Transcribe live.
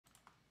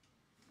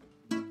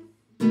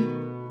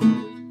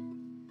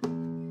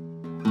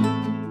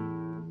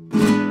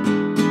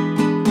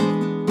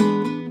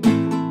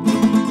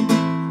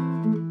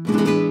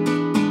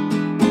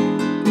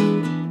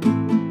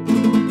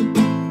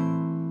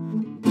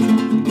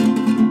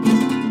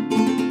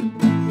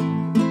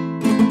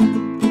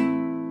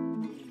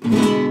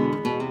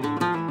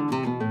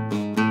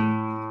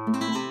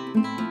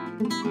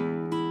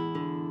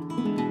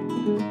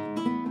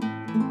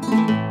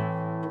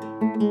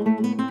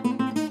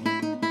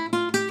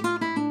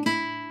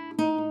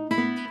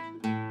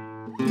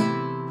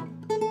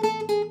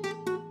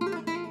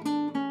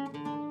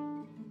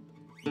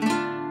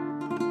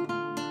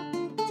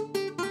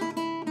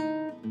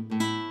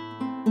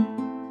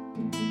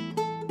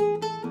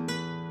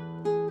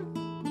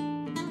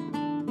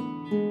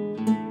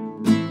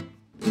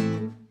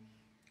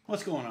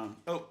What's going on?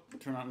 Oh,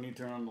 need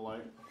to turn on the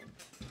light.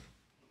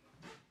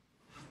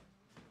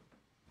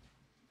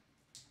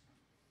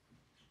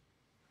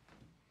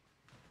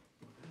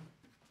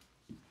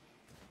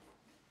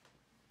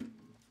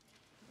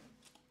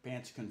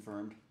 Pants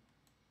confirmed.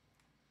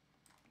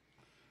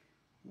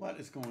 What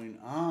is going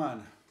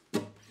on?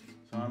 So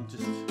I'm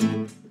just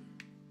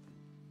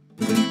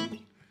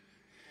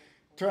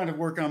trying to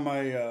work on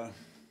my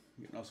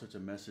getting all sorts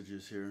of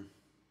messages here.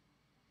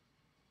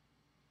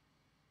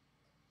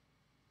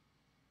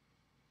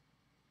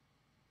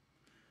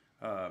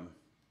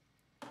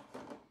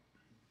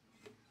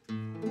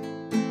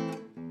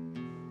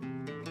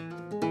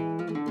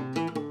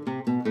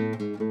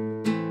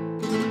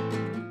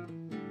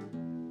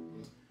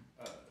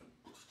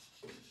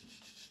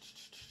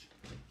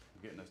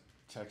 Getting a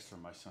text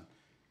from my son.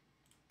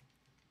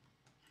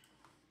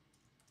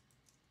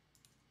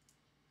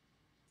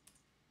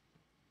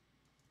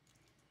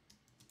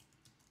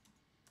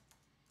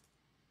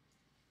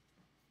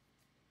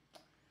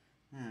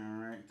 All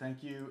right,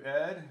 thank you,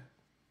 Ed.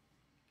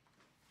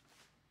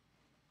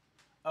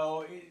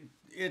 Oh,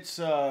 it's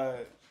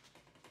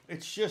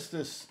just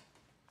this.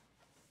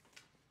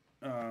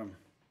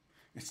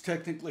 It's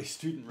technically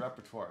student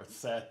repertoire. It's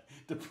sad,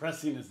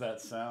 depressing as that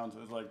sounds.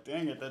 It's like,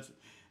 dang it,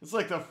 it's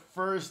like the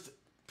first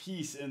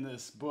piece in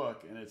this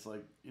book, and it's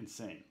like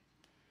insane.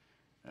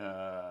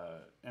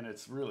 And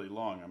it's really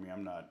long. I mean,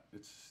 I'm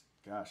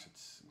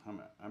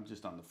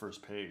just on the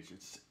first page.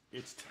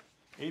 It's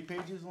 8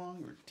 pages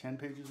long or 10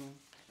 pages long.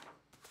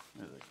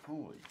 I was like,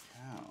 holy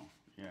cow,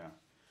 yeah.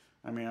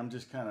 I mean, I'm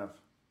just kind of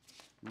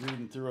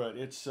reading through it.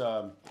 It's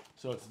so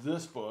it's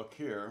this book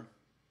here.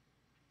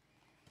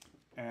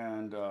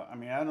 And I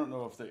mean, I don't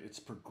know if it's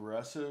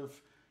progressive.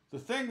 The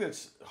thing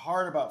that's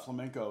hard about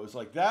flamenco is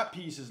like that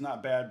piece is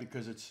not bad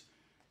because it's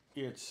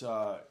in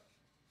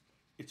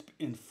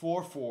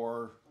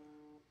 4/4.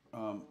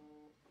 Oh,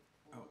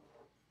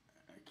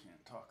 I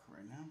can't talk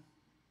right now.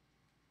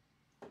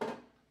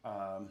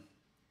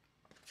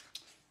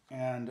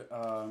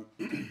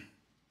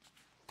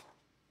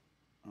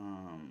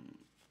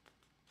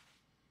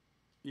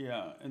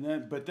 Yeah,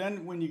 but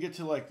then when you get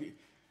to like the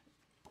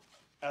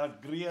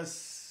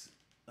Alegrias,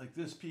 like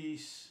this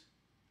piece,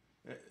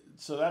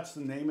 so that's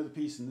the name of the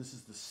piece, and this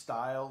is the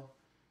style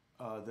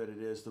that it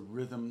is, the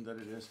rhythm that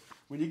it is.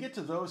 When you get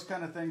to those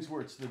kind of things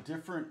where it's the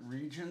different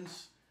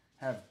regions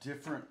have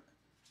different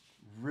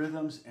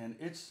rhythms, and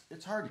it's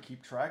hard to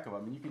keep track of. I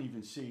mean, you can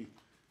even see,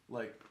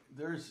 like,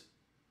 there's,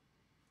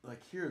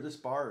 like here, this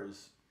bar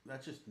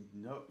that's just,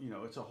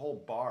 it's a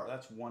whole bar.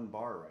 That's one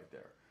bar right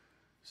there.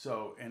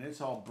 So, and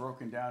it's all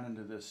broken down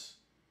into this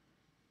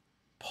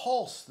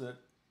pulse that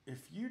if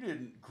you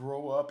didn't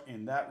grow up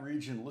in that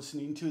region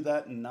listening to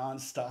that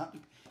nonstop,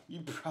 you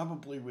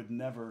probably would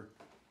never,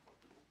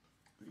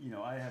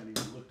 I haven't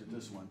even looked at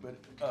this one, but,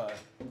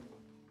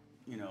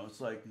 it's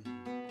like,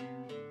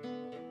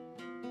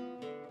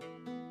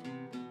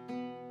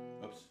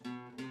 oops,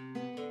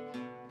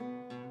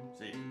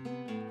 see,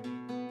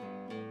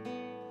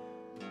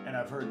 and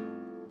I've heard,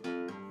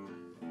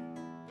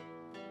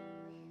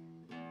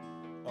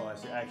 oh, I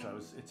see,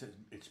 actually,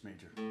 it's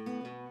major. I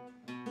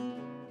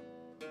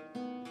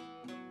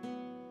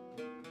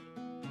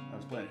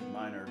was playing it in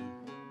minor.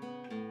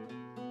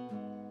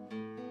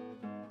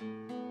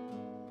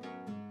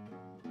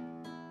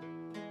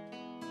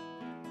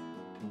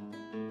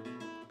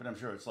 But I'm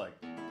sure it's like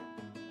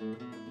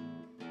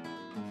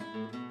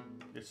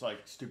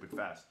stupid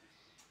fast.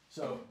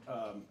 So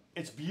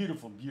it's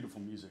beautiful, beautiful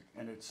music.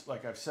 And it's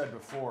like I've said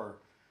before,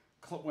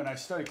 when I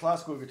studied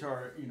classical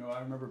guitar, I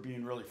remember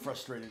being really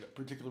frustrated,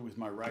 particularly with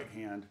my right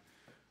hand.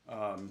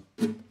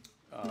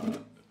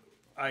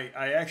 I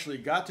actually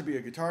got to be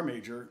a guitar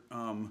major,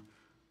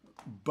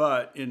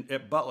 but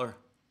at Butler,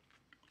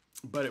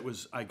 but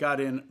I got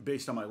in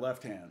based on my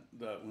left hand.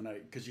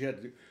 Because you had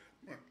to do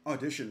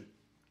audition,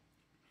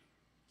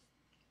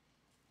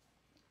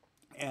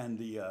 and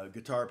the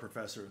guitar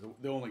professor,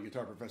 the only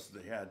guitar professor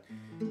they had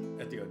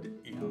and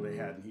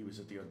he was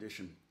at the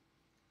audition.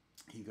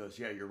 He goes,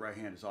 yeah, your right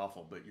hand is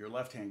awful, but your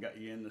left hand got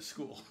you into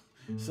school.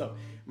 So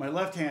my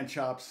left hand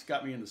chops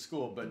got me into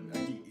school, but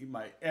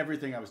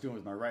everything I was doing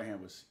with my right hand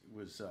was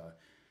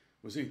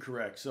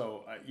incorrect.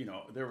 So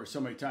there were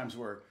so many times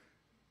where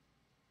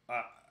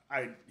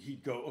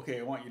he'd go, okay,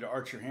 I want you to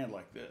arch your hand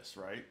like this,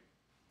 right?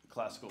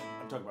 Classical.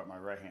 I'm talking about my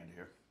right hand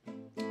here,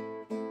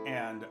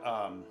 and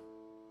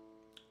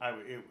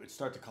it would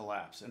start to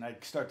collapse, and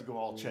I'd start to go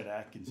all Chet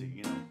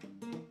Atkinsy,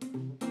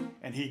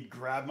 And he'd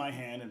grab my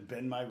hand and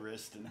bend my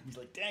wrist, and I was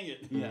like, dang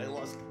it, I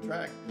lost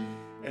track.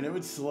 And it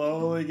would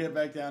slowly get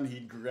back down.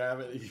 He'd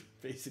grab it.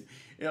 Basically,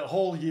 a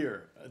whole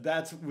year.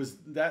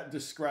 That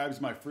describes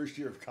my first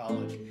year of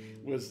college.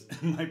 Was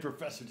my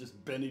professor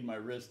just bending my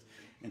wrist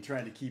and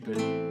trying to keep it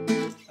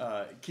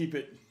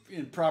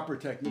in proper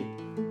technique.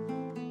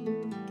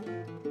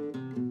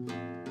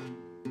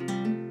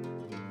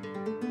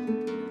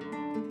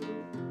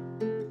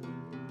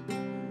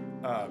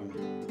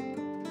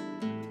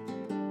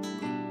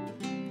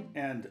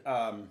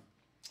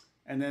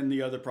 And then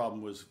the other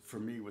problem was for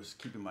me was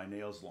keeping my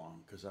nails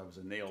long because I was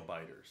a nail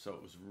biter, so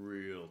it was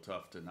real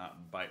tough to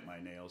not bite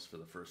my nails for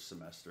the first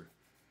semester.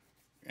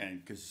 And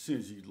because as soon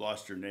as you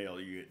lost your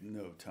nail, you get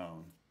no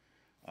tone.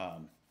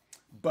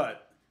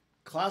 But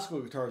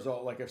classical guitar is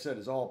all, like I've said,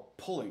 is all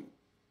pulling,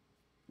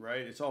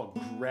 right? It's all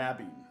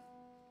grabbing.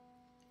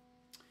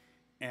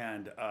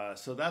 And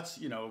so that's,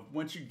 you know,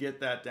 once you get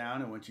that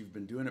down and once you've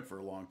been doing it for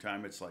a long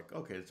time, it's like,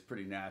 okay, it's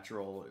pretty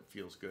natural. It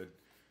feels good.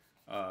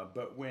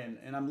 But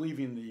and I'm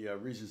leaving the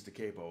reasons to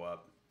capo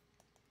up.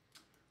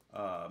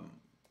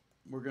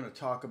 We're going to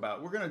talk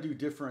about, we're going to do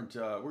different,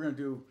 we're going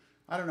to do,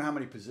 I don't know how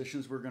many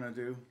positions we're going to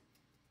do.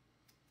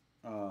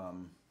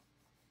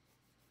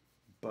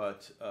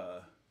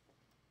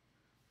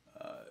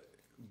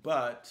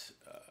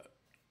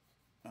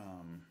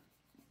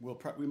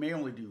 We may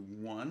only do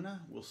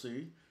one. We'll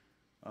see.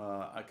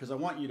 Because I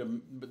want you to.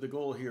 But the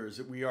goal here is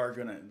that we are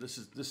gonna.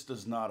 This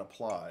does not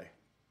apply.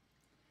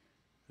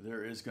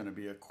 There is going to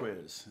be a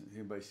quiz.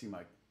 Anybody see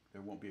my?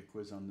 There won't be a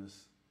quiz on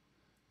this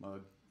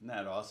mug. Isn't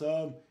that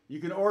awesome? You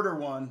can order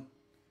one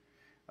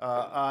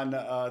on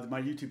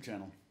my YouTube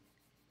channel.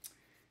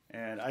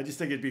 And I just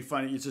think it'd be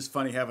funny. It's just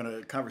funny having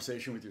a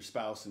conversation with your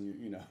spouse,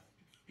 and you know.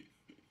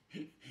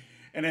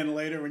 And then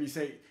later when you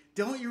say,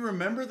 "Don't you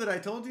remember that I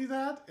told you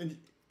that?" And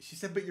she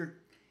said, "But your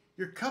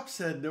cup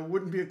said there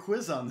wouldn't be a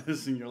quiz on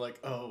this," and you're like,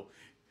 "Oh,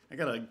 I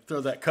gotta throw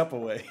that cup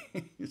away."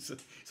 So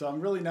I'm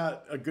really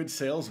not a good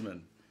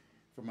salesman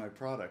for my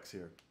products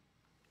here.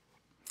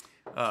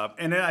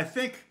 And then I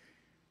think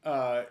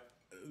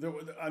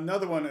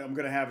another one I'm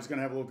gonna have is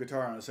gonna have a little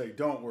guitar on it. Say,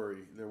 "Don't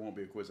worry, there won't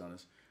be a quiz on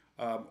this,"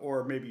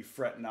 or maybe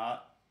 "Fret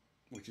not,"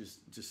 which is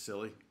just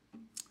silly,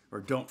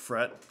 or "Don't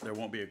fret, there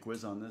won't be a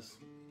quiz on this."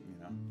 You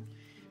know,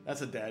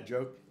 that's a dad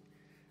joke.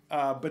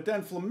 But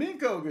then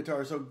flamenco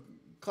guitar. So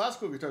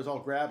classical guitar is all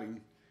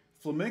grabbing.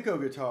 Flamenco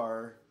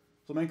guitar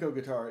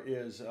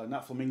is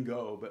not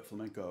flamingo, but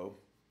flamenco.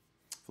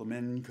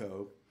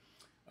 Flamenco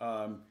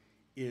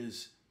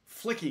is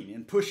flicking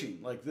and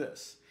pushing like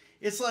this.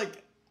 It's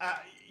like,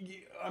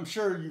 I'm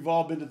sure you've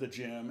all been to the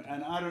gym,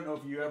 and I don't know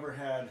if you ever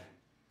had,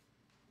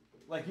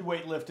 like you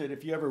weightlifted,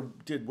 if you ever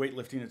did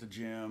weightlifting at the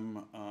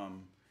gym,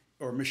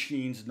 or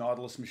machines,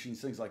 Nautilus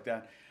machines, things like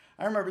that.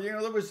 I remember, you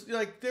know,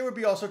 there would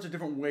be all sorts of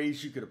different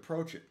ways you could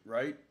approach it,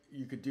 right?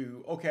 You could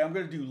do, okay, I'm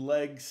going to do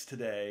legs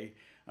today.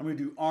 I'm going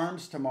to do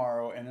arms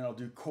tomorrow, and then I'll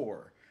do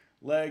core.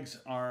 Legs,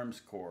 arms,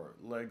 core.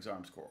 Legs,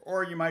 arms, core.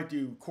 Or you might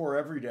do core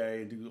every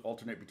day and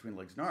alternate between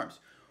legs and arms.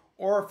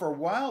 Or for a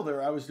while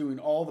there, I was doing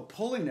all the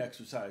pulling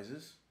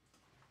exercises,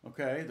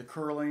 okay? The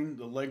curling,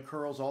 the leg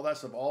curls, all that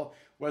stuff.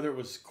 Whether it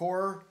was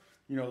core,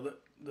 you know,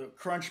 the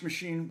crunch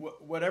machine,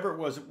 whatever it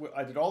was,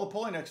 I did all the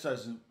pulling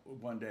exercises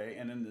one day,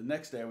 and then the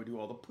next day I would do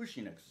all the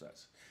pushing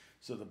exercises.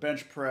 So the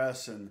bench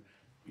press and,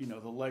 you know,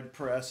 the leg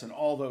press and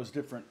all those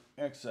different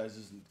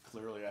exercises. And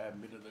clearly I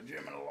haven't been to the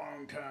gym in a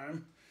long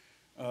time.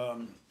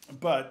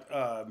 But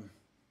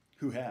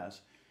who has?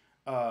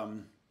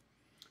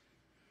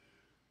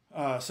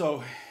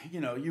 So, you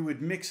know, you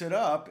would mix it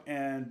up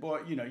and,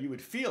 boy, you know, you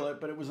would feel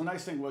it. But it was a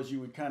nice thing was you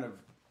would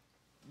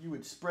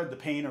spread the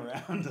pain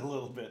around a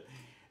little bit.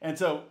 And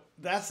so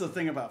that's the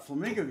thing about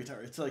flamenco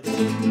guitar. It's like,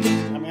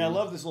 I mean, I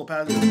love this little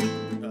passage.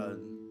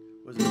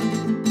 Was it?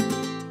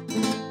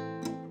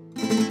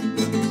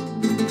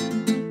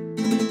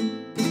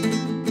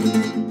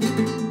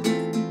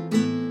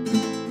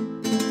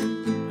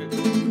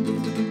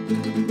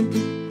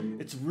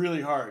 It's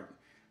really hard.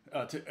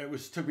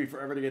 Took me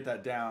forever to get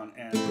that down,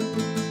 and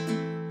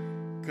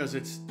because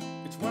it's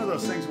one of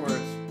those things where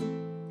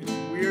it's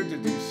weird to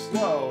do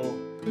slow,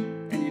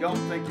 and you don't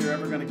think you're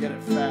ever going to get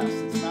it fast.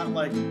 It's not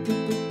like,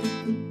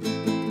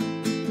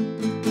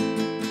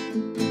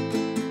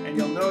 and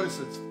you'll notice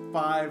it's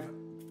 5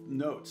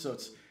 notes. So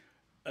it's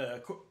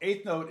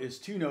 8th note is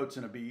 2 notes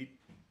in a beat.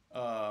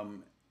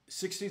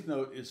 16th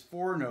note is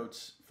 4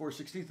 notes, 4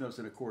 16th notes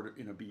in a quarter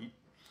in a beat.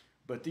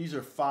 But these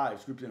are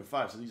 5s grouped into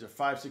 5. So these are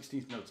 5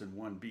 16th notes in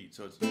one beat.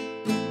 So it's 3,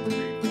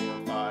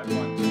 4, 5,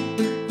 1, 2,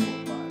 3,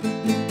 4, 5.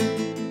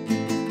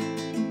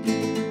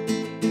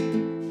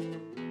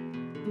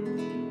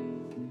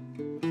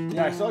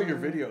 Yeah, I saw your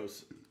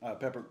videos,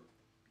 Pepper,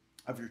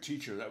 of your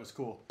teacher. That was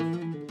cool.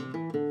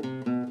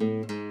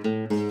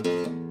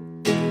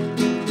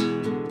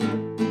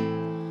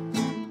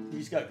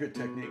 He's got good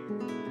technique.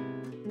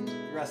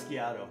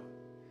 Raschiato.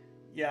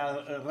 Yeah,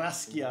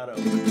 Raschiato,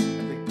 I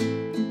think.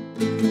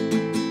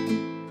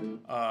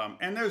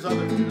 And there's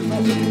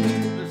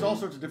all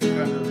sorts of different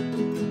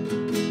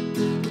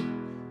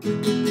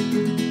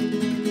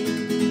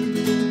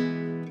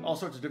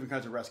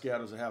kinds of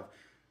Raschiatos that have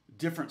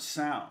different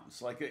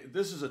sounds. Like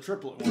this is a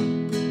triplet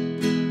one.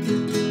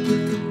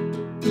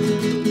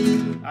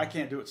 I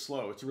can't do it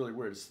slow. It's really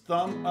weird. It's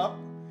thumb up,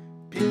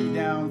 pinky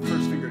down,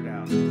 first finger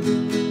down.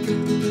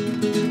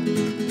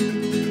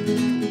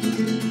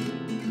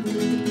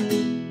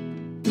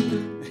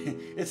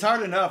 It's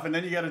hard enough, and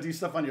then you got to do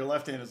stuff on your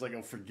left hand. It's like,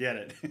 oh, forget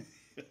it.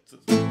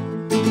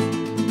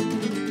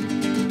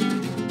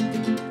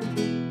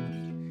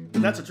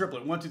 that's a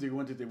triplet. 1, 2, 3,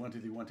 1, 2, 3, 1,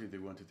 2, 3, 1, 2, 3,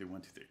 1, 2, 3,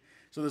 1, 2, 3.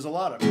 So there's a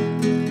lot of.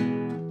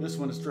 This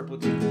one is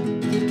triplet too.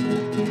 And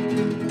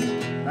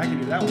I can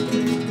do that one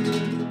really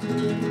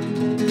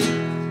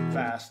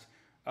fast,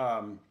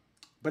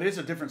 but it's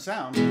a different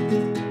sound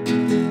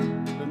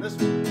than this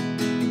one.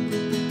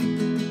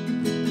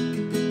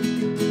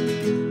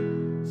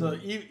 So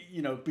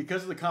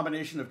because of the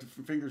combination of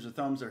different fingers or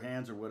thumbs or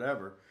hands or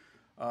whatever,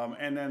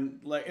 and then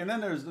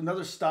there's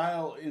another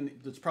style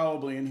that's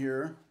probably in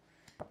here.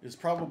 Is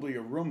probably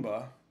a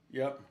rumba.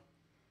 Yep,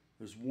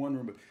 there's one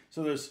rumba.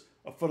 So there's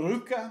a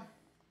faruca,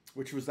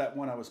 which was that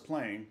one I was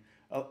playing.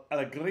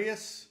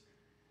 Alegrias,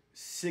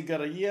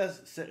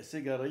 cigarillas,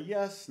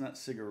 not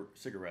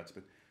cigarettes,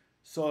 but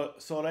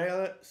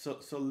Soliares,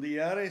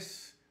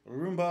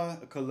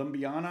 rumba,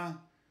 colombiana,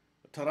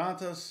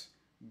 tarantas,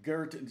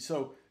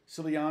 so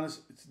Sicilianas.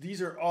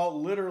 These are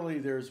all literally.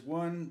 There's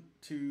 1,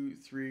 2,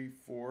 3,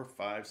 4,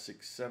 5,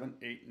 6, 7,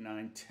 8,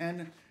 9,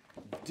 10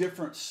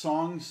 different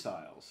song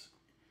styles.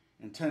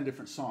 And 10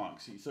 different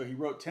songs. So he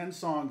wrote 10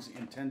 songs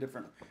in 10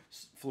 different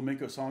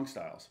flamenco song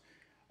styles.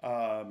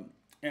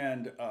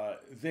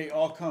 They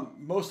all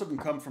most of them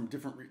come from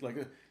different,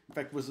 in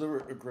fact, was there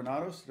a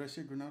Granados? Did I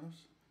say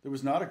Granados? There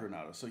was not a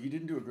Granados, so he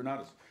didn't do a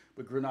Granados.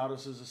 But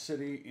Granados is a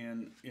city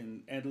in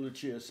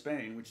Andalusia,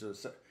 Spain, which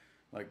is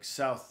like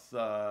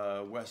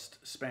southwest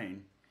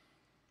Spain.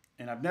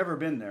 And I've never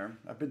been there.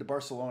 I've been to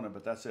Barcelona,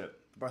 but that's it.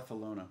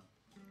 Barcelona,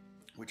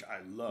 which I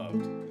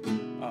loved.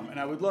 And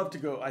I would love to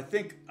go. I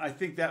think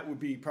that would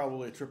be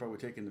probably a trip I would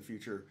take in the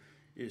future,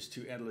 is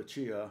to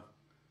Andalusia,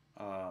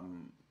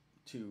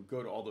 to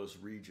go to all those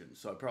regions.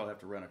 So I'd probably have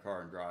to rent a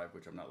car and drive,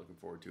 which I'm not looking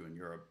forward to in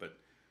Europe.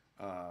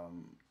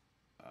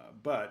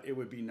 But it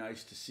would be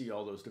nice to see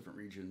all those different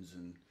regions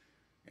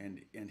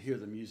and hear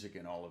the music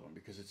in all of them,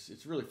 because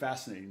it's really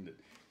fascinating that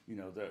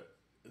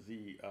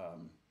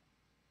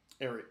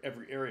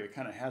every area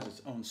kind of has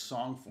its own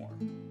song form.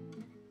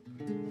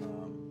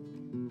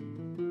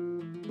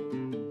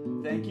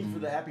 Thank you for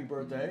the happy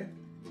birthday.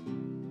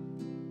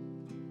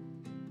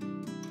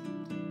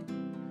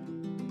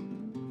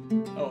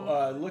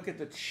 Look at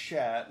the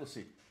chat. Let's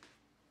see.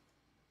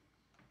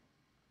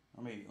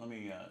 Let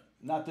me.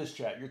 Not this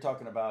chat. You're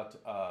talking about.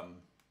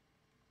 I'm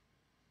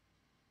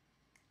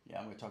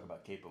going to talk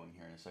about capoing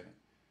here in a second.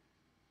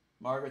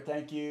 Margaret,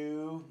 thank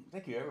you.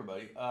 Thank you,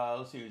 everybody.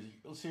 Let's see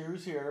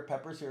who's here.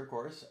 Pepper's here, of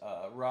course.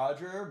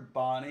 Roger,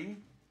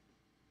 Bonnie.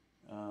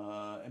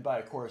 And by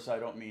of course, I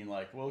don't mean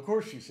like, well, of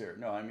course she's here.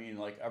 No, I mean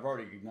like I've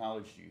already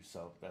acknowledged you,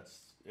 so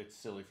it's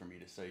silly for me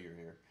to say you're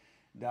here.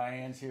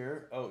 Diane's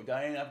here. Oh,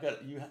 Diane, I've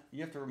got you.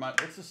 You have to remind.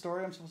 What's the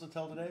story I'm supposed to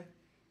tell today?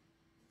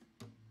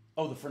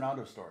 Oh, the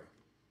Fernando story,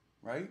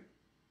 right?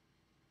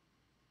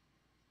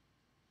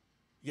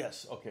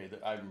 Yes. Okay,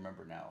 I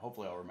remember now.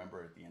 Hopefully, I'll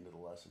remember it at the end of the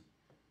lesson.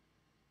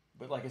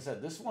 But like I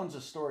said, this one's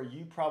a story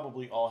you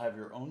probably all have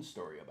your own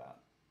story about,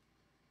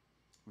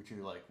 which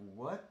you're like,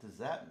 what does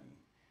that mean?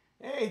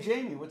 Hey,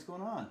 Jamie, what's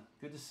going on?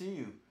 Good to see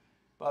you.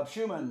 Bob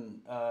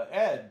Schumann,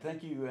 Ed,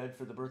 thank you, Ed,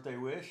 for the birthday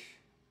wish.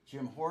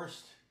 Jim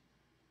Horst,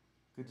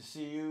 good to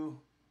see you.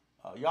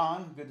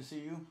 Jan, good to see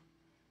you.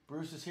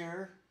 Bruce is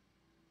here.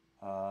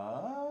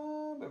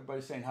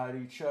 Everybody's saying hi to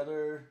each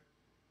other.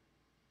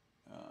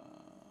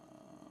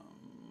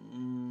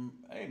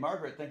 Hey,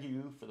 Margaret, thank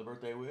you for the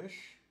birthday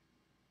wish.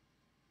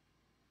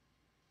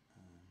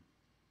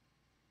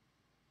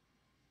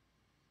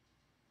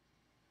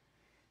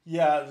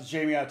 Yeah,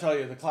 Jamie, I'll tell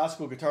you, the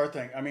classical guitar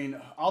thing, I mean,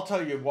 I'll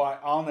tell you why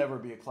I'll never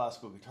be a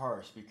classical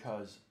guitarist,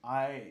 because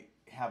I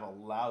have a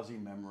lousy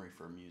memory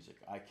for music.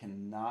 I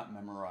cannot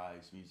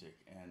memorize music.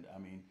 And I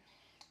mean,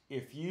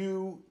 if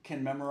you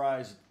can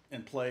memorize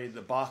and play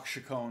the Bach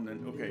chaconne,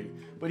 then okay.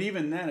 But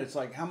even then, it's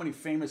like, how many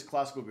famous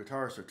classical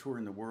guitarists are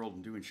touring the world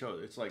and doing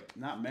shows? It's like,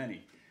 not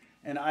many.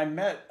 And I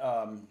met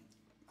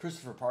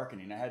Christopher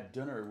Parkening. I had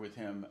dinner with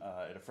him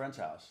at a friend's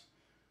house.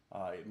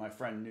 My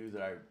friend knew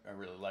that I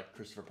really liked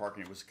Christopher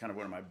Parkening. It was kind of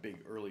one of my big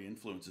early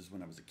influences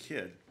when I was a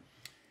kid.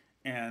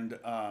 And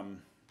I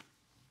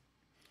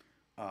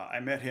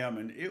met him,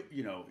 and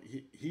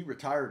he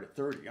retired at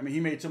 30. I mean, he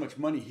made so much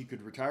money he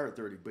could retire at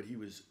 30, but he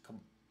was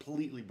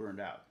completely burned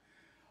out.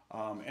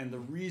 And the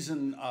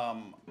reason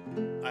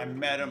I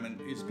met him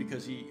is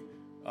because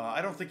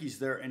I don't think he's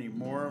there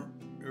anymore,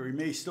 or he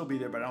may still be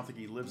there, but I don't think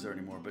he lives there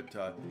anymore. But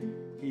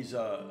he's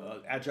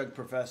an adjunct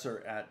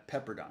professor at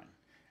Pepperdine.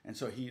 And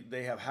so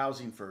they have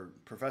housing for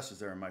professors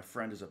there, and my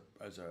friend is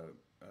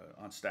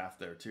on staff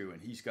there too,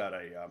 and he's got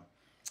a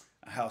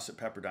house at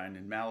Pepperdine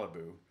in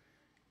Malibu,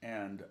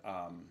 and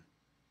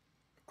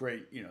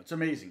great, it's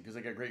amazing because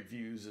they got great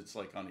views. It's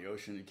like on the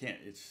ocean. You can't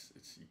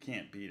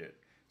beat it.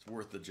 It's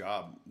worth the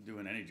job,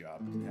 doing any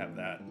job, to have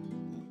that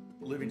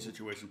living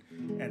situation.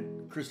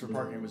 And Christopher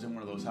Parkening was in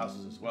one of those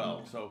houses as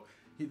well, so.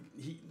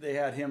 They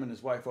had him and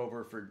his wife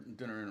over for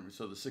dinner, and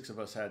so the six of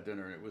us had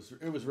dinner. And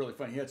it was really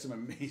fun. He had some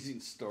amazing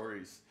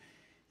stories.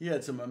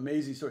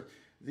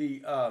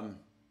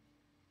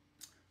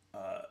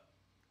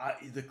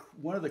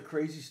 One of the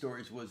crazy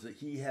stories was that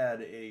he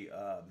had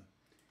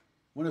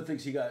one of the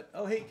things he got.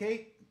 Oh, hey,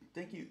 Kate,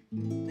 Thank you.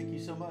 Thank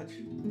you so much.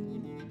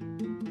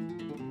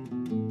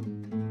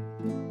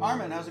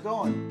 Armin, how's it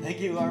going? Thank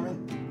you,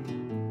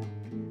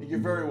 Armin. You're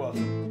very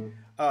welcome.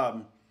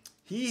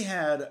 He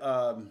had,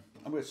 I'm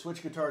going to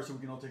switch guitars so we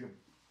can all take a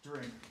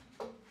drink.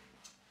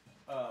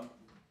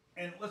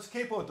 And let's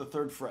capo at the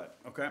 3rd fret,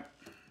 okay?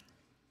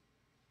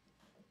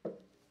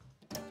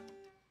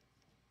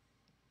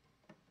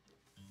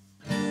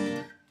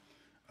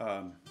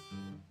 Grab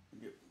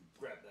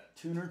that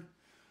tuner.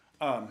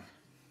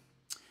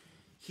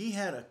 He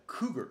had a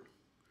Cougar,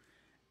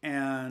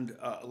 and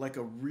like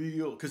a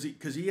real, because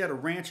he had a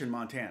ranch in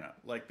Montana,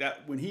 like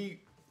that. When he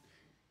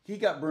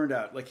got burned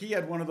out, like he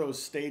had one of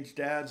those stage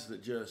dads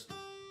that just,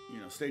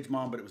 stage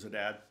mom, but it was a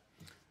dad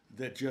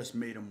that just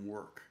made him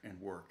work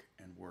and work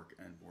and work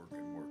and work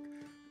and work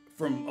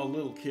from a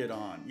little kid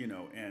on,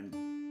 and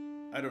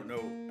I don't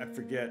know, I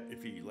forget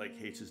if he like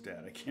hates his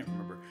dad. I can't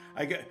remember.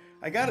 I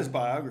got his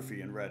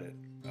biography and read it.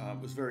 It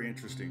was very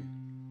interesting.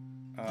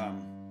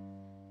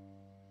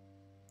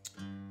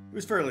 It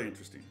was fairly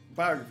interesting.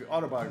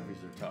 Autobiographies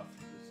are tough,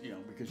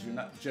 because you're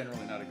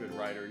generally not a good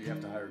writer, and you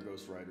have to hire a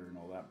ghostwriter and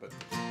all that.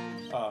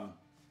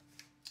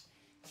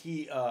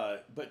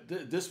 But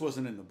this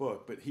wasn't in the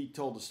book. But he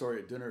told the story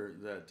at dinner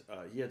that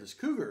he had this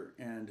cougar,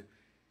 and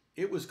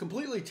it was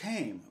completely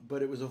tame,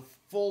 but it was a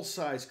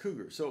full-size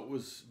cougar, so it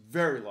was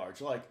very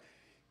large,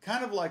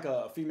 kind of like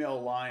a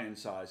female lion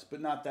size, but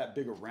not that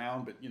big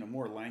around, but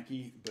more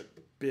lanky, but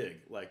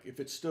big. Like if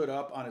it stood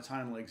up on its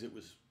hind legs, it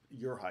was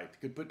your height.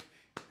 Could put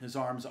his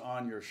arms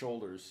on your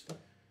shoulders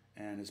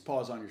and his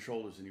paws on your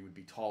shoulders, and he would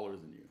be taller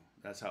than you.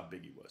 That's how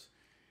big he was.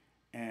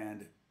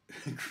 And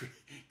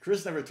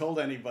Chris never told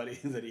anybody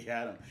that he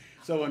had him.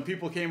 So when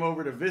people came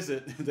over to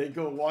visit, they'd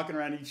go walking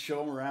around, he'd show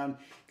them around,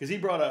 because he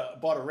bought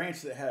a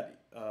ranch that had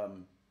a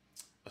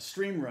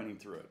stream running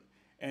through it.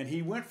 And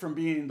he went from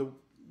being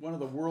one of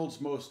the world's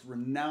most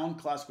renowned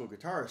classical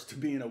guitarists to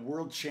being a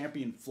world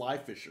champion fly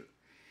fisher.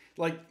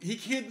 Like he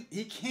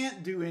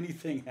can't do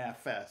anything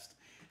half fast.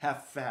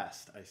 Half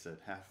fast, I said,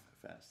 half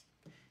fast.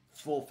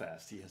 Full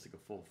fast, he has to go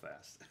full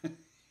fast.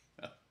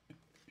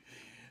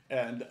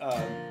 And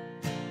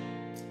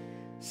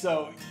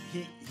so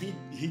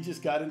he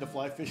just got into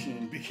fly fishing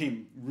and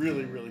became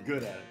really, really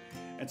good at it.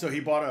 And so he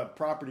bought a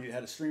property that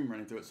had a stream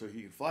running through it so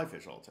he could fly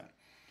fish all the time.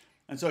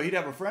 And so he'd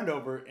have a friend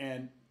over,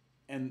 and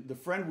the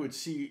friend would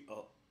see,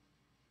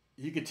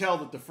 you could tell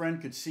that the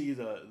friend could see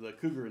the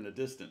cougar in the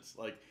distance.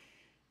 Like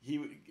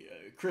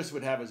Chris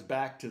would have his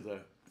back to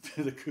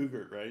the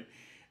cougar, right?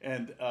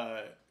 And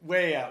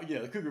way out,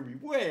 the cougar would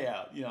be way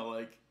out,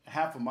 like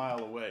half a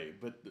mile away,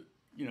 but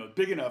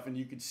big enough, and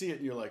you could see it,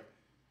 and you're like,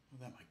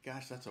 oh my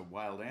gosh, that's a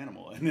wild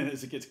animal. And then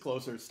as it gets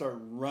closer, it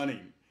started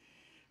running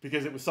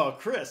because it saw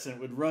Chris, and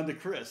it would run to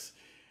Chris,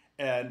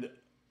 and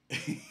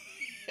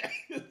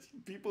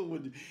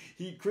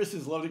Chris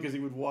has loved it because he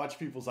would watch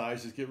people's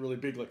eyes just get really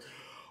big, like,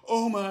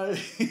 oh my.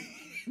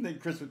 And then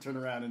Chris would turn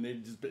around and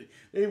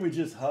they would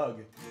just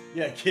hug.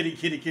 Yeah, kitty,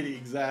 kitty, kitty,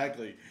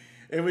 exactly.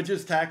 It would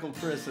just tackle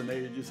Chris and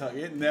they would just hug.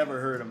 It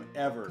never hurt him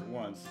ever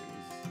once.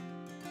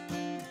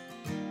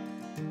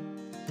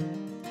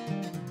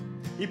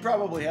 He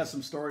probably has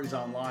some stories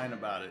online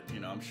about it.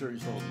 I'm sure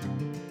he's told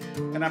me.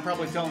 And I'm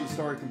probably telling the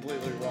story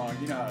completely wrong.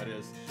 You know how it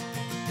is.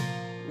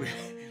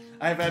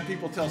 I've had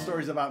people tell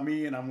stories about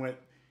me, and I'm with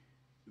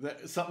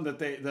something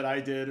that I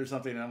did or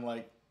something, and I'm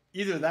like,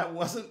 either that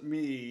wasn't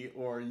me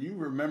or you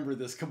remember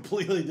this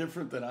completely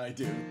different than I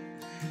do.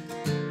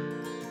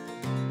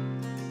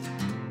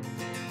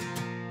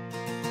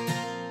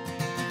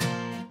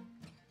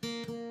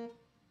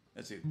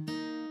 Let's see.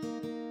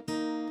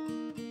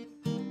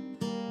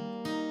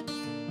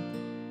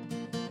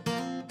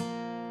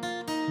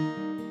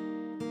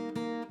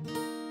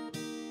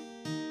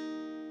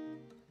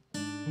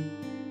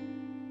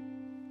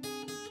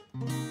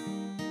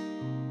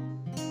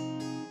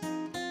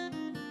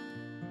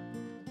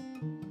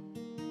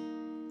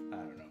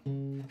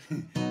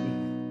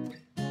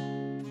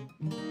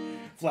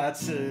 Flat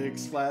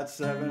 6, flat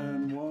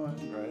 7,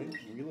 1, right?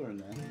 We learned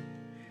that.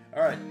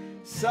 All right.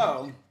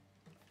 So,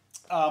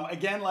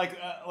 again, like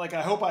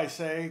I hope I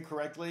say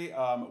correctly,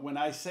 when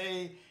I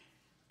say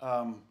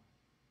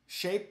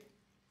shape,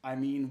 I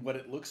mean what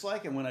it looks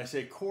like, and when I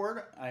say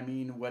chord, I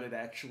mean what it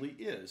actually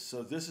is.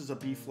 So this is a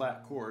B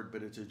flat chord,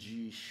 but it's a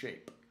G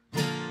shape,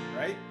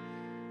 right?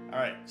 All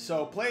right.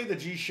 So play the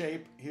G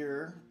shape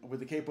here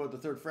with the capo at the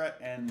 3rd fret,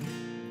 and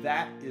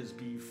that is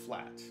B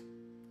flat,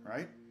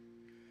 right?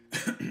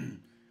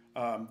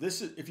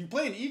 This is, if you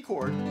play an E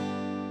chord,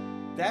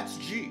 that's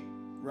G,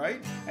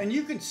 right? And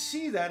you can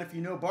see that if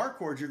you know bar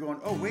chords, you're going,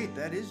 oh wait,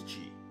 that is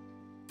G,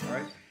 all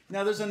right?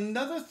 Now there's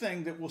another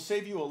thing that will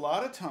save you a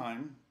lot of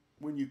time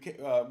when you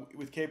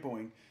with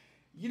capoing.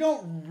 You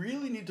don't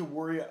really need to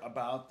worry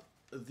about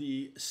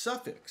the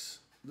suffix.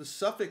 The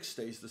suffix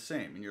stays the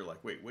same, and you're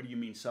like, wait, what do you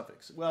mean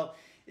suffix? Well,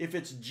 if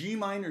it's G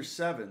minor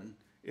 7,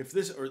 if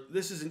this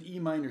is an E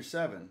minor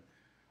 7.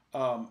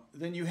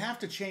 Then you have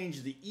to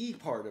change the E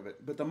part of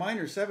it, but the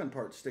minor 7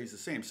 part stays the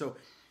same. So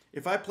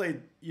if I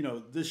played, you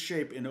know, this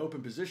shape in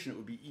open position, it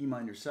would be E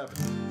minor 7.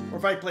 Or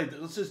if I played,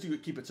 let's just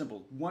keep it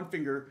simple. One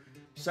finger,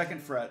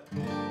 second fret,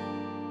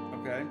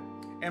 okay?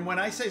 And when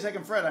I say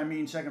second fret, I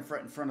mean second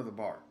fret in front of the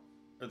bar,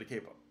 or the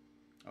capo.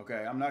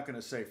 Okay, I'm not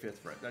gonna say fifth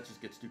fret. That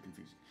just gets too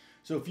confusing.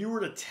 So if you were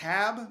to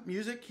tab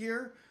music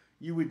here,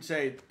 you would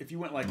say, if you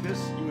went like this,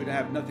 you would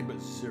have nothing but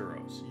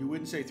zeros. You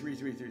wouldn't say 3,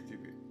 3, 3, 3,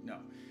 3. No.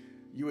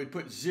 You would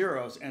put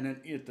zeros, and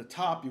then at the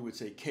top, you would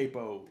say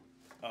capo,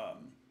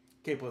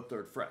 capo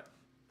third fret.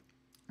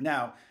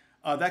 Now,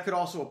 that could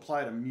also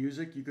apply to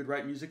music. You could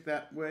write music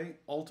that way.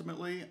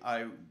 Ultimately,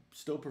 I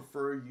still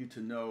prefer you to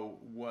know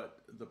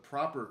what the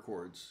proper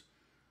chords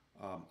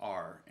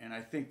are. And I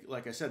think,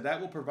 like I said,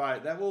 that will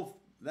provide, that will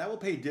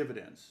pay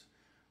dividends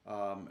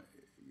on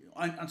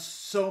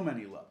so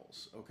many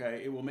levels,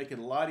 okay? It will make it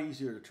a lot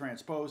easier to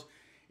transpose.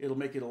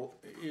 It'll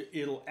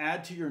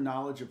add to your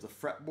knowledge of the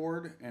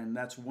fretboard, and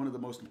that's one of the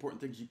most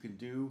important things you can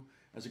do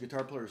as a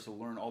guitar player is to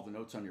learn all the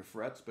notes on your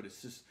frets, but it's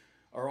just,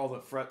 or all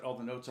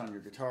the notes on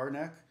your guitar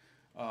neck.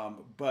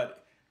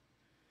 But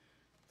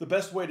the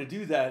best way to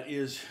do that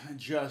is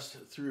just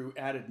through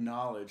added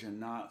knowledge and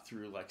not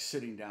through like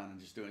sitting down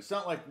and just doing it. It's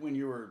not like when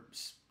you were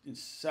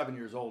 7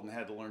 years old and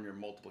had to learn your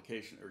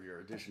multiplication or your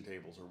addition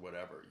tables or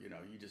whatever. You know,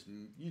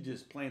 you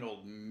just plain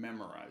old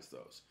memorize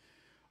those.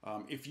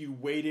 If you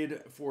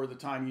waited for the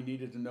time you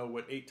needed to know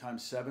what 8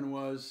 times 7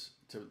 was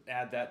to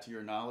add that to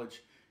your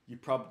knowledge, you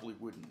probably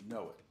wouldn't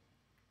know it.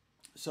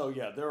 So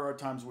yeah, there are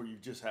times where you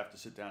just have to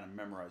sit down and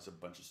memorize a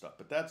bunch of stuff.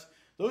 But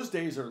those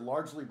days are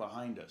largely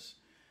behind us.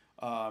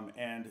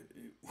 And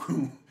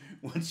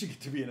once you get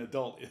to be an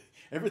adult,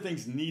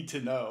 everything's need to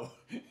know.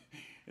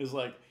 It's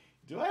like,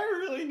 do I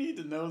really need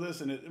to know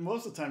this? And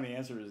most of the time the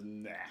answer is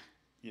nah.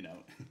 You know,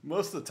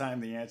 most of the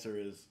time the answer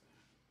is,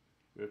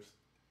 whoops,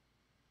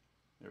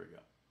 there we go.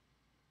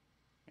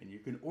 And you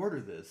can order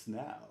this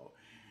now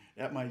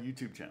at my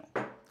YouTube channel.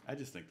 I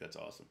just think that's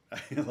awesome.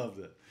 I love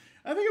that.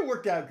 I think it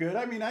worked out good.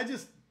 I mean, I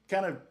just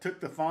kind of took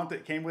the font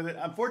that came with it.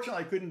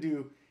 Unfortunately, I couldn't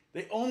do,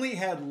 they only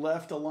had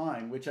left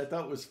align, which I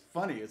thought was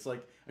funny. It's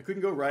like, I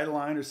couldn't go right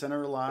align or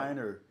center align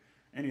or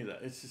any of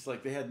that. It's just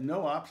like they had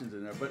no options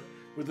in there. But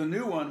with the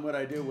new one, what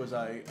I did was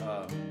I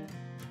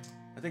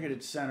think I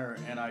did center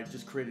and I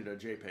just created a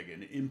JPEG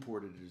and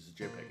imported it as a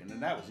JPEG. And then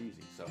that was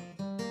easy, so.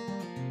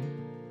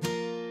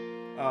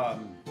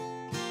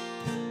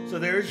 So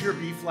there's your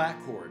B flat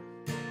chord.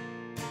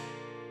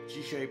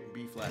 G shape,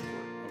 B flat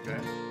chord, okay?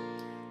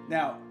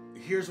 Now,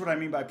 here's what I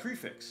mean by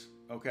prefix,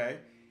 okay?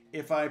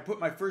 If I put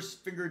my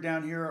first finger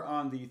down here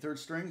on the 3rd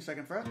string,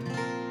 2nd fret,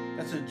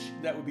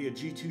 that would be a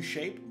G2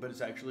 shape, but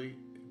it's actually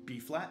B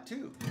flat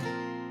 2.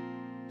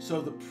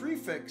 So the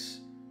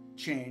prefix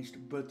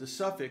changed, but the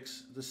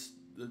suffix, the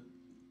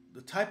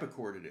type of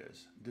chord it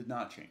is, did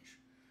not change,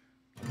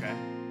 okay?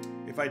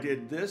 If I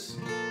did this,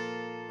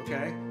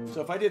 okay?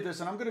 So if I did this,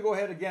 and I'm gonna go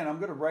ahead again, I'm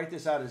gonna write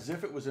this out as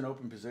if it was an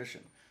open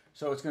position.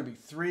 So it's gonna be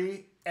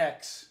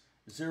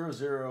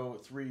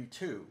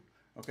 3x0032,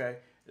 okay?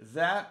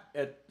 That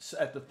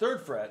at the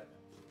 3rd fret,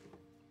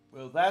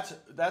 well, that's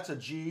a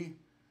G,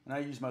 and I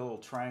use my little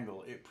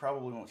triangle. It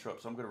probably won't show up,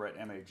 so I'm gonna write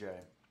MAJ,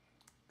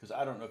 because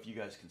I don't know if you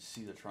guys can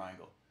see the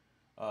triangle.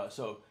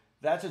 So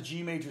that's a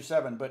G major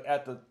 7, but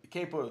at the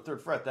capo of the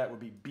 3rd fret, that would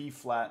be B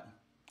flat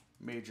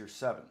major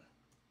 7,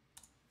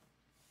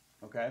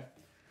 okay?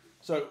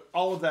 So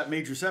all of that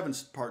major 7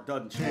 part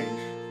doesn't change.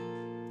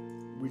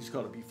 We just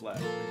call it B flat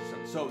major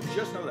 7. So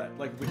just know that.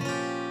 Like,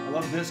 I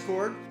love this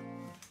chord.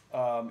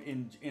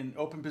 In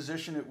open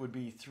position, it would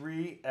be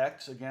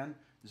 3x, again,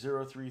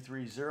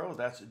 0330.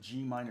 That's a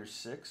G minor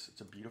 6.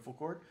 It's a beautiful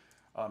chord.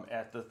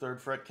 At the 3rd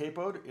fret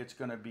capoed, it's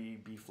going to be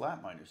B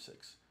flat minor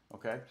 6.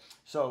 Okay?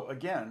 So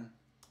again,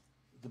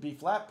 the B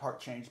flat part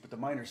changed, but the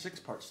minor 6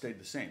 part stayed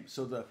the same.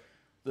 So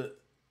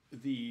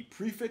the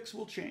prefix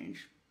will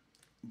change,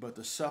 but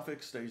the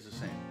suffix stays the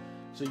same.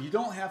 So you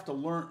don't have to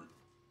learn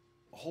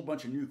a whole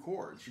bunch of new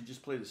chords. You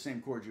just play the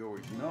same chords you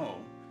always know,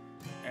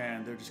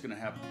 and they're just going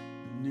to have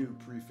new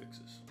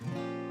prefixes.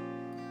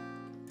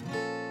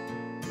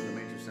 The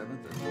major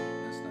 7th,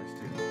 that's nice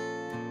too.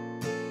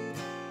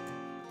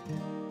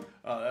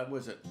 That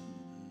was it.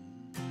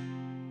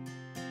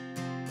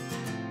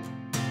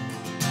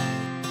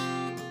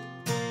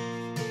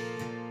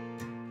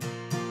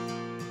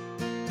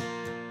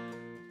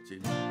 See?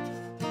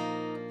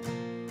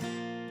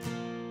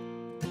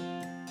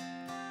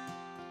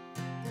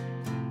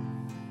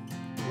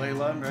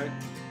 Layla, right?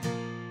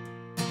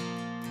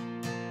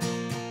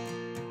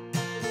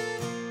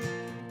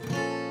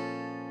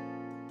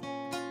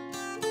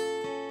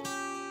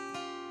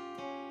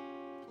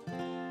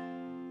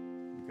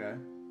 Okay.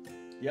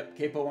 Yep,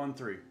 capo on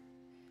 3.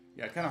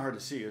 Yeah, kind of hard to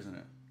see, isn't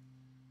it?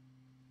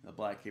 The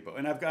black capo,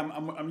 and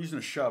I'm using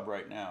a shub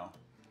right now.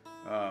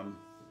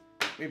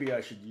 Maybe I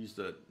should use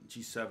the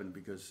G7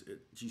 because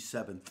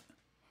G7th.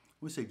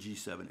 I would say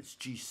G7. It's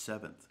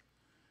G7th.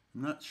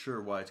 I'm not sure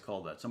why it's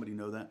called that. Somebody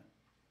know that?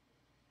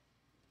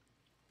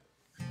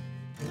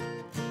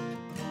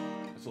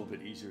 It's a little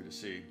bit easier to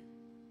see.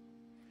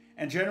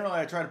 And generally,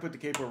 I try to put the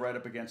capo right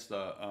up against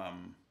the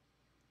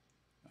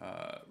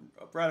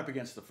right up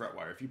against the fret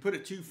wire. If you put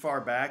it too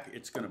far back,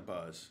 it's going to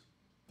buzz.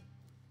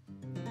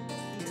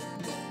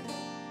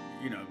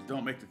 You know,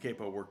 don't make the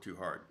capo work too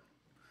hard.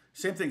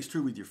 Same thing's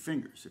true with your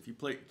fingers. If you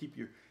keep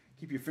your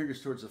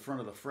fingers towards the front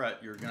of the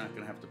fret, you're not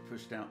going to have to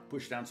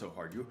push down so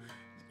hard.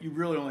 You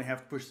really only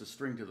have to push the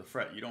string to the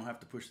fret. You don't have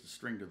to push the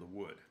string to the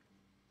wood.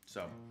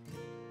 So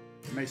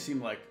it may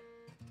seem like,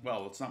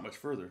 well, it's not much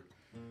further.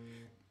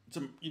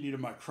 You need a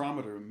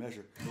micrometer to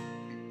measure,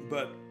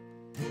 but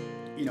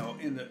you know,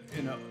 in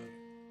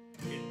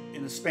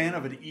the span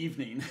of an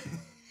evening,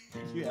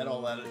 you had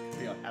all that,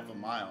 you know, half a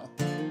mile.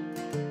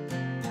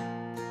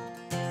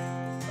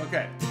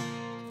 Okay,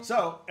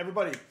 so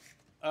everybody,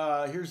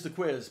 here's the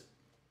quiz.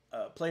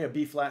 Play a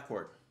B flat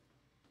chord.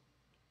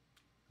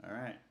 All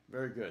right,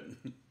 very good.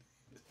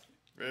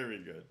 Very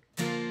good.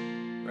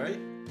 Right?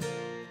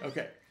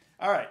 Okay,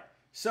 all right.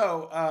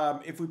 So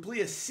if we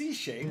play a C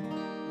shape,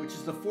 which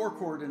is the 4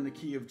 chord in the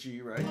key of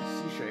G, right?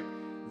 C shape,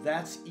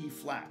 that's E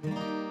flat.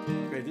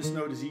 Okay, this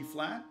note is E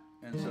flat,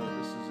 and so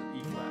this is an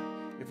E flat.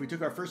 If we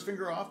took our first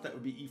finger off, that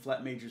would be E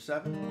flat major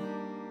 7.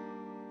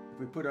 If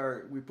we put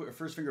our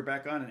first finger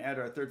back on and add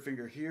our third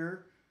finger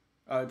here,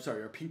 our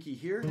pinky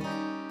here,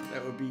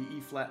 that would be E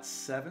flat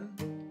 7.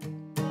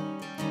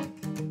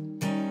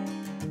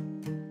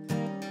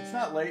 It's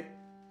not late.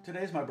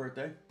 Today's my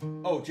birthday.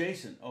 Oh,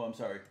 Jason. Oh, I'm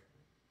sorry.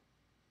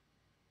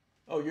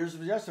 Oh, yours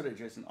was yesterday,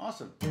 Jason.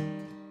 Awesome.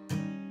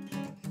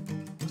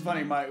 It's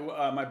funny.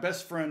 My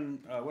best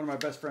friend, one of my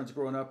best friends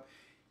growing up,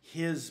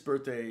 his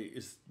birthday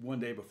is one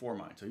day before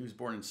mine. So he was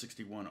born in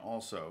 '61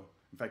 also.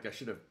 In fact, I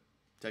should have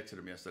texted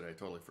him yesterday. I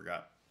totally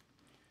forgot.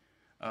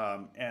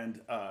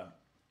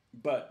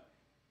 But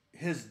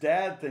his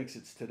dad thinks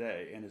it's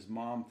today, and his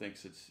mom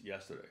thinks it's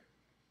yesterday.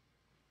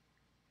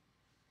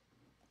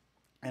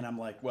 And I'm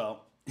like,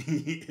 well,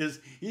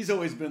 he's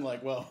always been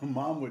like, well,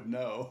 mom would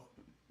know.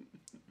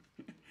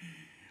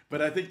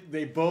 But I think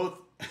they both,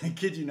 I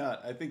kid you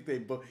not, I think they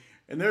both,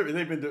 and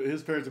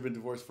his parents have been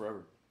divorced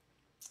forever.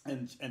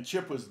 And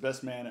Chip was the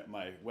best man at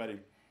my wedding.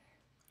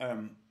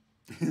 And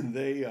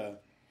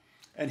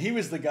he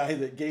was the guy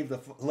that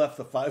left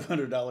the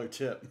 $500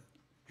 tip.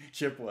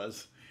 Chip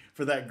was,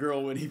 for that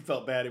girl when he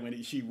felt bad and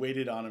when she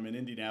waited on him in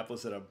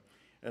Indianapolis at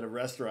a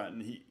restaurant,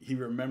 and he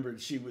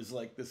remembered she was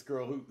like this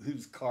girl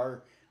whose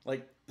car,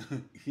 like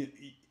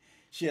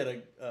she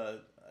had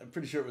I'm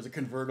pretty sure it was a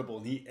convertible,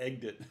 and he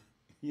egged it.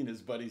 He and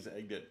his buddies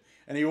egged it,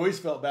 and he always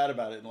felt bad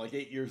about it. And like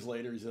 8 years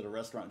later, he's at a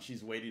restaurant, and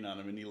she's waiting on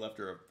him, and he left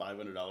her a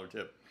 $500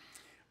 tip.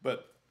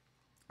 But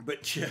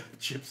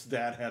Chip's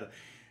dad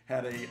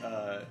had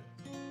a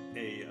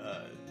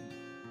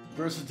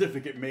birth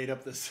certificate made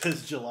up that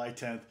says July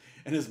 10th,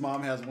 and his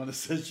mom has one that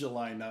says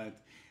July 9th.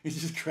 It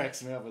just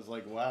cracks me up. It's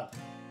like, wow,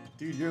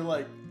 dude, you're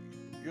like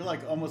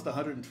almost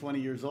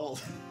 120 years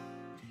old.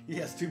 He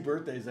has 2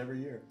 birthdays every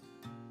year.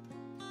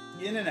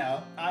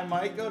 In-N-Out. I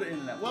might go to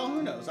In-N-Out. Well,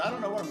 who knows? I don't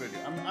know what I'm going to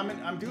do.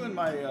 I'm doing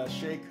my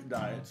shake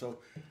diet. So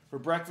for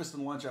breakfast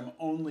and lunch, I'm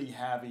only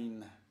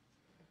having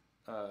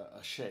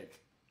a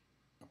shake,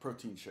 a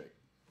protein shake.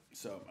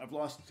 So I've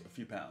lost a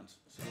few pounds.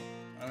 So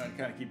I'm going to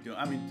kind of keep doing.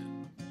 I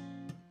mean,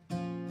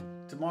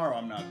 tomorrow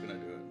I'm not going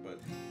to do it,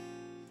 but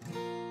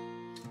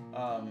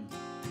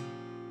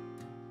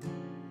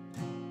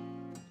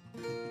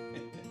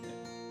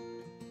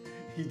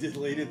he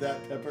deleted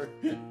that, Pepper.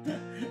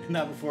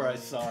 Not before I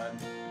saw it.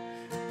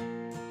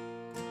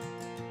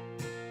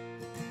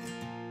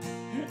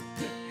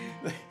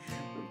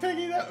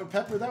 Peggy,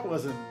 Pepper, that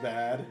wasn't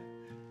bad.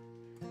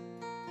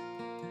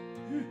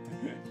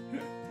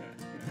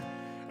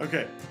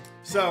 Okay,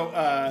 so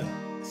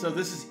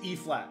this is E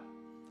flat.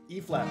 E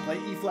flat. Play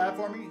E flat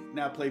for me.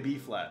 Now play B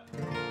flat.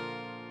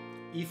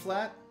 E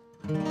flat.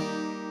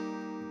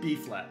 B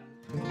flat.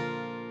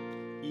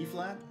 E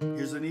flat.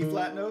 Here's an E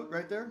flat note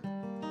right there.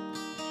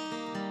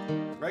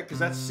 Right, because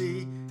that's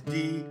C,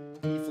 D,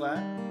 E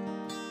flat.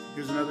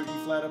 Here's another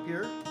E flat up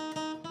here.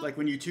 Like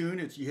when you tune,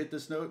 you hit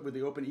this note with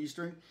the open E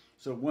string.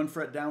 So 1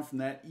 fret down from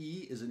that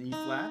E is an E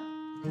flat.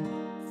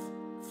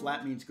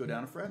 Flat means go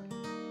down a fret.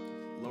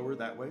 Lower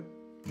that way.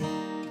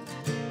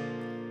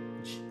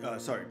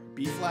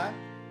 B flat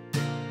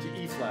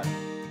to E flat.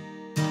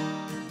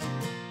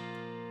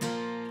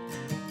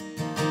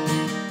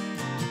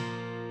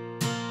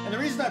 And the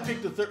reason I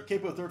picked the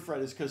capo 3rd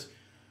fret is because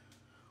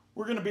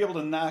we're going to be able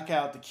to knock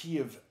out the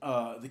keys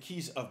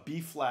of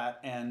B flat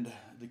and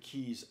the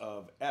keys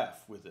of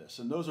F with this.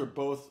 And those are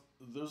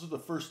the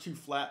first 2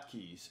 flat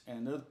keys,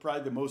 and they're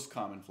probably the most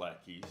common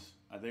flat keys.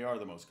 They are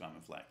the most common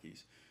flat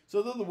keys.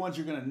 So they're the ones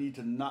you're going to need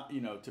to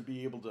to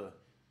be able to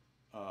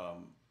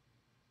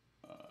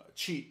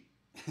cheat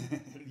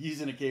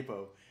using a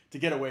capo to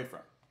get away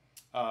from.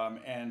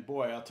 And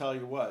boy, I'll tell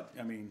you what,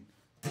 I mean,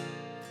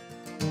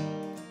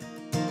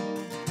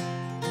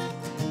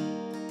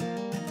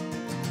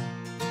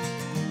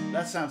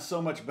 that sounds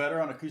so much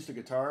better on acoustic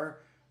guitar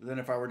than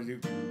if I were to do.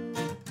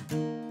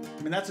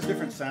 I mean, that's a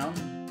different sound.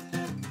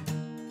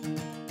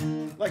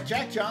 Like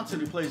Jack Johnson,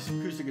 who plays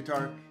acoustic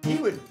guitar, he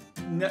would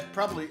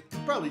probably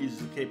probably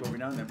uses a capo every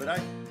now and then, but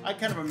I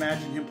kind of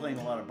imagine him playing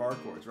a lot of bar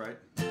chords, right?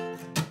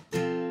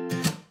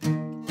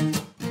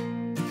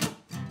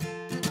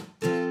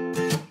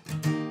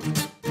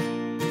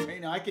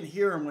 I can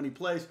hear him when he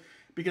plays,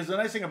 because the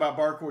nice thing about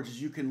bar chords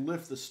is you can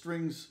lift the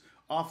strings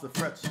off the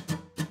frets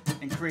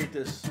and create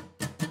this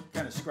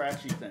kind of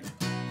scratchy thing.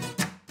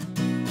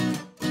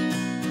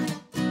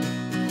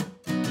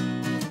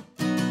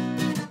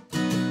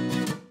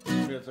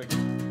 It's like,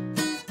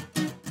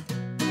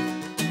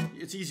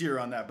 it's easier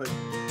on that, but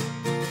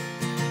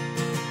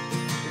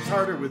it's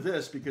harder with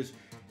this because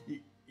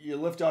you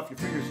lift off your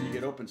fingers and you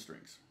get open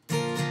strings. You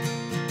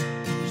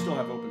still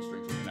have open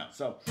strings in and out.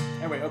 So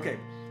anyway, okay.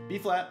 B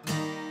flat,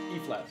 E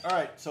flat. All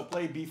right, so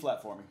play B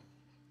flat for me.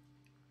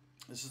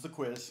 This is the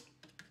quiz.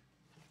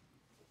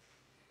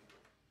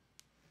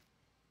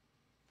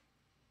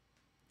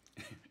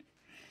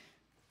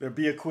 There'll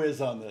be a quiz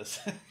on this.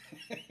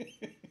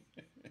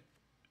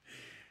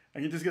 I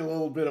can just get a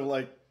little bit of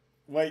like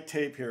white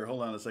tape here.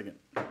 Hold on a second.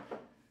 I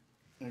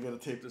gotta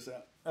tape this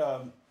out.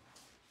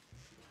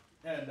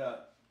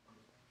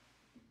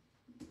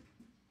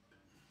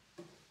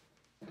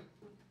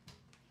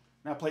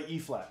 Now play E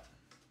flat.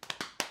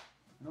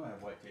 I know I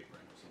have white tape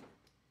right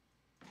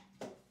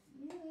now.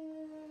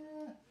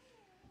 Yeah.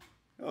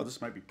 Oh, this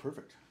might be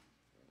perfect.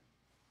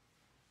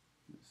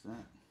 What's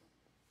that?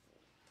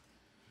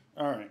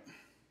 All right.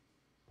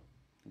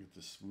 Get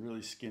this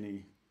really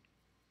skinny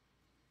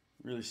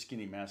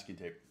masking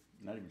tape.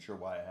 I'm not even sure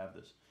why I have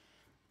this.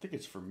 I think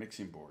it's for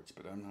mixing boards,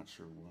 but I'm not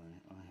sure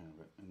why I have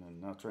it. And then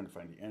now trying to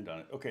find the end on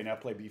it. Okay, now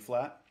play B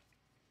flat.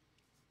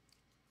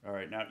 All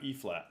right, now E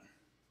flat.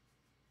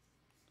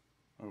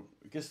 Oh,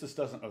 I guess this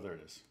doesn't. Oh, there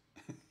it is.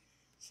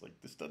 It's like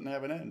this doesn't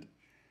have an end.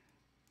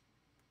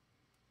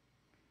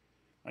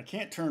 I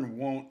can't turn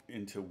won't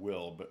into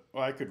will, but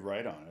well, I could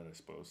write on it, I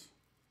suppose.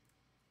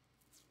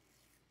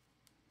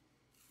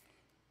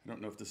 I don't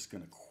know if this is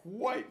going to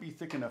quite be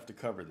thick enough to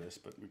cover this,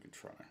 but we could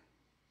try.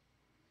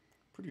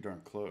 Pretty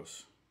darn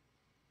close.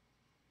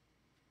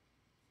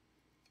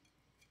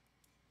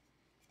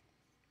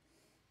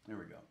 There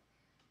we go.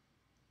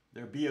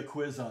 There'll be a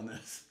quiz on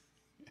this.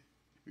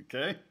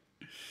 Okay?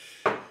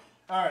 All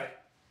right.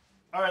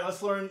 All right,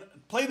 let's learn.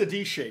 Play the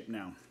D shape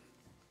now.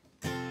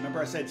 Remember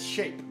I said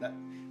shape. That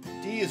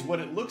D is what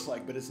it looks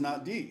like, but it's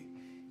not D.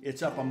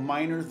 It's up a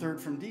minor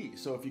third from D.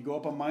 So if you go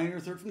up a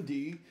minor third from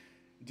D,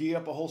 D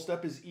up a whole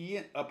step is E,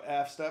 up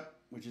half step,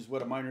 which is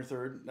what a minor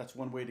third. That's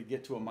one way to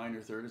get to a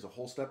minor third, is a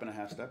whole step and a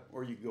half step,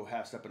 or you can go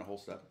half step and a whole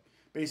step.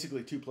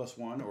 Basically 2 plus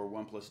 1 or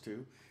 1 plus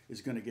 2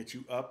 is going to get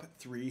you up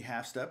 3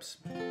 half steps.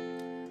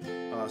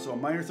 So a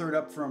minor third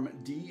up from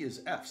D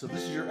is F. So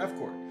this is your F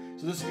chord.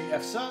 So this would be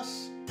F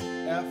sus,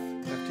 F,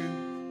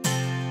 F2.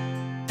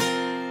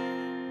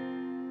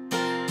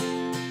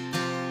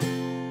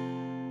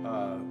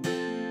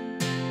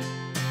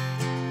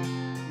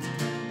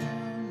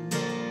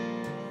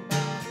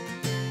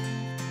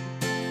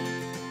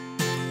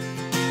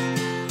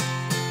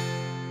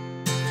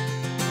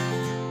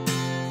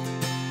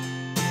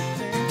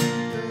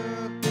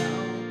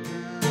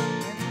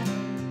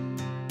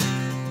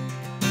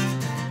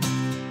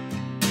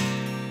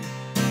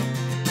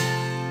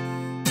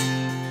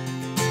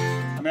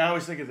 I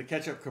always think of the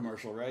ketchup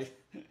commercial, right?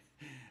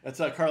 That's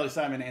Carly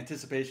Simon,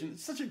 Anticipation.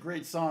 It's such a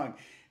great song,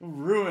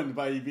 ruined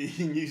by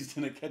being used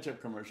in a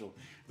ketchup commercial.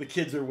 The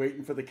kids are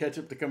waiting for the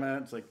ketchup to come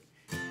out. It's like,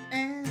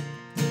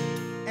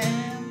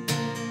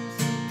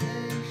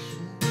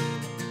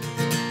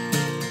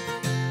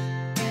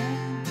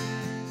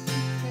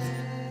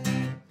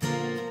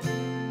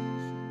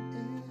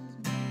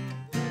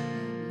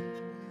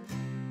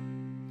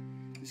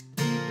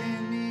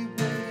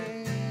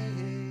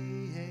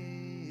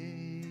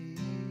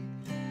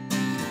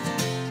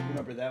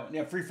 that one.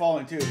 Yeah, Free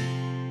Falling too.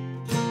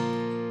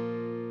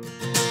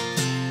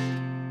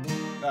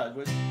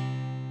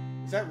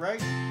 Is that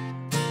right?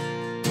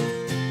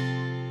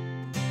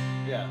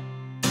 Yeah.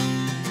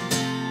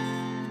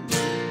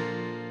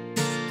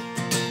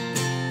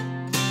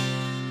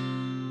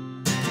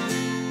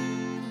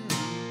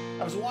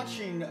 I was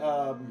watching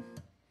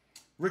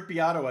Rick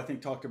Beato, I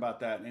think, talked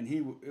about that, and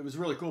it was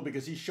really cool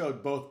because he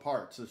showed both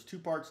parts. There's 2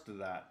 parts to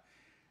that.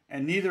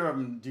 And neither of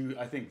them do,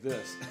 I think,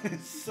 this.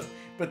 So,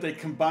 but they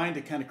combine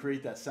to kind of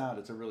create that sound.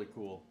 It's a really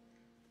cool.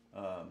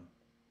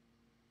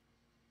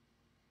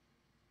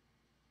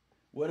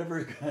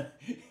 Whatever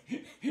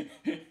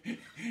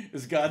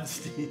is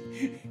Godspeed.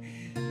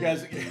 You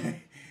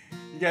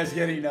guys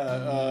getting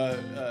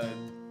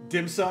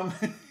dim sum?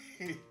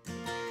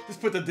 Just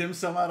put the dim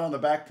sum out on the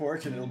back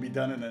porch and it'll be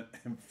done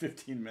in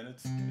 15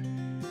 minutes.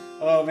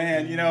 Oh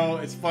man, you know,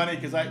 it's funny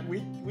because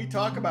we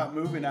talk about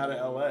moving out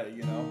of LA,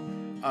 you know.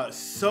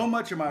 So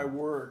much of my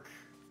work,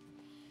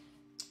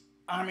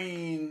 I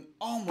mean,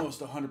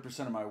 almost 100%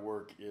 of my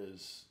work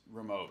is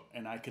remote,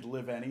 and I could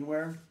live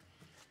anywhere.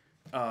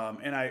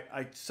 And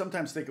I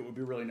sometimes think it would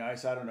be really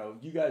nice. I don't know.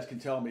 You guys can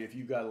tell me if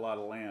you got a lot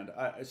of land.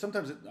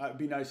 Sometimes it'd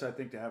be nice, I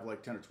think, to have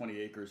like 10 or 20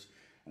 acres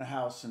and a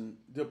house. And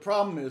the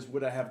problem is,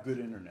 would I have good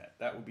internet?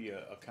 That would be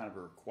a kind of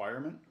a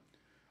requirement.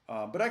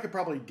 But I could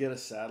probably get a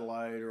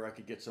satellite, or I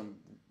could get some,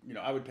 you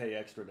know, I would pay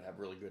extra to have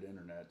really good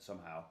internet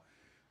somehow.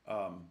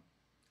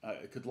 I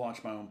could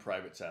launch my own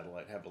private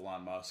satellite, have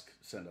Elon Musk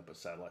send up a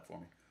satellite for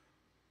me.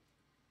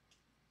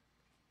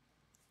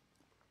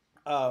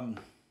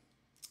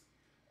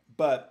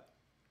 But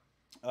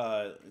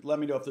let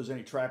me know if there's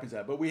any trappings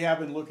at. But we have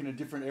been looking at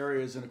different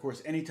areas, and of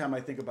course, anytime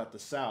I think about the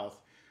South,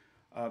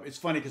 it's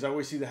funny because I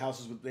always see the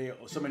houses with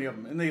so many of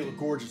them, and they look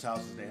gorgeous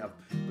houses they have,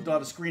 but they'll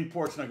have a screen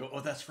porch, and I go,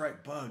 oh, that's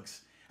right,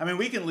 bugs. I mean,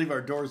 we can leave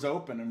our doors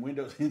open and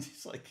windows.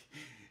 It's like,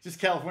 just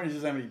California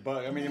doesn't have any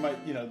bugs. I mean, you might,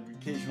 you know,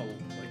 occasional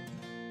like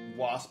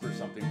wasp or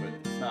something, but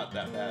it's not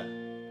that bad.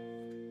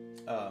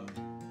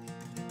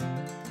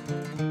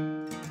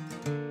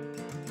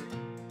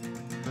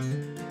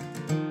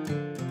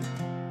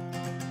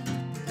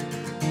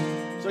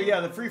 So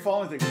yeah, the free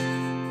falling thing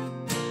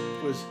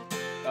was.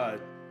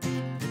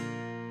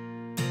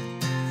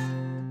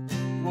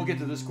 We'll get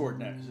to this chord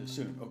next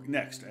soon. Okay,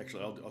 next,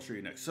 actually, I'll show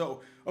you next.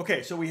 So,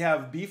 okay, so we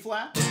have B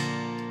flat,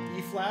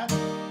 E flat,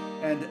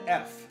 and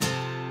F.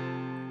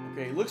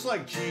 Okay, it looks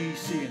like G,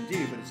 C, and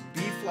D, but it's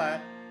B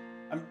flat.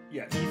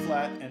 Yeah, E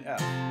flat and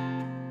F.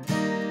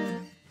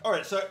 All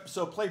right,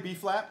 so play B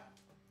flat,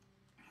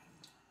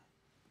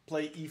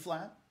 play E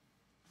flat,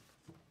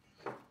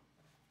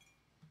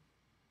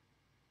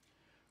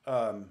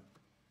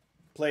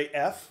 play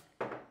F.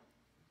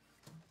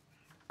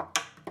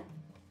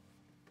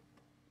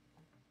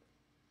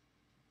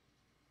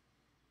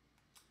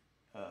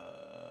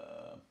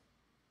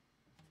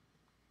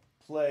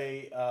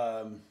 Play,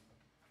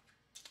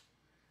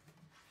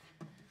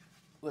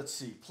 let's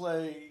see,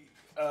 play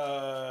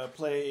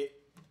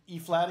E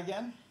flat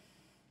again,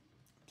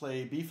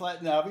 play B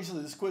flat. Now,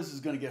 obviously, this quiz is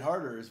going to get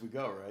harder as we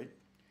go, right?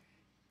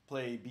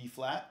 Play B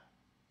flat.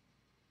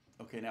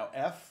 Okay, now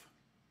F.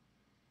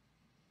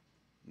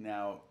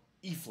 Now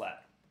E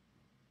flat.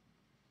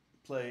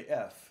 Play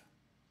F.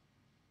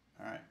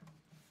 All right.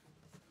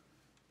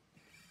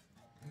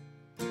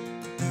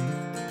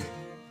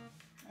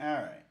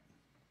 All right.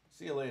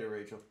 See you later,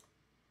 Rachel.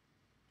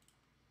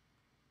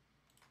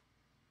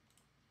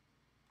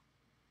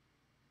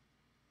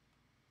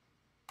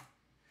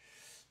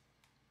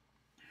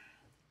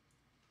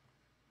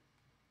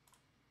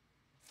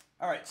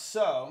 All right,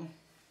 so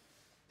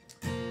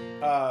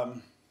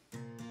I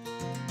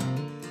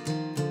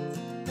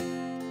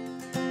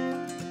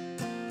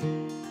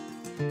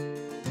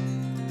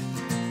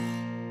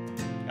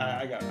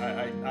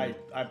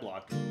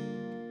blocked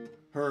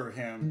her,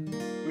 him.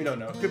 We don't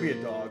know. It could be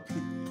a dog.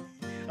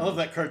 I love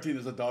that cartoon.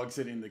 There's a dog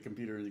sitting in the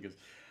computer, and he goes,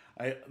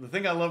 the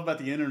thing I love about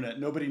the internet,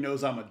 nobody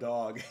knows I'm a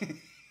dog.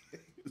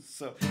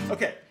 So,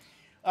 okay.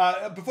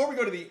 Before we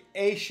go to the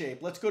A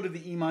shape, let's go to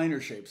the E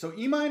minor shape. So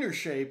E minor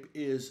shape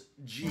is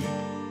G.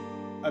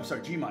 I'm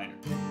sorry, G minor.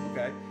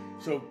 Okay.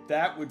 So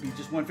that would be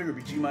just one finger,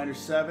 would be G minor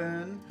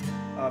 7.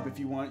 If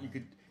you want, you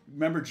could,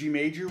 remember G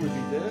major would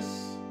be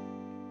this.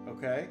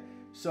 Okay.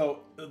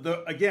 So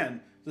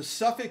again, the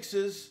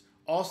suffixes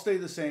all stay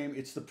the same.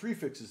 It's the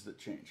prefixes that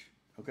change.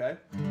 Okay.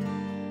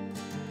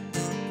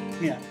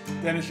 Yeah,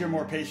 Dennis, you're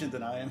more patient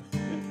than I am.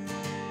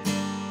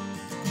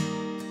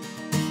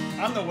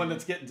 I'm the one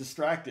that's getting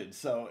distracted,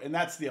 so, and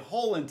that's the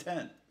whole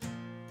intent.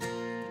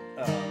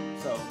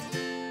 So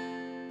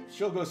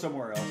she'll go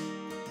somewhere else,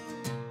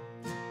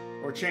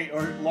 or change,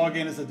 or log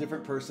in as a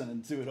different person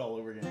and do it all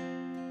over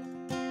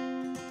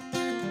again.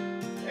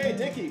 Hey,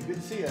 Dickie, good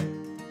to see you.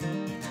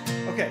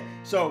 Okay,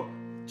 so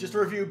just to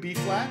review: B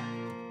flat,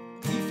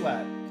 E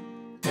flat,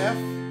 F,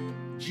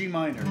 G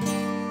minor.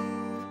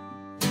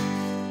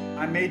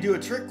 I may do a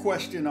trick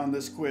question on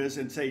this quiz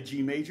and say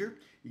G major.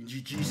 You can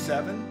do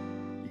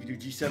G7. You can do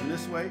G7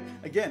 this way.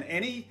 Again,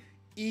 any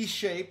E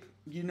shape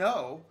you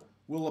know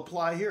will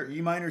apply here.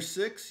 E minor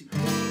 6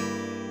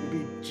 would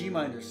be G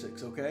minor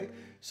 6, okay?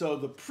 So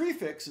the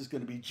prefix is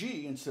going to be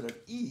G instead of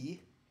E,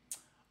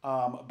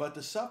 but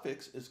the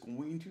suffix is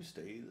going to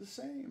stay the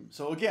same.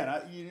 So again,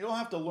 you don't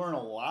have to learn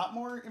a lot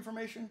more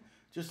information,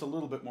 just a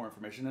little bit more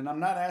information. And I'm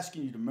not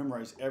asking you to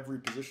memorize every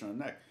position on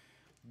the neck.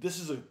 This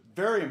is a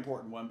very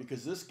important one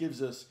because this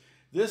gives us,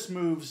 this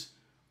moves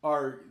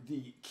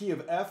the key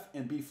of F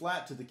and B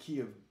flat to the key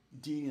of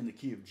D and the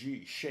key of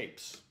G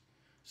shapes.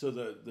 So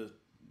the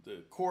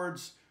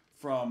chords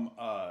from,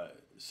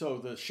 so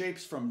the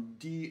shapes from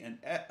D and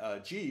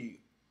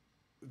G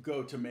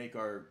go to make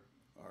our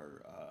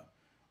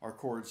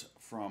chords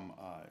from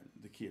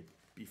the key of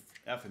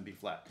F and B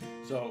flat.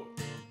 So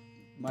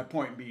my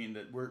point being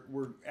that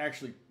we're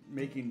actually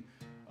making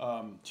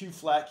two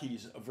flat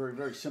keys of very,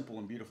 very simple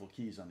and beautiful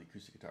keys on the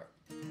acoustic guitar.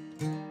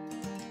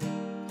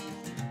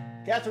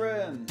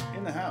 Catherine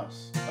in the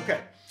house.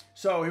 Okay,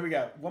 so here we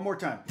go. One more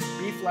time.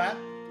 B flat,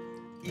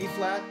 E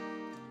flat,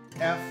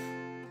 F,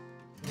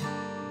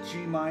 G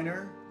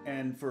minor,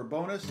 and for a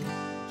bonus,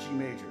 G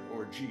major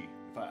or G.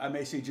 I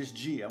may say just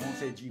G. I won't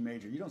say G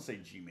major. You don't say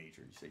G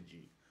major. You say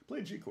G. Play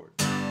a G chord,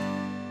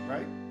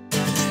 right?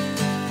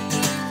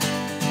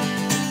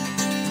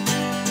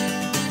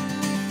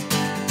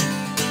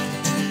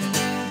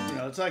 You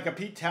know, it's like a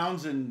Pete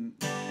Townsend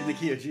in the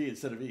key of G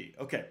instead of E.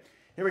 Okay.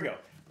 Here we go.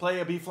 Play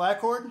a B flat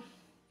chord.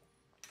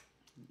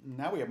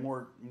 Now we have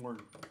more.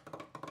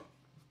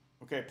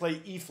 Okay,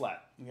 play E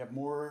flat. We have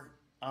more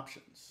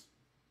options.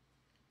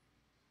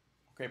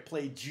 Okay,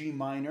 play G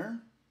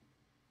minor.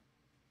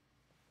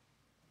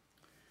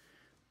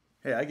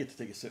 Hey, I get to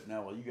take a sip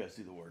now while you guys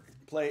do the work.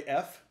 Play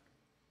F.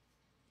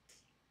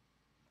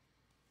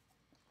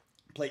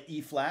 Play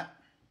E flat.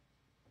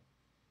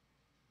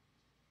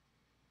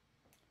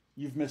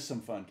 You've missed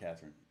some fun,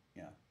 Catherine.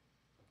 Yeah.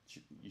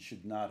 You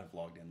should not have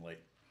logged in late.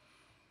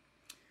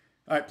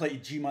 All right, play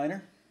G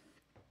minor.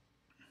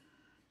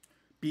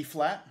 B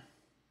flat.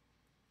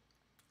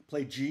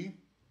 Play G.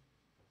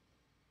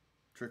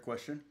 Trick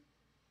question.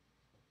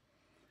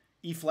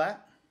 E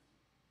flat.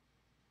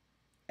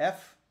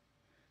 F.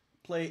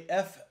 Play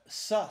F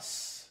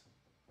sus.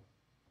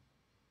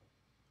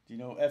 Do you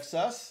know F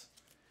sus?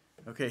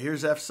 Okay,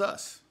 here's F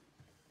sus.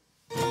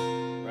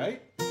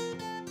 Right?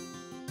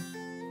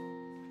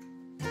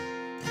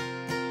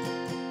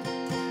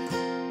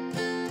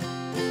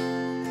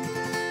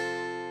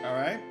 All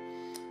right.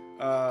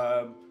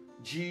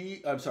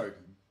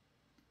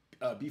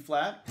 B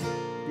flat,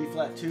 B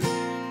flat 2, B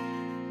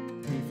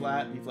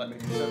flat major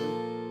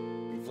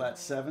 7, B flat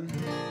 7.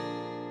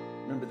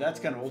 Remember, that's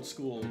kind of old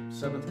school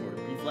 7th chord.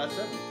 B flat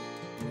 7.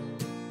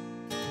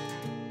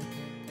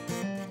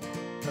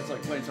 That's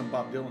like playing some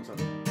Bob Dylan song.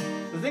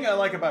 The thing I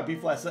like about B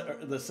flat,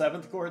 the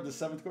 7th chord,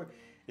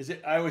 is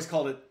I always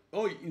called it,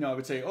 I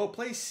would say,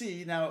 play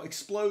C, now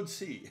explode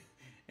C.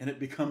 And it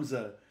becomes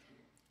a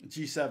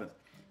G7.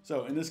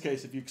 So in this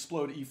case, if you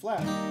explode E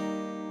flat,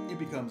 it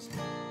becomes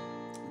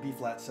B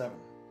flat 7.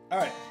 All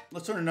right,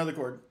 let's learn another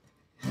chord.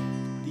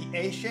 The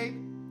A shape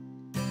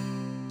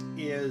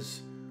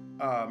is,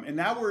 and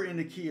now we're in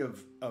the key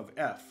of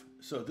F.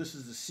 So this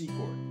is the C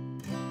chord.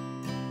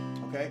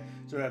 Okay,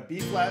 so we have B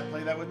flat,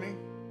 play that with me.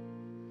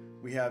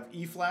 We have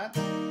E flat,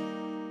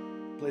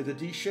 play the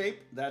D shape,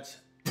 that's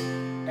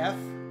F.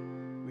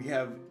 We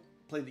have,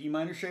 play the E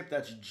minor shape,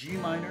 that's G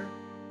minor.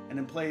 And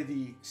then play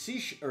the A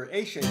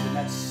shape, and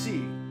that's C.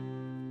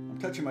 I'm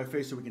touching my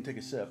face so we can take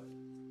a sip.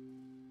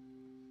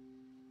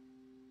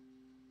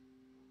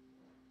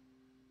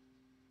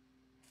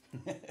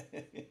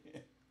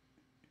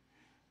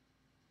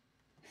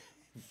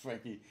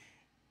 Frankie.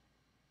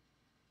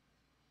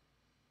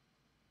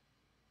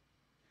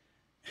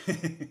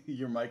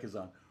 Your mic is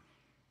on.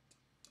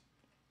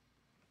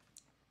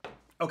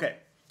 Okay,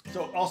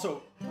 so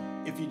also,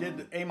 if you did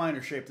the A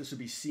minor shape, this would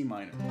be C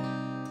minor.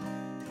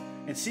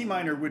 And C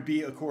minor would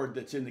be a chord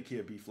that's in the key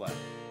of B flat.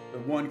 The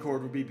 1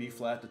 chord would be B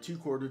flat, the 2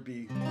 chord would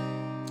be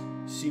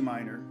C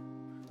minor.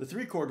 The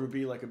 3 chord would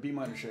be like a B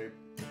minor shape,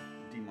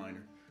 D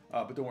minor,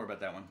 but don't worry about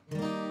that one.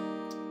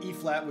 E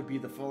flat would be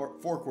the 4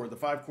 chord, the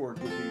 5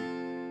 chord would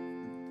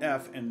be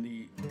F, and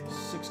the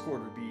 6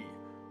 chord would be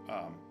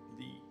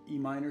the E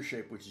minor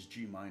shape, which is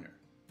G minor.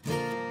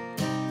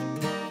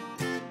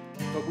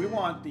 But we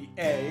want the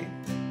A,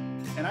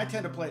 and I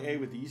tend to play A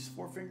with these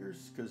 4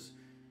 fingers because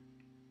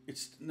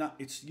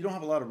you don't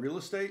have a lot of real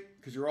estate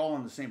because you're all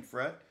on the same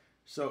fret.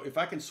 So if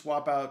I can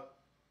swap out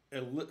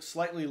a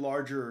slightly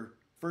larger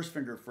first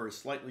finger for a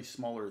slightly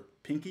smaller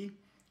pinky,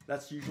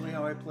 that's usually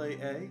how I play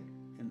A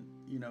in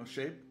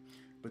shape.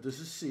 But this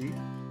is C.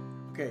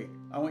 Okay,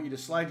 I want you to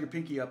slide your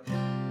pinky up,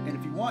 and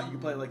if you want, you can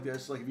play it like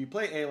this. Like if you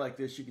play A like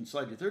this, you can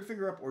slide your 3rd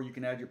finger up, or you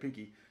can add your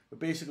pinky. But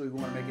basically, we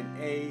want to make an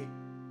A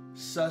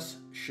sus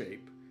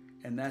shape,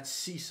 and that's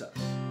C sus.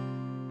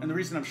 And the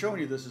reason I'm showing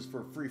you this is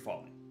for free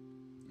falling.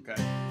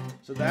 Okay,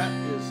 so that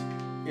is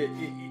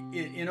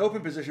in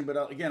open position,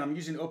 but again, I'm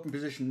using open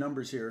position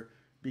numbers here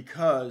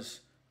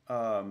because,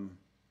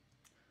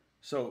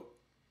 so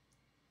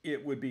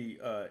it would be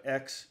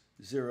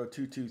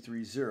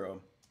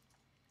X02230.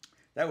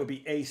 That would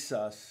be A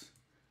sus,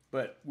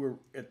 but we're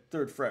at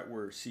 3rd fret,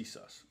 we're C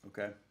sus,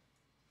 okay?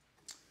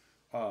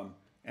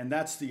 And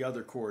that's the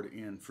other chord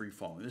in free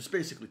falling. There's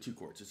basically 2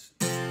 chords. It's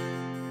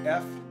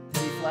F, B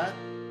flat,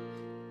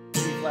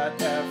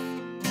 F,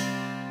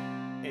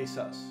 A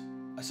sus.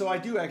 So I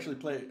do actually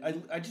play,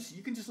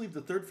 you can just leave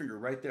the 3rd finger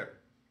right there.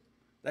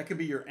 That could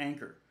be your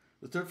anchor.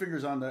 The 3rd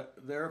finger's on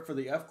there for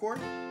the F chord.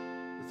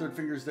 The 3rd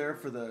finger's there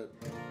for the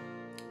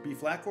B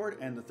flat chord,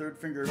 and the 3rd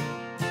finger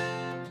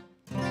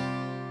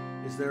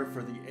is there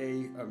for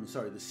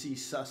the C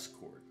sus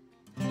chord.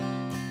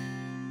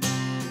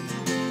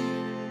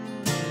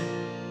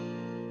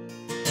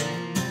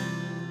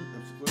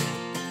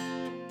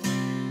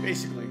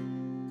 Basically,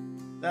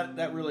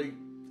 that really,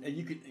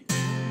 you could.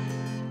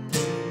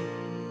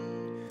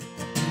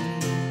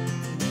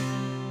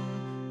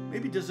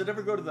 Maybe does it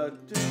ever go to the?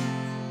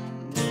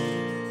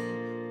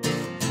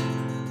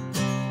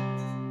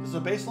 Does the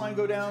bass line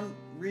go down?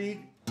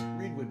 Reed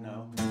would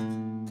know.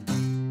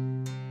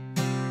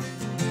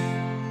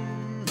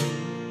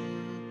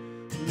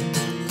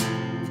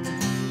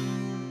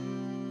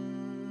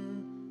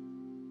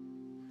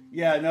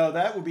 Yeah, no,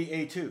 that would be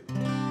A2.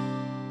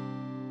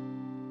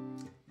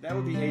 That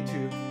would be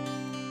A2.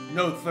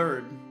 No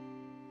 3rd,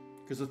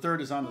 because the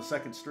 3rd is on the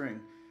 2nd string.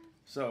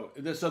 So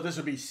this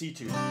would be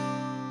C2.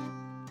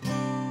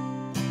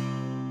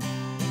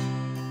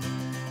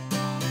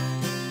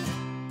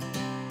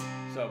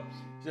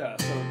 Yeah,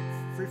 so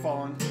free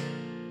falling.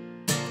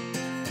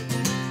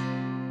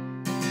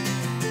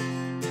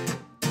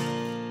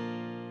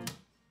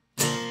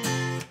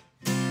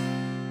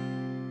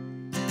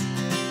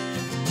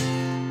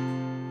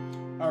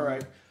 All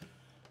right.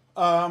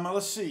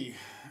 Let's see.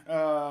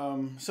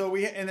 And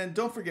then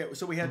don't forget,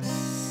 so we had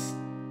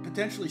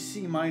potentially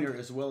C minor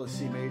as well as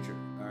C major.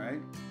 All right.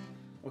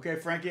 Okay,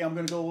 Frankie, I'm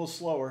going to go a little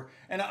slower.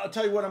 And I'll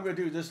tell you what I'm going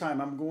to do this time.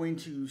 I'm going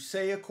to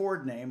say a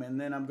chord name, and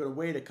then I'm going to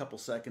wait a couple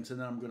seconds, and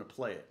then I'm going to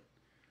play it.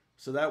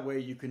 So that way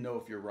you can know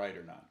if you're right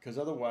or not. Because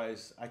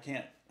otherwise, I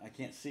can't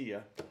see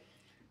you.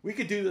 We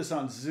could do this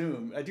on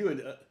Zoom. I do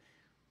it,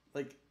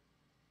 like,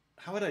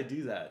 how would I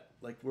do that?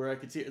 Like, where I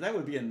could see it? That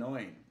would be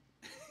annoying.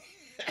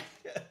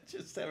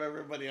 Just have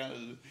everybody on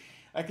it.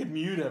 I could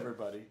mute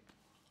everybody.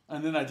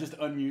 And then I just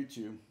unmute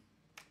you.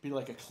 Be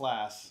like a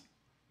class.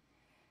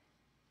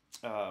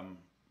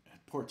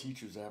 Poor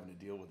teachers are having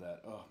to deal with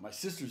that. Oh, my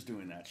sister's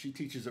doing that. She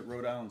teaches at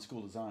Rhode Island School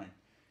of Design,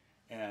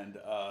 and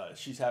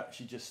she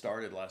just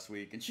started last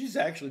week, and she's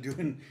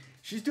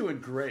doing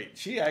great.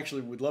 She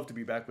actually would love to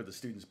be back with the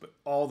students, but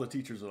all the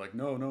teachers are like,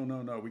 no,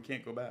 we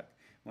can't go back.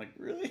 I'm like,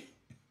 really?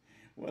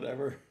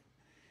 Whatever.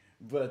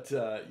 But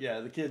yeah,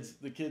 the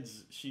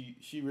kids.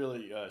 She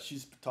really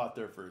she's taught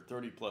there for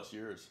 30 plus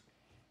years,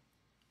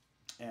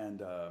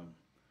 and.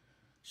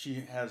 She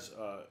has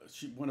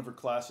one of her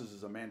classes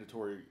is a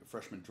mandatory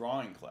freshman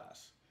drawing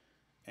class,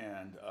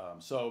 and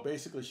so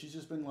basically she's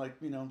just been like,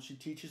 she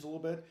teaches a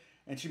little bit,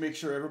 and she makes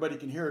sure everybody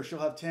can hear her. She'll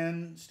have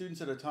 10 students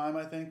at a time,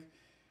 I think,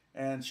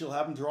 and she'll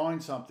have them drawing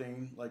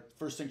something. Like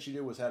first thing she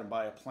did was had them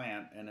buy a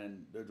plant, and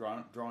then they're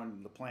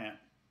drawing the plant,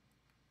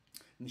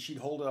 and she'd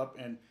hold up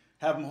and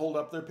have them hold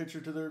up their picture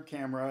to their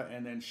camera,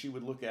 and then she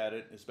would look at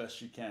it as best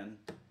she can.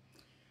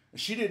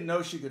 She didn't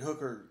know she could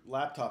hook her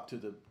laptop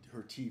to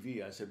her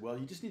TV. I said, well,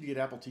 you just need to get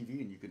Apple TV,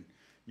 and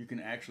you can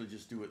actually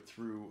just do it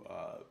through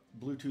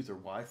Bluetooth or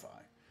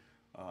Wi-Fi.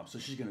 So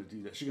she's going to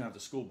do that. She's going to have the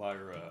school buy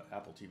her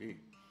Apple TV.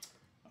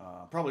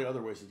 Probably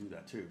other ways to do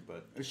that too.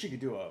 But she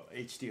could do a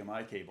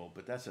HDMI cable,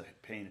 but that's a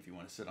pain if you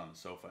want to sit on the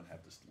sofa and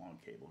have this long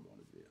cable going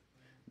to the video.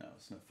 No,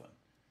 it's no fun.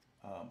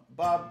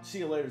 Bob, see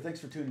you later.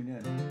 Thanks for tuning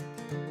in.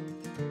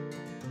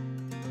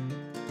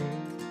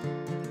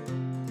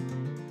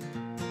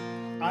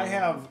 I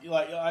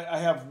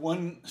have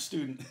one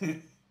student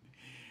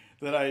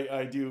that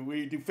I do.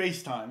 We do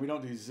FaceTime. We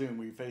don't do Zoom.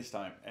 We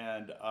FaceTime,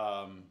 and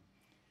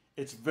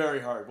it's very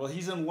hard. Well,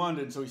 he's in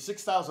London, so he's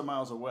 6,000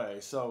 miles away.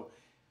 So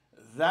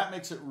that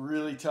makes it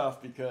really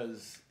tough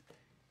because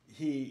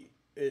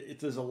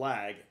there's a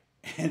lag,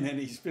 and then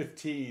he's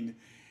 15,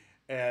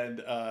 and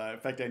in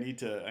fact, I need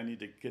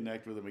to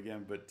connect with him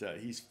again. But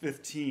he's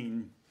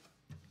 15,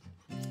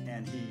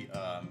 and he.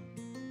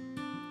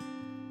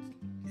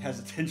 Has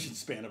attention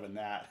span of a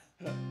gnat.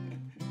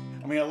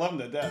 I mean, I love him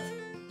to death,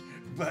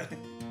 but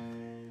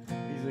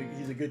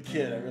he's a good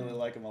kid. I really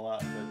like him a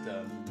lot.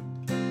 But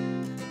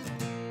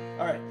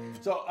all right,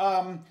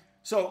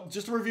 so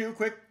just to review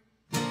quick: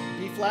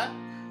 B flat,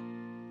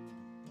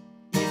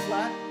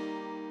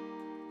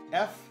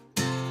 F,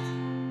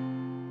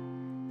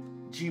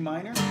 G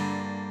minor,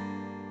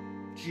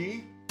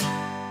 G,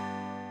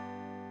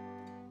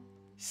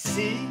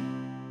 C,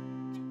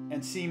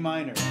 and C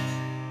minor.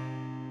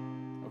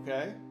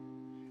 Okay.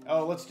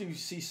 Oh, let's do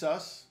C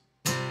sus.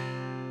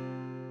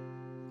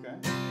 Okay.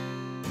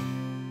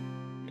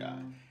 Yeah.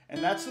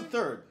 And that's the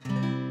third.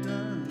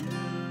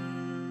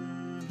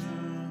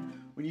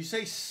 When you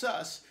say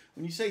sus,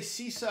 when you say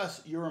C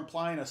sus, you're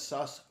implying a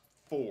sus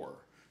 4.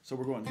 So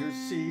we're going, here's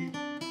C.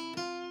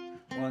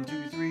 1,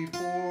 2, 3,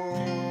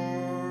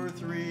 4,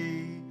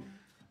 3.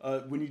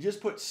 When you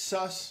just put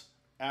sus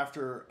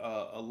after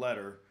a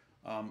letter,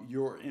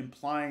 you're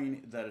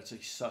implying that it's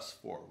a sus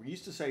 4. We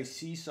used to say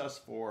C sus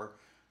 4,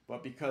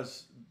 but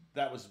because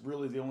that was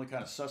really the only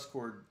kind of sus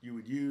chord you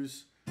would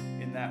use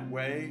in that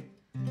way,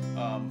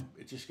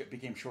 it just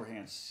became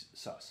shorthand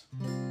sus.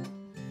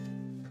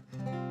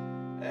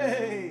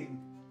 Hey,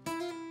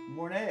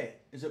 Mornay.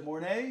 Is it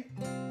Mornay?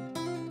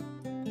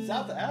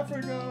 South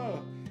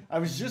Africa. I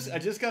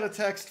just got a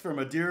text from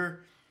a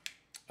dear,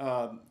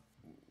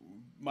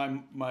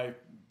 my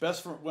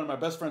best friend, one of my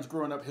best friends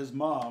growing up, his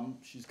mom,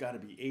 she's got to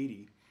be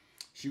 80.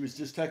 She was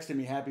just texting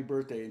me happy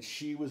birthday, and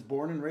she was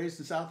born and raised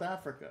in South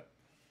Africa.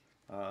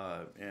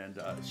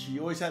 She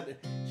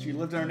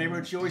lived in our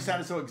neighborhood. She always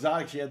sounded so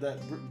exotic. She had that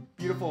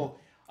beautiful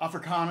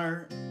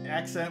Afrikaner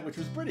accent, which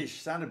was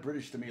British. Sounded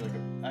British to me. Like,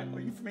 are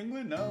you from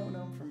England? No,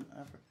 I'm from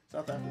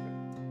South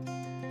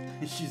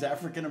Africa. She's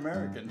African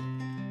American,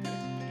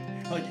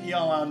 like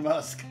Elon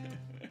Musk.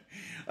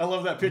 I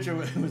love that picture.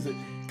 Was it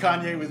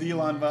Kanye with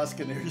Elon Musk?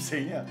 And they were just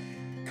saying, yeah,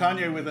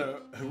 Kanye with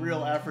a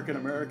real African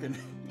American.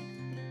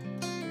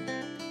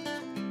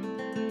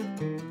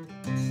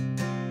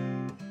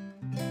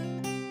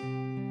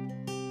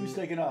 Who's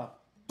taking off?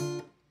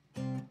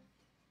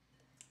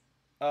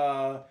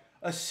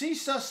 A C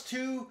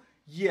sus2,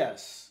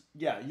 yes.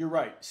 Yeah, you're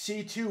right.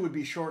 C2 would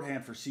be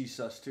shorthand for C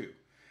sus2.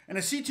 And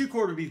a C2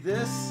 chord would be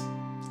this,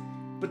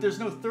 but there's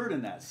no third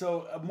in that.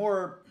 So a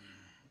more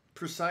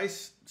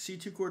precise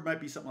C2 chord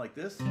might be something like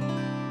this,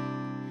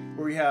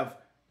 where we have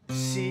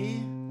C,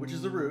 which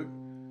is the root,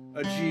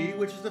 a G,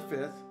 which is the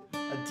fifth,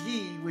 a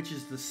D, which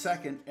is the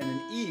second, and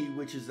an E,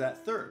 which is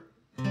that third.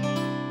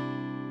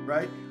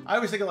 Right? I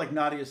always think of like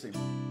Nadia's thing.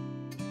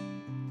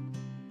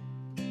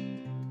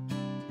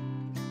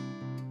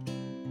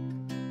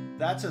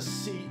 That's a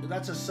C,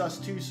 that's a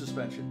sus2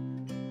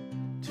 suspension.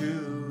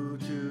 2,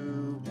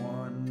 2,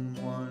 1,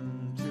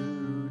 1,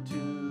 2,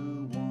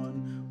 2,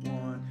 1,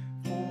 1,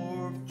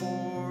 4,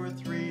 4,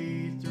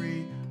 3,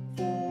 3,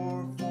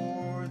 4,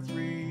 4,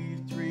 3,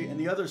 3. And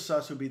the other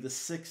sus would be the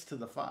 6 to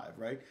the 5,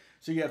 right?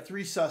 So you have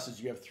three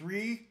susses. You have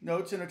three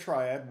notes in a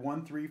triad,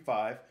 1, 3,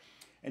 5,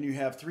 and you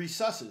have three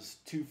susses,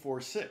 2,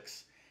 4,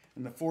 6.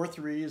 And the 4,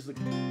 3 is what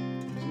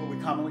we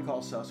commonly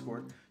call sus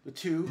chord. The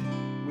 2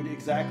 would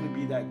exactly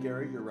be that,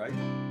 Gary, you're right.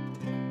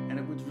 And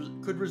it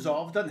could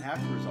resolve, doesn't have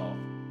to resolve.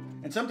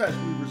 And sometimes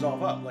we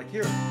resolve up, like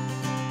here.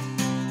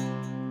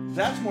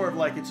 That's more of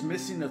like it's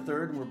missing the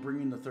third and we're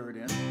bringing the third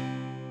in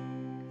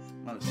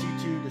on a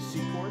C2 to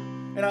C chord.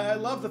 And I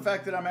love the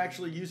fact that I'm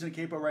actually using a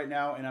capo right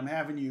now and I'm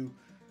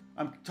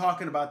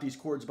talking about these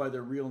chords by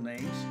their real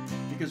names,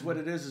 because what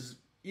it is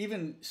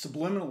even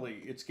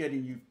subliminally, it's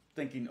getting you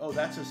thinking, oh,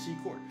 that's a C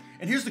chord.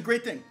 And here's the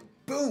great thing.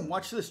 Boom,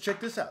 watch this, check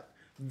this out.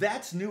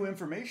 That's new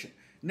information.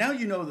 Now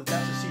you know that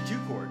that's a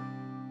C2 chord,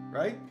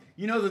 right?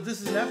 You know that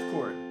this is an F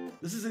chord.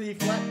 This is an E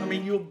flat. I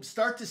mean, you'll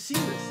start to see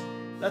this.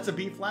 That's a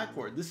B flat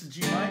chord. This is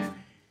G minor.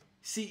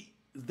 See,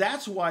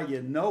 that's why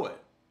you know it.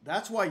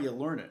 That's why you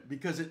learn it,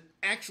 because it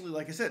actually,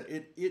 like I said,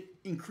 it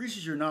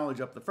increases your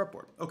knowledge up the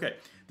fretboard. Okay,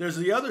 there's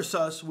the other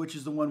sus, which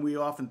is the one we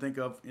often think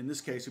of. In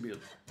this case, would be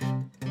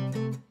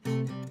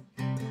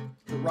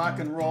the rock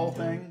and roll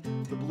thing,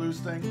 the blues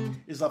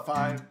thing, is a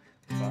 5,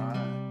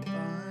 5,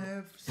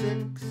 5,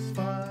 6,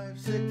 5,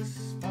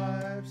 6,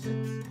 5,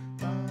 6,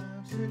 5,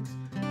 6, 2,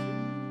 2,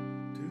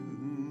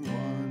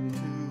 1,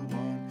 2,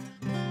 1,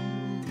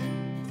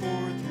 4,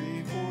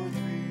 3, 4,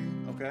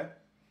 3. Okay.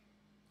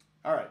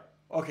 All right.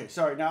 Okay.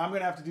 Sorry. Now I'm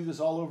going to have to do this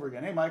all over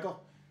again. Hey,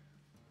 Michael.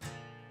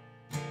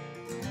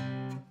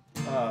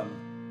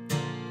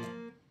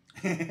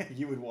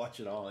 You would watch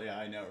it all. Yeah,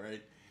 I know,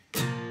 right?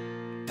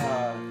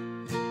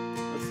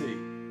 Let's see.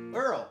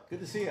 Earl, good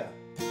to see you.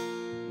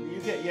 You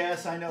get,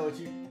 yes, I know it's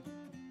you.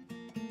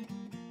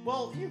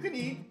 Well, you can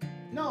eat.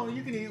 No,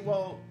 you can eat.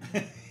 Well,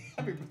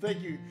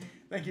 thank you,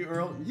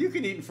 Earl. You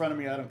can eat in front of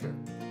me. I don't care.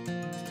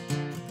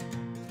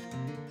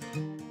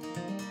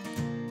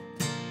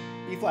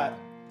 E flat,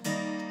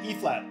 E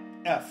flat,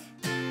 F,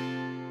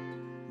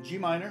 G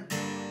minor,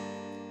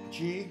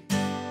 G,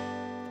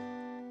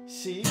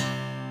 C,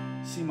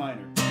 C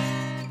minor.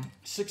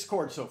 6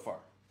 chords so far.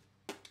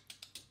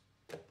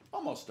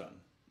 Almost done.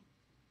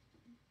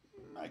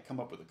 Might come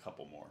up with a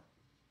couple more.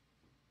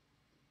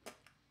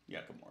 Yeah,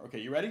 a couple more. Okay,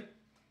 you ready?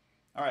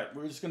 All right,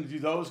 we're just going to do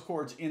those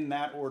chords in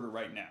that order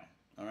right now.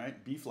 All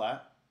right, B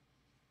flat.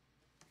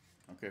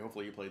 Okay,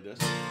 hopefully you played this.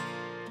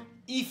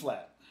 E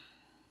flat.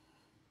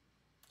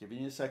 Give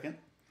me a second.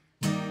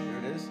 Here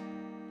it is.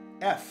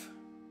 F.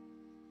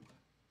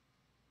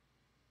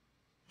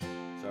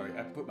 Sorry,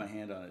 I put my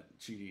hand on it,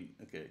 cheating.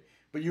 Okay,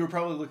 but you were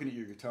probably looking at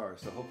your guitar,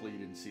 so hopefully you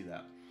didn't see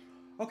that.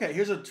 Okay,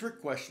 here's a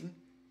trick question.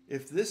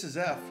 If this is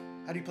F,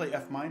 how do you play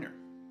F minor?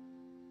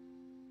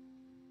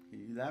 Can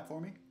you do that for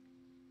me?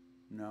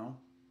 No.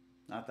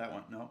 Not that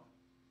one. No.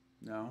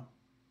 No.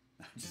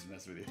 I'm just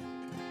messing with you.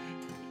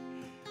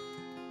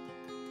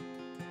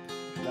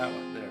 That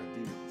one there.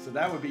 D. So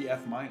that would be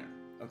F minor.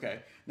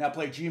 Okay. Now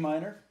play G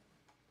minor.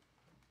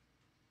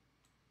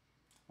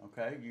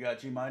 Okay. You got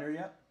G minor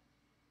yet?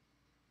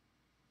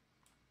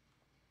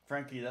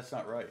 Frankie, that's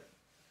not right.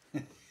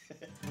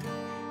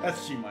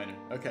 That's G minor.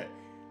 Okay.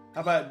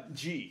 How about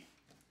G?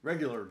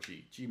 Regular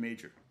G. G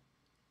major.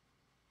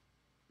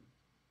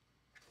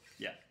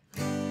 Yeah.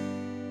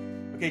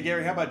 Okay,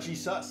 Gary, how about G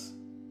sus?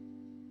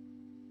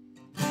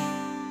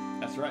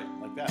 That's right,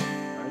 like that,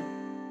 right?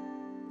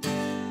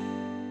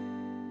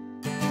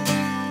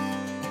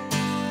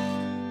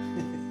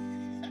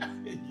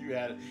 You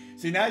had it.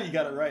 See, now you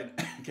got it right.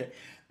 Okay.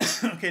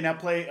 Okay, now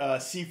play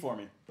C for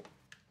me.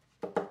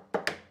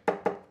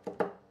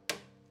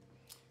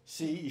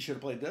 C, you should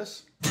have played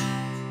this.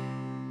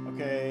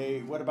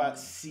 Okay, what about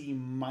C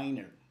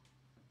minor?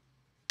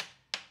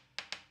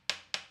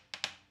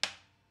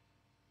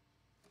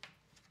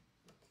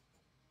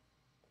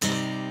 C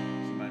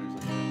minor's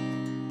like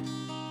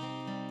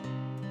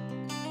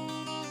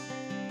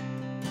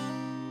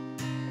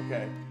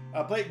that.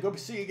 Okay, go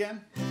C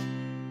again.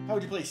 How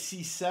would you play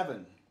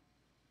C7?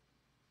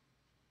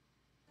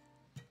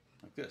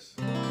 Like this.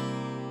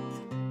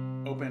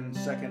 Open,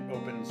 second,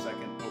 open,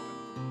 second, open.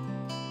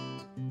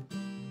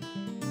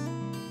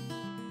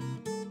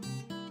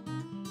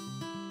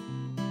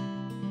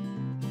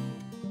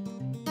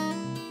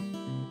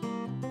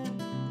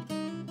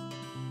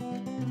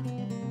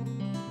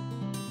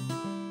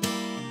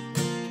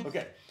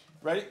 Okay,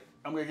 ready?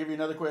 I'm going to give you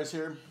another quiz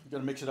here. I'm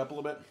going to mix it up a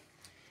little bit.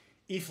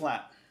 E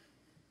flat.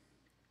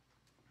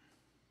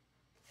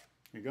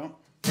 Here you go.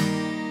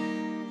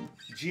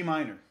 G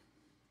minor.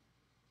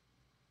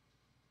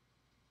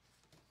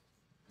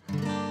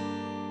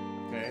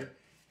 Okay.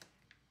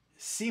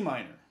 C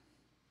minor.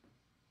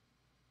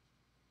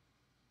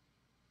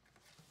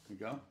 There you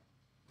go.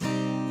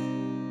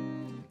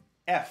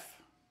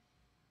 F.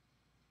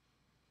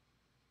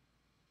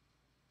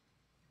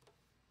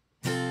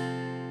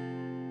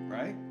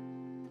 Right?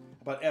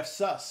 How about F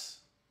sus?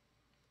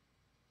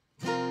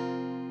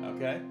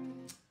 Okay.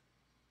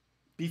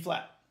 B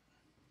flat.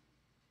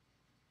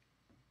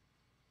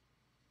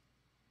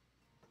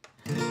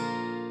 All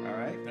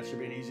right, that should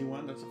be an easy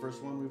one. That's the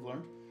first one we've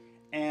learned.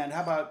 And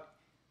how about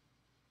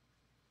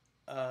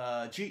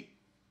G?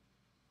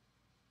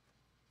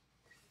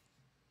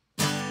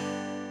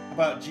 How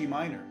about G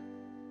minor?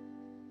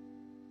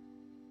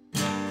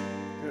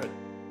 Good.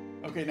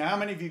 Okay, now how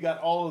many of you got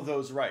all of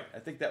those right? I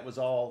think that was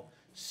all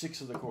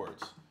 6 of the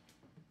chords.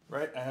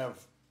 Right? I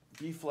have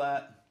B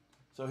flat.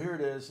 So here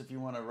it is, if you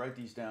want to write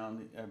these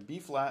down. B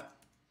flat,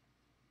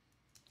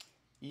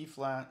 E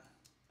flat,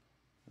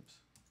 oops,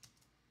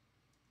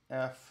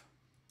 F,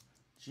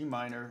 G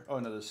minor, oh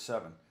no, there's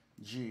 7.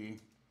 G,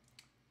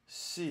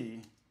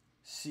 C,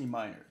 C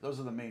minor. Those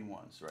are the main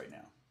ones right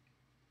now.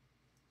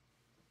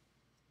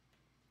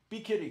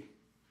 B kitty.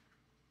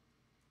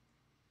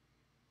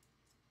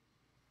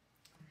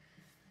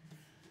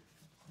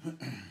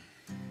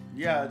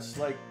 Yeah, it's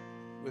like,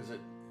 was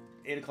it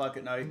 8 o'clock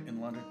at night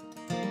in London?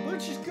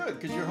 Which is good,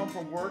 because you're home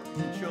from work,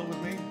 you can chill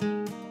with me.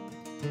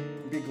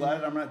 Be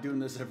glad I'm not doing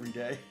this every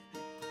day,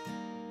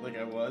 like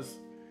I was.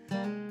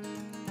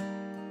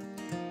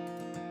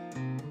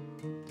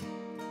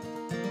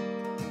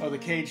 Oh, the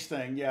cage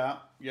thing, yeah.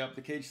 Yep,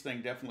 the cage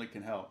thing definitely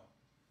can help.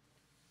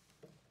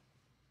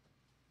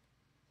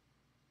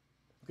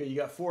 Okay, you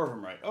got 4 of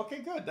them right. Okay,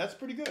 good, that's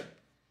pretty good.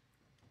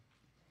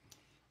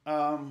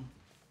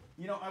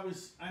 You know,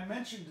 I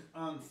mentioned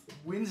on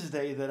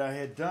Wednesday that I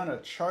had done a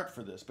chart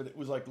for this, but it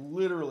was like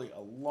literally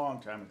a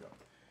long time ago.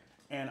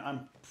 And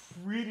I'm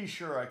pretty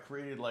sure I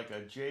created like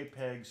a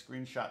JPEG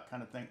screenshot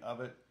kind of thing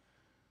of it.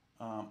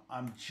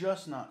 I'm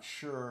just not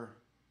sure.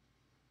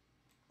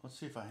 Let's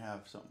see if I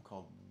have something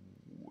called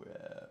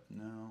web.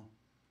 No.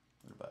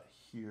 What about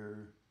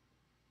here?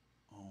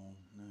 Oh,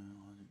 no.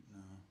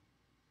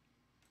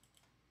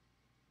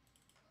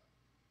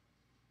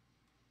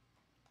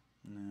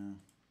 No. No.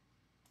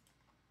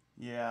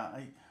 Yeah,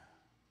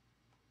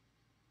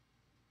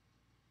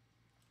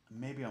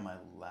 maybe on my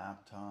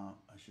laptop.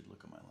 I should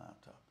look at my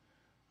laptop.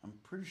 I'm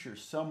pretty sure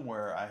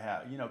somewhere I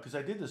have, you know, because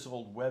I did this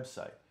old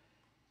website,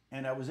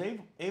 and I was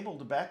able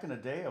to, back in the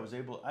day,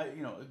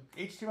 you know,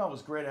 HTML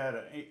was great. I had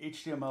an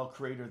HTML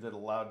creator that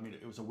allowed me to,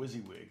 it was a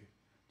WYSIWYG. Do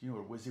you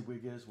know what a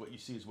WYSIWYG is? What you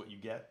see is what you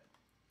get.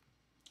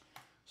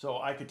 So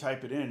I could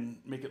type it in,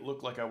 make it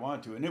look like I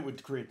wanted to, and it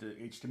would create the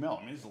HTML.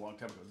 I mean, this is a long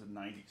time ago. It was the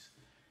 90s.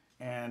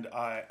 And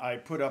I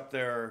put up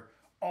there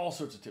all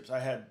sorts of tips. I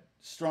had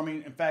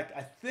strumming. In fact,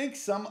 I think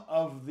some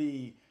of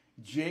the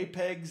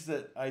JPEGs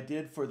that I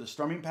did for the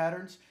strumming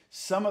patterns,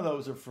 some of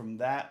those are from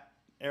that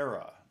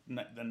era,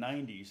 the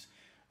 90s.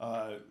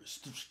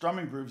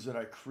 Strumming grooves that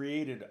I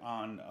created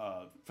on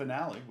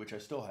Finale, which I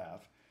still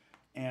have,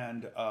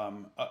 and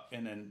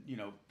then, you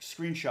know,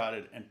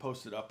 screenshotted and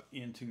posted up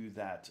into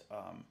that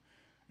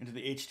into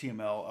the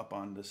HTML up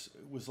on this.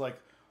 It was like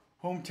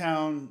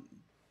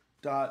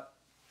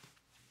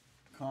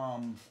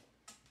hometown.com.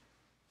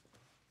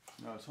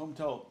 No, it's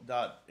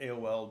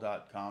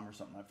hometel.aol.com or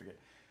something, I forget.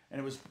 And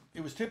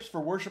it was tips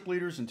for worship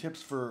leaders and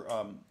tips for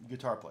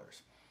guitar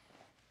players.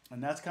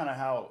 And that's kind of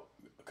how,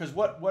 because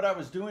what I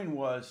was doing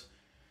was,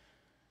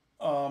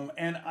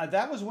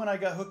 that was when I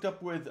got hooked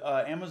up with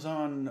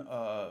Amazon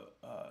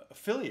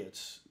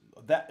affiliates,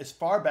 that as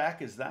far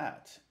back as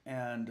that,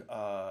 and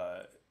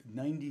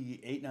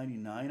 98,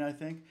 99, I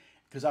think,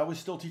 because I was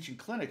still teaching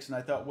clinics, and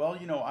I thought, well,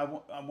 you know,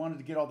 I wanted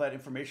to get all that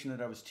information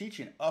that I was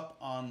teaching up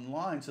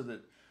online so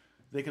that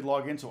they could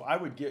log in. So I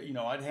would get, you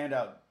know, I'd hand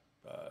out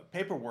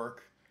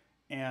paperwork,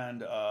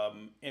 and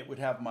it would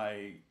have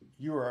my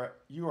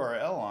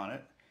URL on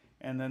it,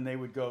 and then they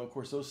would go, of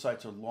course, those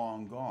sites are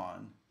long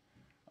gone.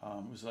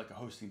 It was like a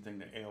hosting thing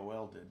that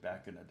AOL did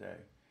back in the day.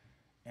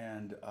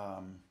 And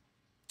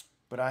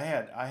but I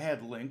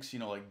had links, you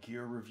know, like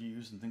gear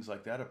reviews and things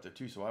like that up there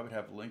too. So I would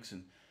have links,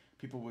 and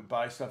people would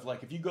buy stuff.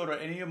 Like if you go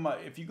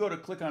to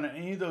click on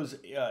any of those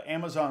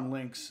Amazon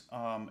links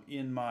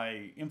in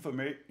my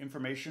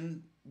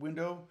information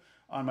window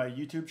on my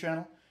YouTube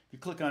channel, you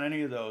click on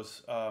any of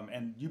those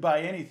and you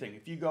buy anything.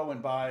 If you go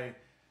and buy,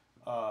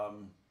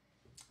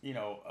 you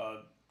know,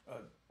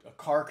 a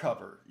car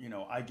cover, you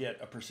know, I get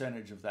a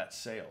percentage of that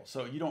sale.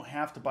 So you don't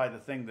have to buy the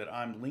thing that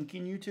I'm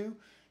linking you to.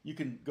 You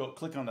can go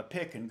click on the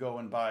pick and go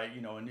and buy,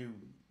 you know, a new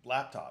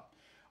laptop.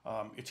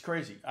 It's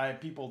crazy. I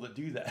have people that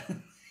do that.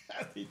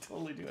 They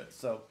totally do it.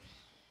 So,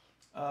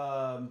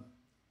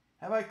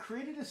 have I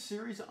created a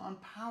series on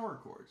power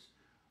chords?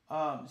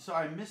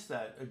 Sorry, I missed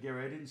that,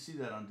 Gary. I didn't see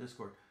that on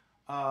Discord.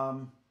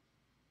 You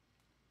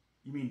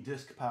mean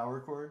disc power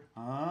chord?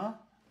 Huh?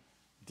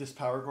 Disc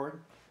power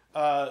chord?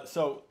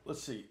 So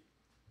let's see.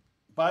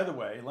 By the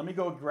way, let me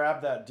go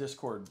grab that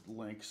Discord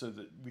link so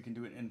that we can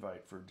do an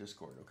invite for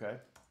Discord, okay?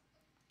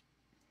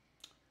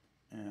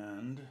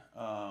 And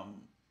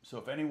So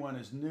if anyone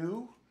is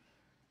new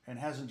and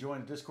hasn't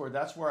joined Discord,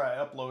 that's where I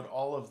upload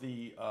all of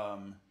the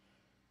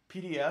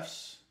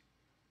PDFs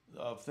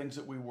of things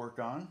that we work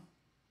on.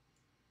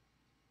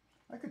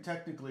 I could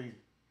technically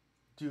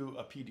do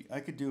a PDF. I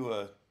could do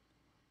a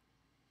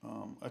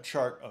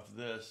chart of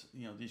this,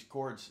 you know, these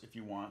chords if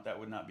you want. That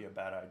would not be a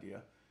bad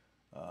idea.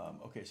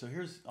 Okay, so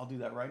I'll do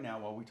that right now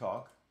while we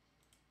talk.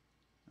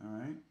 All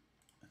right,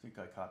 I think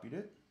I copied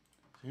it.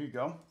 So here you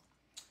go.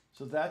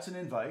 So that's an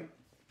invite.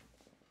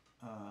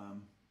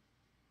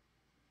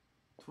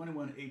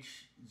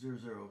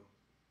 21H00.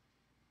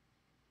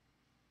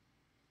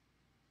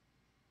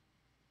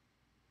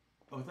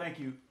 Oh, thank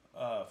you,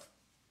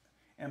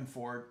 M.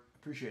 Ford.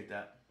 Appreciate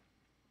that.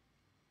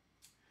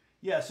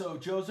 Yeah, so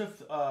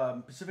Joseph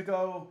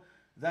Pacifico,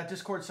 that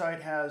Discord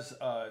site has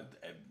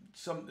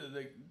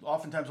they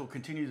oftentimes will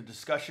continue the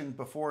discussion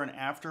before and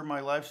after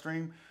my live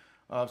stream.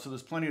 So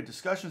there's plenty of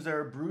discussions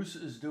there. Bruce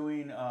is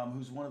doing,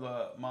 who's one of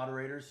the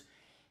moderators,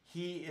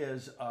 he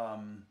is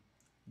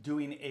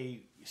doing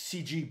a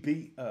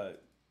CBG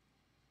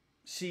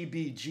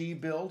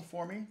build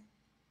for me,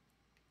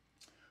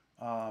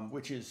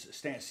 which is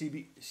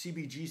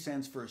CBG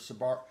stands for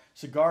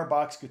cigar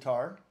box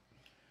guitar.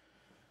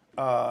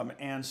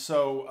 And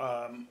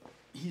so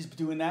he's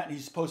doing that.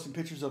 He's posting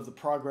pictures of the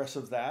progress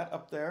of that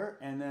up there.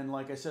 And then,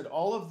 like I said,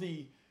 all of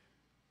the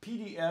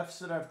PDFs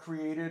that I've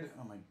created.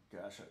 Oh my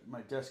gosh,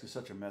 my desk is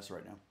such a mess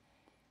right now.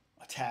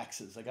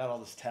 Taxes. I got all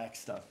this tax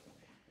stuff.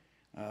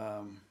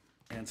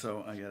 And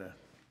so I gotta,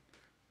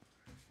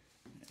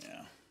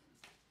 yeah.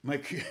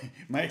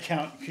 My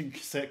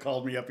accountant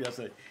called me up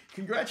yesterday.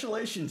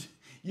 Congratulations,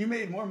 you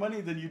made more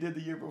money than you did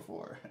the year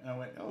before. And I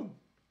went, oh,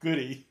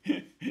 goody.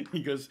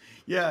 He goes,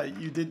 yeah,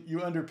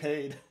 you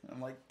underpaid.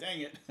 I'm like, dang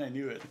it, I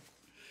knew it.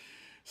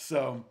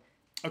 So,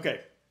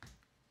 okay.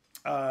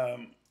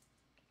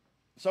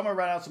 So I'm gonna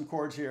write out some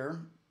chords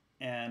here,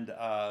 and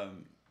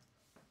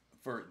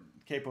for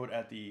capoed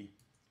at the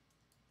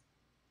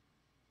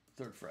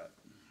 3rd fret.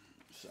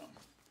 So,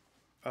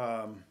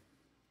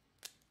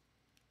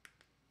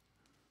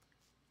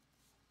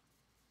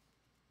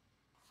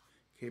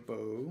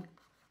 capo,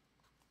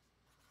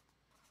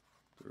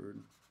 3rd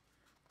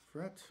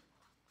fret.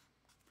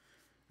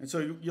 And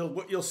so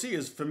what you'll see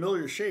is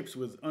familiar shapes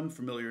with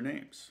unfamiliar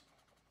names.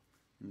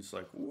 And it's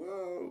like,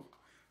 whoa.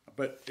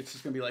 But it's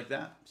just going to be like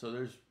that.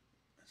 So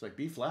it's like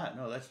B flat.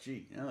 No, that's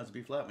G. No, that's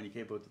B flat when you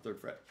capo at the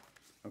 3rd fret.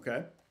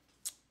 Okay?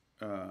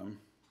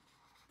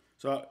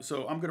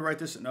 So I'm going to write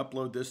this and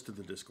upload this to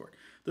the Discord.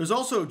 There's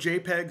also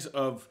JPEGs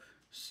of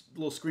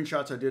little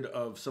screenshots I did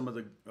of some of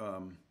the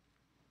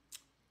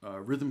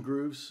rhythm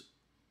grooves.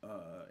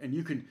 And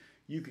you can,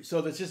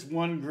 so that's just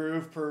one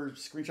groove per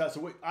screenshot. So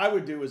what I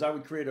would do is I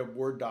would create a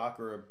Word doc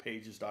or a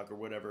Pages doc or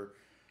whatever.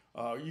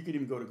 You could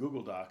even go to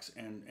Google Docs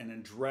and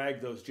then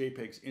drag those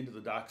JPEGs into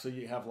the doc. So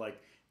you have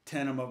like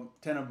 10 of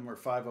them or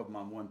 5 of them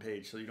on one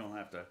page. So you don't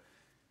have to,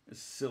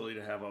 it's silly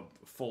to have a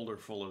folder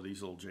full of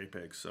these little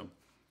JPEGs. So,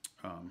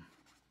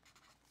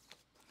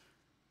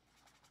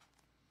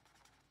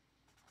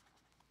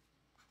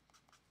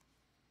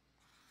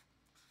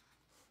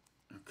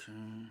 okay.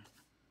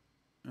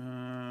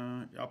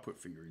 I'll put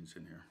fingerings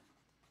in here.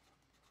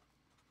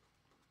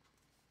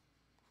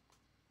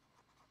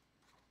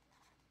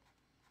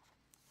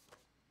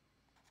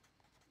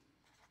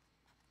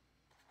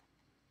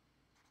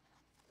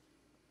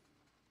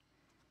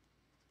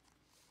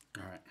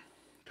 All right,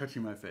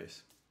 touching my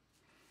face.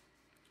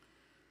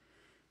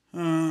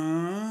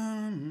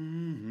 Oh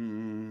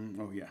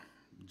yeah,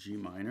 G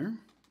minor.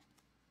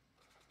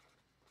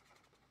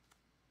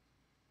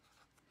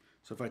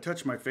 So if I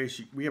touch my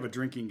face, we have a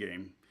drinking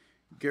game.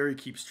 Gary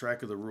keeps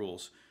track of the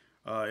rules.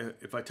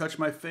 If I touch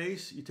my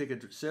face, you take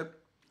a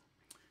sip.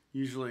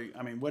 Usually,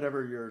 I mean,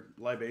 whatever your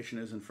libation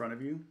is in front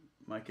of you. In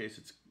my case,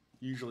 it's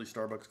usually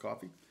Starbucks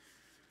coffee.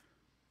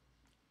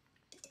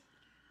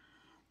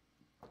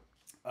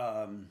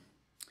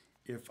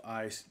 If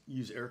I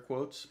use air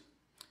quotes,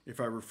 if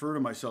I refer to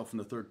myself in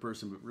the 3rd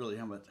person, but really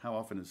how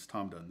often has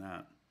Tom done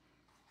that?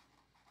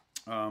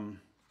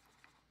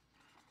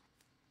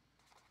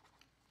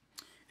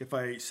 If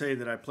I say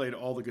that I played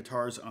all the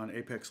guitars on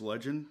Apex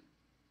Legend,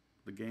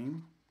 the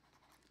game,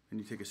 and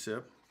you take a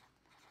sip.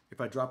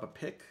 If I drop a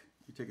pick,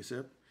 you take a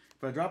sip.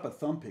 If I drop a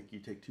thumb pick, you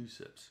take 2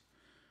 sips.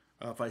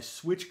 If I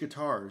switch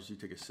guitars, you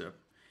take a sip.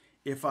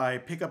 If I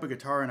pick up a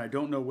guitar and I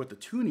don't know what the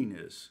tuning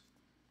is,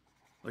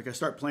 like I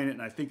start playing it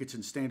and I think it's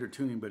in standard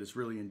tuning, but it's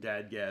really in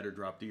dad-gad or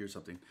drop D or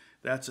something,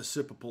 that's a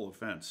sippable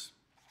offense.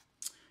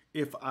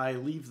 If I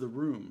leave the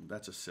room,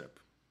 that's a sip.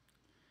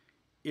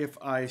 If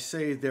I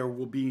say there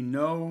will be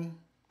no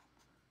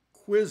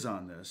quiz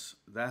on this,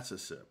 that's a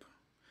sip.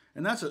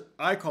 And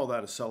I call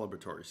that a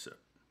celebratory sip.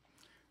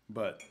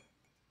 But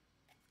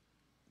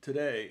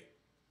today,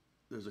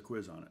 there's a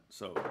quiz on it.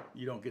 So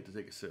you don't get to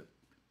take a sip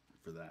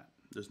for that.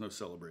 There's no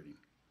celebrating.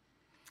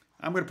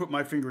 I'm going to put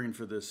my fingering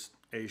for this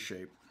A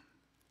shape.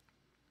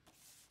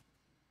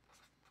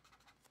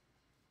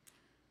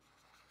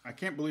 I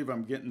can't believe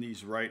I'm getting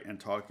these right and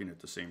talking at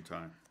the same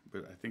time,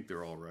 but I think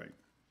they're all right.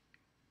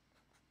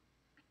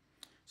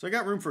 So I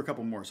got room for a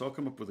couple more, so I'll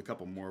come up with a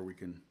couple more we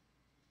can.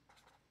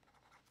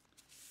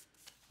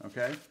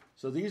 Okay,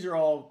 so these are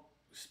all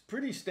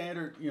pretty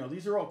standard, you know,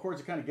 these are all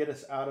chords that kind of get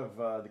us out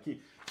of the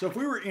key. So if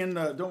we were in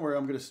the, don't worry,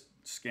 I'm going to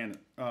scan it.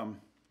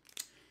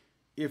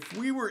 If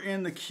we were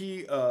in the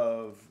key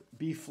of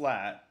B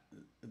flat,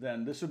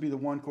 then this would be the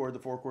 1 chord, the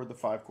 4 chord, the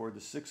 5 chord, the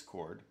 6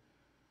 chord.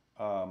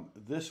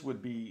 This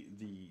would be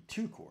the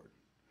 2 chord.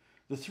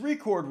 The 3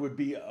 chord would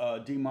be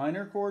a D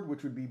minor chord,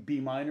 which would be B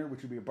minor,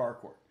 which would be a bar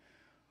chord.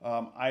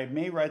 I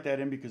may write that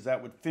in because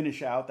that would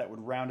finish out, that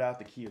would round out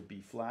the key of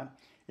B flat.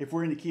 If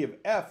we're in the key of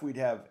F, we'd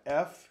have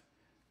F,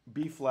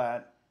 B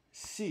flat,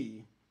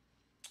 C,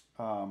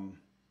 also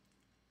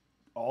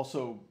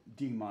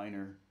D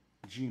minor,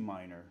 G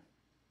minor,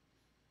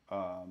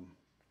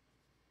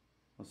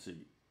 let's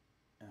see,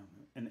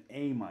 an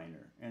A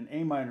minor. And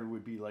A minor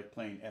would be like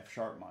playing F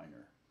sharp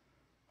minor.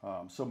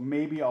 So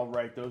maybe I'll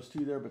write those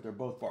two there, but they're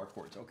both bar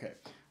chords. Okay,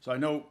 so I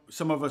know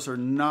some of us are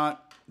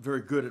not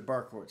very good at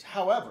bar chords.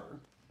 However,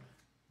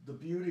 the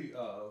beauty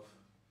of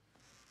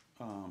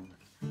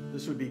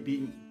this would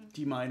be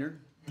D minor.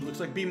 It looks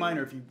like B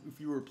minor. If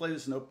you were to play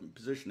this in open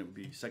position, it would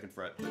be 2nd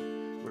fret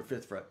or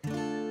 5th fret.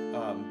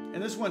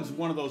 And this one's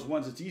one of those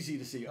ones that's easy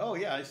to see. Oh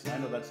yeah, I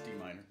know that's D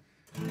minor,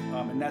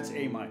 and that's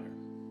A minor.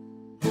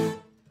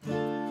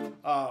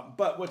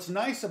 But what's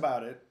nice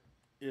about it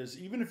is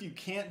even if you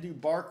can't do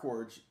bar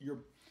chords,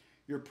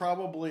 you're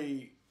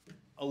probably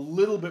a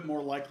little bit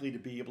more likely to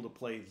be able to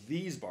play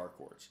these bar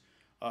chords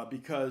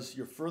because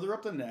you're further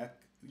up the neck,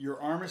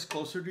 your arm is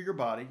closer to your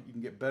body, you can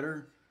get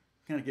better,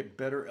 kind of get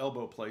better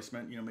elbow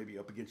placement, you know, maybe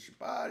up against your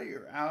body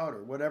or out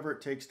or whatever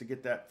it takes to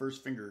get that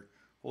first finger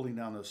holding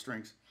down those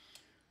strings.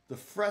 The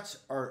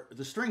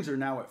strings are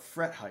now at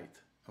fret height,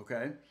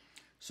 okay?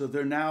 So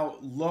they're now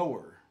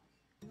lower.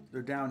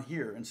 They're down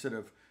here instead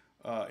of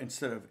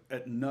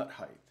at nut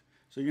height.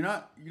 So you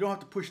don't have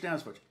to push down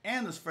as much.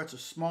 And the frets are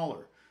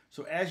smaller.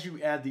 So as you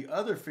add the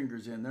other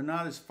fingers in, they're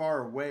not as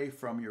far away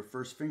from your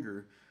first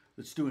finger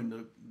that's doing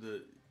the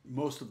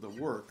most of the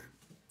work.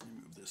 Let me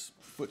move this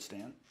foot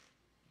stand.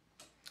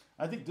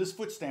 I think this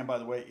foot stand, by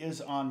the way, is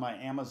on my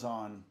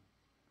Amazon.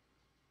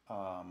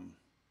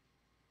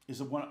 Is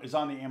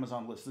on the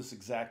Amazon list. This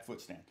exact foot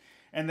stand,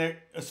 and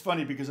it's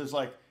funny because it's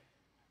like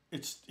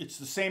it's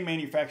the same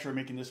manufacturer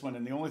making this one,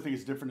 and the only thing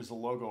that's different is the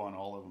logo on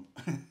all of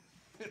them.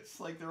 It's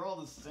like they're all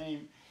the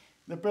same.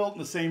 They're built in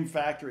the same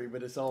factory,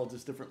 but it's all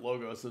just different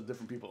logos, so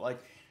different people.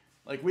 Like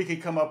we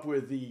could come up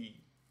with the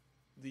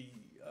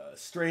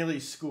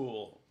Strahle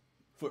School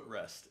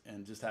footrest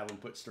and just have them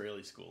put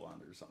Strahle School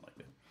on it or something like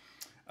that.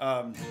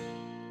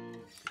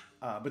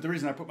 But the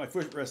reason I put my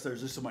footrest there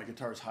is just so my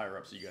guitar's higher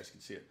up so you guys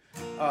can see it.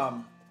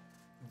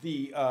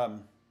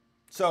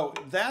 So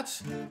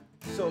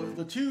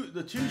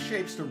the two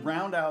shapes to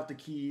round out the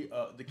keys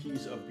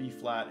of B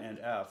flat and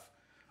F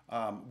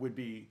would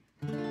be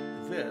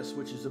this,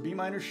 which is a B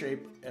minor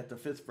shape at the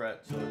 5th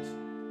fret. So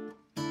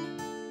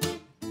it's,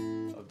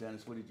 oh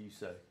Dennis, what did you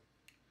say?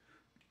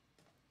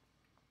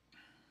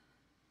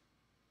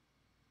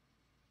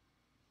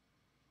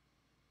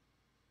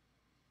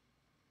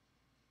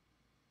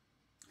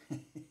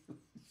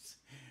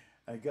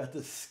 I got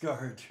the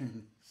scar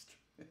turned.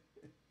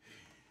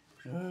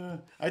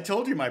 I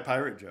told you my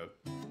pirate joke.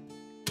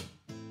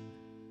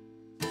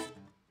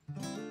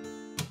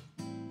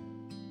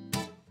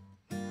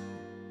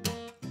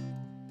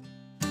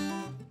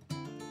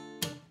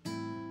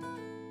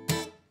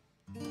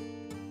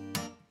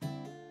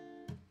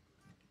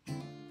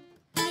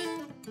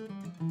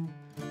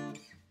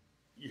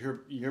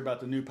 You hear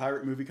about the new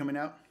pirate movie coming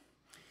out?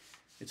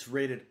 It's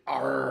rated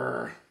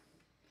R.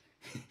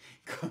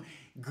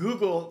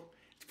 Google.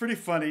 It's pretty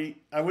funny.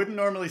 I wouldn't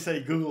normally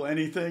say Google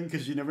anything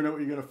because you never know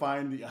what you're going to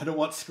find. I don't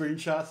want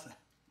screenshots.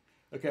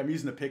 Okay, I'm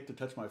using a pick to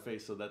touch my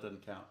face, so that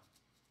doesn't count.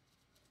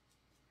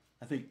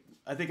 I think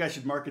I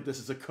should market this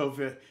as a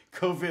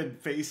COVID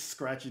face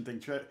scratching thing.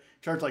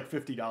 Charge like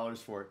 $50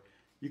 for it.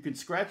 You can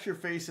scratch your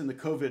face in the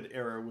COVID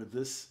era with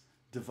this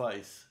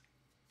device.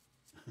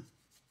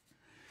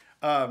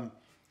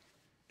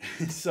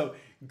 So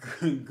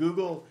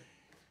Google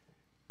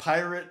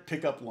pirate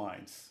pickup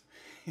lines.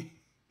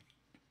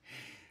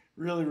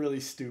 Really, really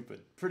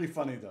stupid. Pretty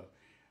funny though.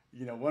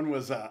 You know, one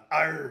was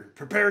 "Arr,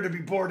 prepare to be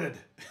boarded."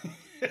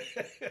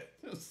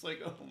 It's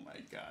like, oh my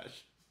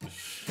gosh,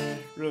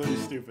 really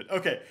stupid.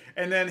 Okay,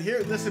 and then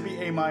here, this would be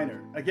A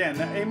minor. Again,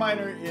 now A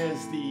minor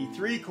is the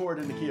 3 chord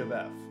in the key of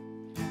F.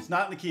 It's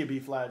not in the key of B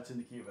flat. It's in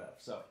the key of F.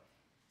 So,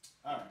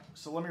 all right.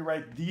 So let me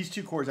write these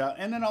 2 chords out,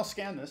 and then I'll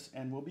scan this,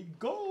 and we'll be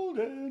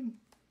golden.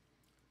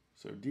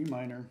 So D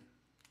minor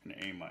and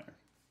A minor.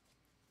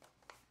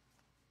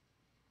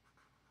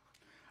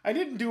 I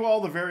didn't do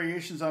all the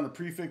variations on the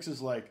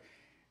prefixes like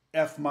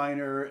F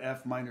minor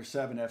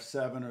 7,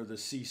 F7, or the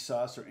C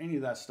sus, or any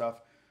of that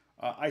stuff.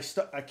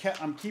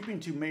 I'm keeping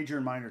to major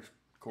and minor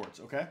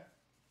chords, okay?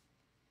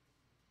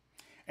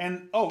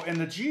 And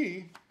the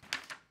G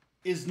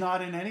is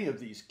not in any of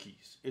these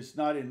keys. It's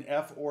not in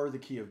F or the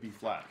key of B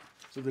flat.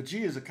 So the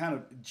G is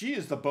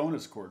the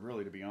bonus chord,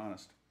 really, to be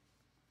honest.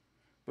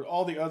 But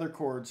all the other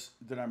chords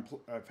that I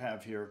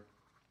have here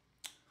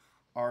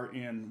are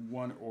in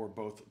one or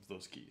both of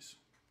those keys.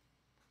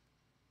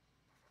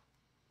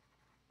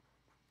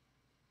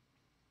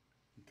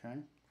 Okay?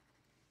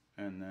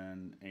 And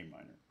then A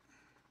minor.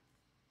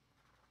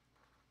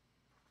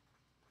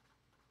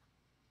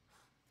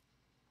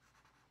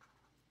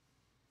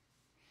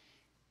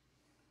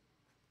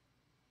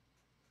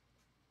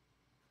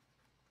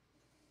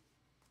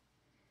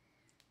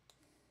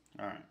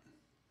 All right.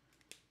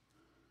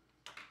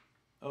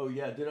 Oh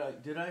yeah,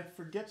 did I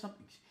forget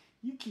something?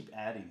 You keep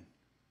adding.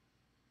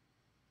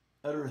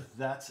 Utter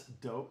that's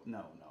dope.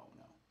 No, no,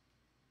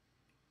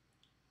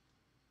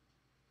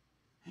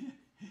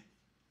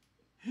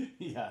 no.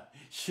 Yeah,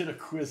 should a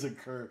quiz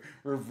occur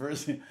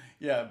reversing?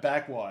 Yeah,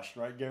 backwashed,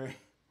 right, Gary?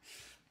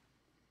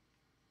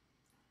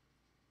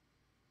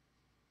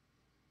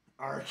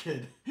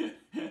 Arkid.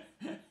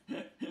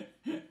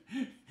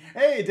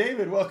 Hey,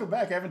 David, welcome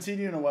back. I haven't seen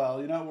you in a while.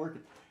 You're not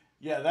working.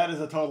 Yeah, that is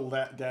a total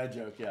dad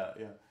joke. Yeah,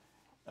 yeah.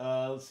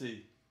 Let's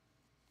see.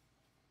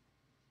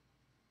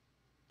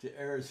 To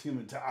err is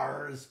human, to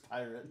R is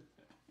pirate.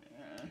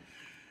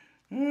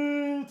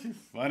 Too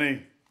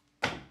funny.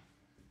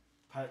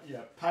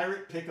 Yeah,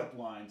 pirate pickup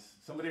lines.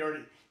 Somebody's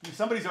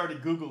already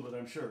Googled it,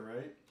 I'm sure,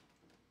 right?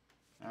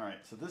 All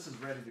right, so this is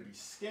ready to be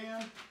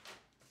scanned.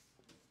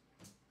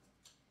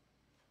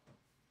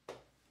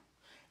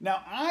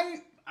 Now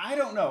I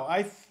don't know.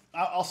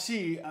 I'll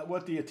see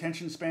what the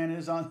attention span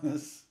is on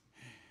this,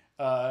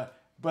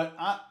 but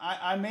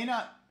I may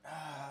not.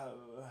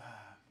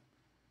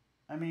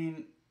 I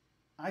mean,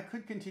 I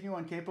could continue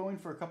on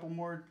capoing for a couple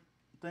more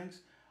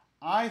things.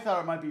 I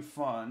thought it might be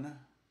fun,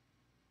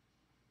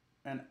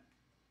 and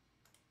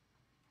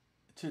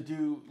to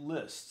do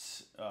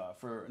lists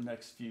for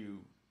next few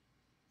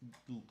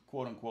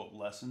quote unquote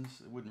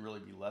lessons. It wouldn't really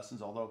be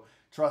lessons, although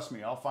trust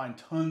me, I'll find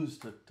tons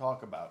to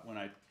talk about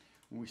when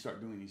we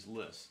start doing these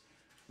lists.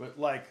 But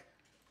like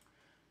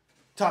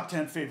top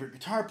 10 favorite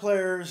guitar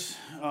players.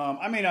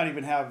 I may not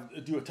even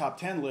do a top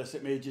 10 list.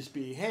 It may just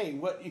be, hey,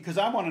 what? Because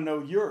I want to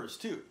know yours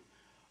too.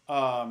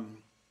 So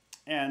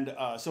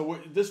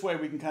this way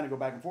we can kind of go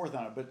back and forth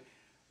on it. But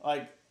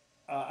like,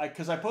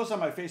 because I post on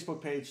my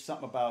Facebook page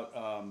something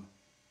about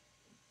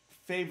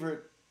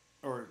favorite,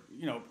 or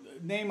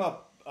name a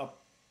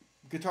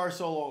guitar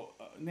solo,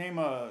 name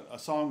a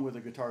song with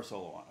a guitar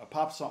solo on, a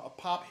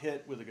pop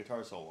hit with a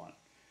guitar solo on.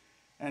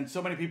 And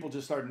so many people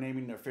just started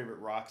naming their favorite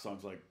rock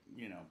songs, like,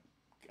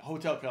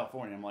 Hotel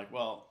California. I'm like,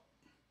 well,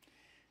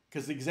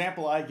 because the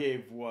example I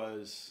gave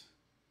was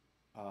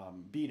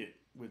Beat It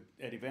with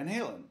Eddie Van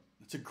Halen.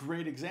 It's a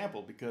great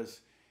example because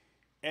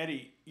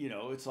Eddie,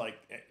 it's like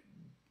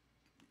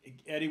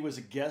Eddie was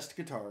a guest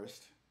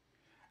guitarist.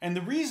 And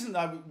the reason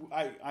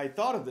I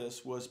thought of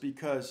this was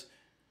because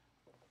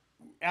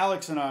my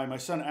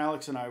son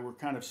Alex and I were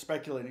kind of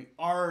speculating,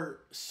 are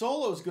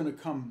solos going to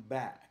come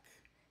back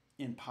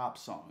in pop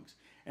songs?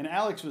 And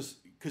Alex was,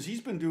 because he's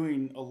been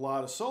doing a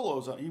lot of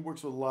solos. He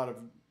works with a lot of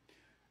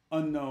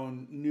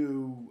unknown,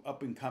 new,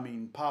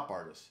 up-and-coming pop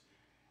artists.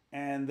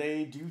 And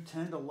they do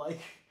tend to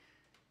like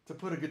to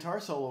put a guitar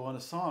solo on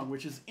a song,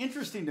 which is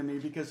interesting to me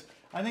because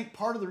I think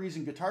part of the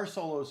reason guitar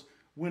solos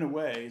went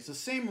away is the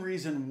same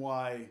reason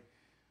why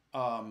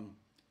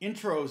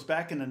intros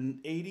back in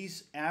the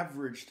 80s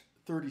averaged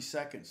 30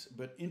 seconds.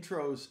 But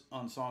intros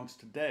on songs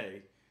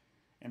today,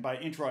 and by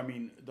intro I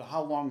mean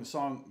how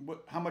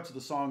much of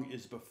the song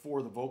is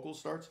before the vocal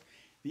starts.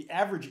 The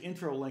average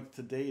intro length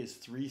today is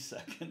 3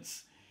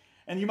 seconds.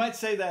 And you might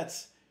say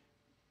that's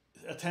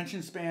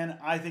attention span.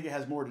 I think it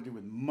has more to do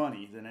with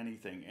money than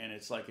anything. And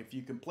it's like, if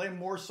you can play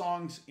more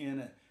songs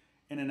in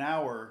an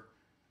hour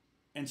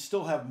and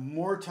still have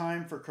more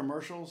time for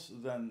commercials,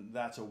 then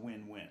that's a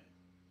win-win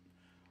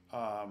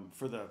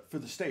for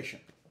the station,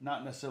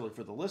 not necessarily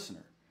for the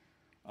listener.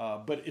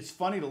 But it's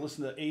funny to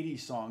listen to 80s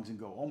songs and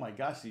go, oh my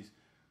gosh,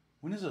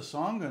 when is a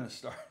song going to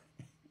start?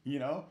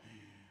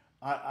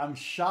 I'm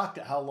shocked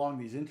at how long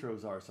these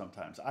intros are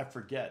sometimes. I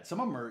forget.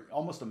 Some of them are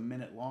almost a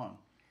minute long.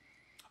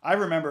 I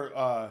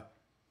remember,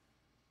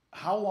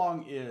 how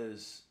long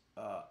is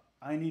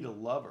I Need a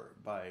Lover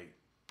by,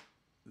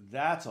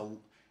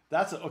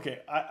 okay.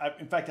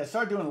 In fact, I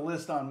started doing a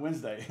list on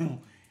Wednesday.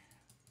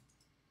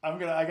 I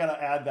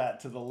gotta add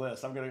that to the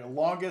list. I'm gonna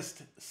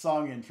longest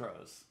song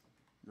intros,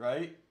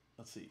 right?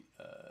 Let's see,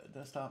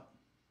 desktop.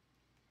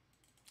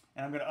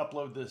 And I'm gonna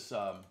upload this,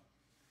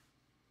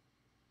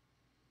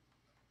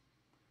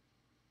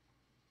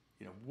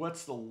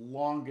 what's the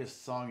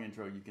longest song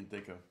intro you can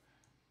think of?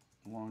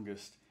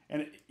 Longest,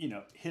 and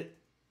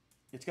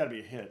it's got to be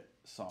a hit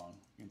song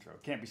intro.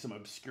 It can't be some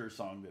obscure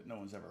song that no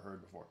one's ever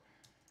heard before.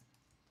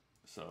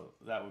 So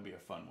that would be a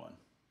fun one.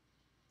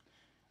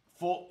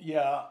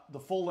 The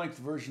full length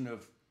version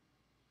of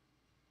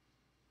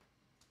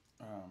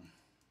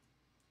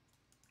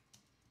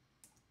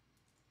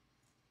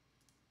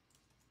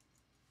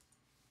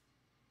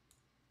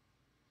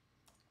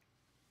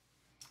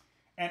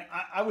and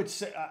I would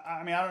say,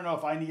 I mean, I don't know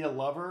if I Need a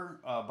Lover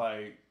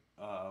by,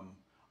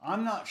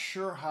 I'm not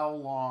sure how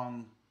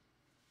long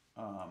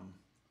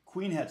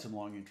Queen had some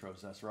long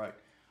intros, that's right.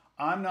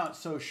 I'm not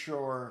so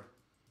sure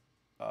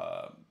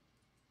how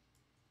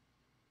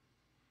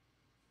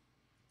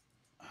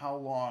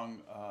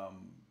long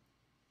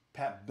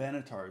Pat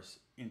Benatar's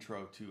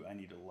intro to I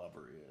Need a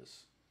Lover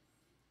is.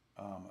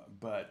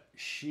 But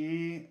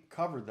she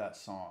covered that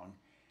song,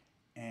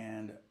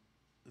 and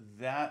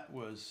that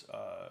was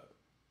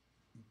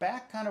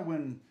back kind of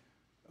when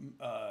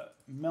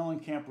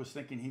Mellencamp was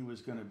thinking he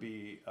was going to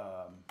be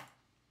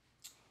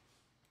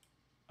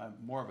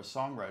more of a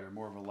songwriter,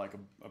 more of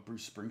a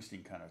Bruce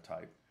Springsteen kind of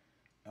type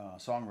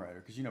songwriter.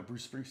 Because, you know,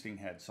 Bruce Springsteen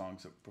had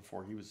songs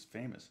before he was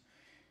famous.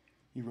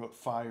 He wrote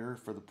Fire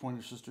for the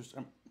Pointer Sisters.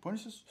 Pointer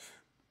Sisters?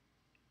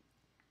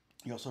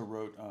 He also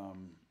wrote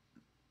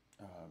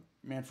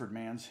Manfred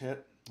Mann's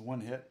hit,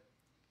 one hit.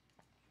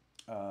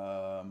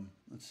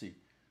 Let's see.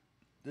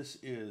 This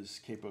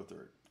is Capo 3.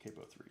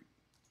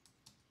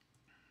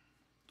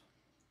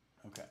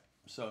 Okay,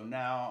 so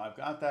now I've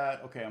got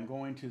that. Okay, I'm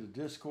going to the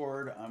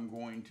Discord. I'm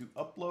going to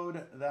upload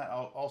that.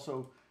 I'll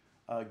also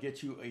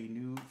get you a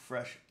new,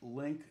 fresh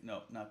link.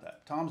 No, not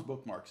that. Tom's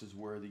Bookmarks is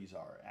where these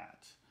are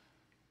at.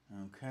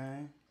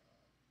 Okay.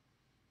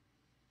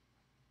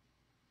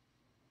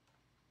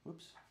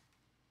 Whoops.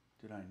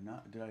 Did I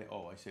not? Did I?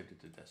 Oh, I saved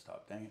it to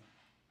desktop. Dang it.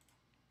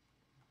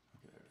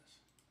 Okay, there it is.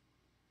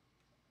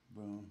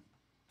 Boom.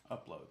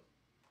 Upload.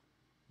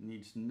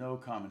 Needs no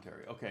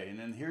commentary. Okay, and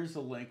then here's the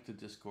link to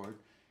Discord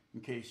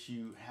in case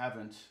you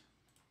haven't.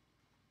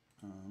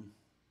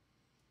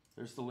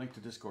 There's the link to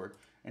Discord,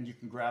 and you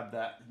can grab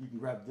that. You can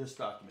grab this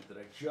document that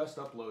I just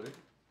uploaded.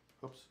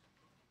 Oops.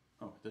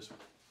 Oh, this one.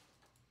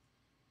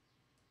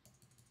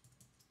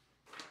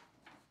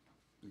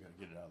 We got to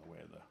get it out of the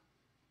way of the.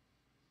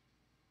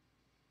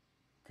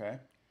 Okay,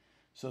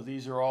 so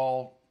these are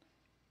all.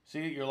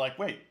 See, you're like,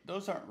 wait,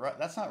 those aren't right.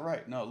 That's not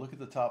right. No, look at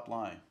the top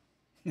line.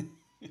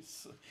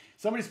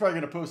 Somebody's probably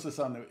going to post this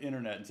on the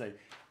internet and say,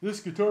 this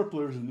guitar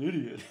player's an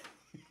idiot.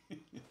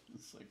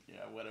 It's like,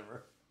 yeah,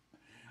 whatever.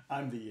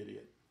 I'm the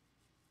idiot.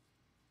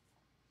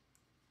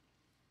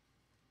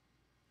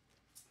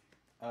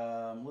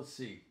 Let's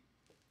see.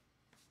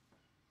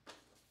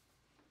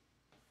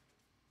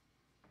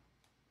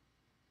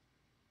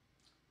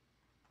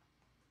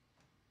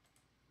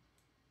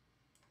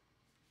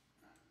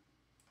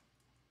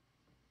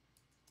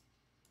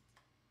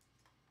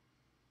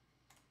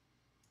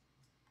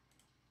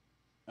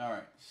 All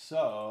right,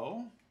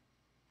 so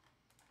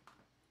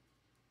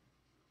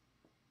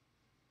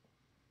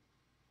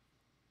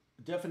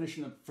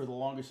definition for the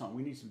longest song.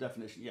 We need some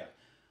definition. Yeah,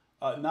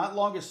 not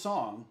longest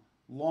song,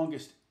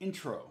 longest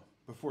intro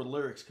before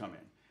lyrics come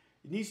in.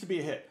 It needs to be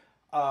a hit.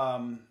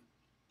 And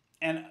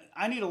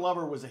I Need a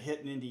Lover was a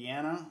hit in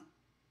Indiana.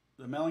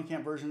 The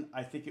Mellencamp version,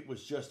 I think it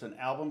was just an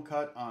album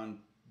cut on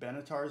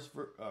Benatar's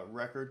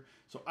record.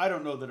 So I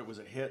don't know that it was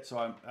a hit,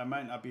 so I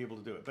might not be able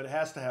to do it. But it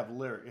has to have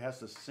lyric. It has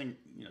to sing,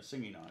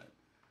 singing on it.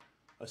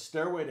 A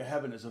Stairway to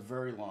Heaven is a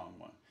very long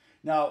one.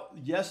 Now,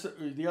 yes,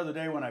 the other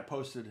day when I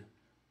posted,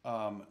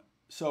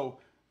 so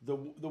the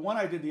one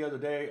I did the other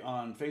day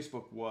on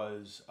Facebook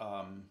was,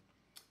 and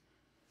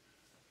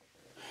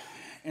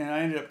I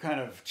ended up kind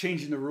of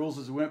changing the rules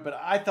as we went, but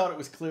I thought it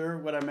was clear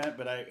what I meant,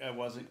 but I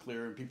wasn't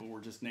clear, and people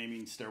were just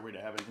naming Stairway to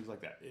Heaven, things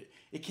like that.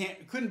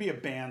 It couldn't be a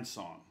band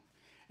song.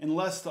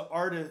 Unless the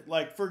artist,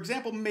 like, for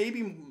example,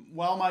 maybe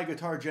While My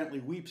Guitar Gently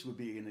Weeps would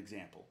be an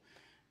example.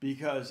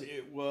 Because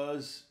it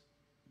was,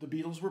 the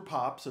Beatles were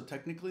pop, so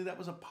technically that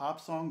was a pop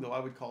song, though I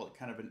would call it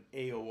kind of an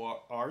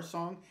AOR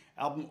song,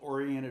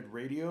 album-oriented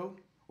radio,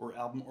 or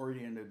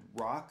album-oriented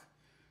rock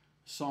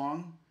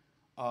song.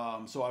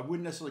 So I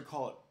wouldn't necessarily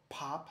call it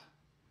pop,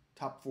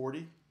 top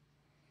 40.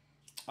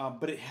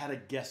 But it had a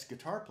guest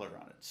guitar player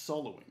on it,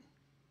 soloing.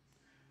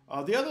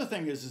 The other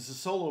thing is the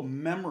solo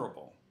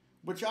memorable?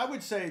 Which I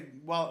would say,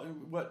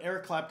 what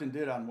Eric Clapton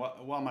did on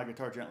While My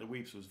Guitar Gently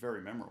Weeps was very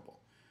memorable.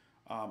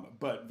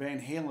 But Van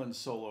Halen's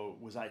solo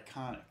was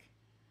iconic.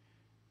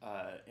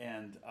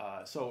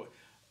 So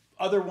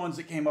other ones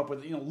that came up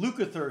with,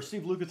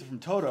 Steve Lukather from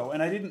Toto,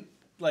 and I didn't,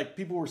 like,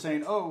 people were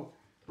saying, oh,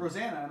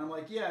 Rosanna, and I'm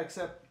like, yeah,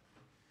 except,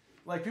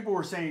 like, people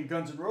were saying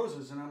Guns N'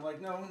 Roses, and I'm like,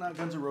 no, not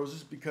Guns N'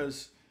 Roses,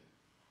 because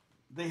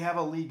they have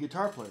a lead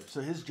guitar player, so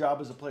his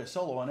job is to play a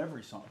solo on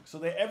every song. So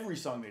every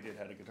song they did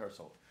had a guitar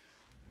solo.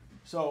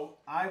 So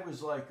I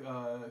was like,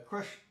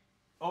 Crush.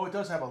 Oh, it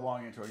does have a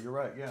long intro. You're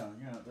right. Yeah.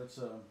 That's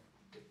was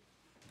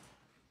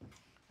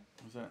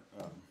that?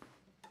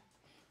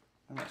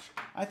 I'm not sure.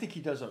 I think he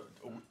does a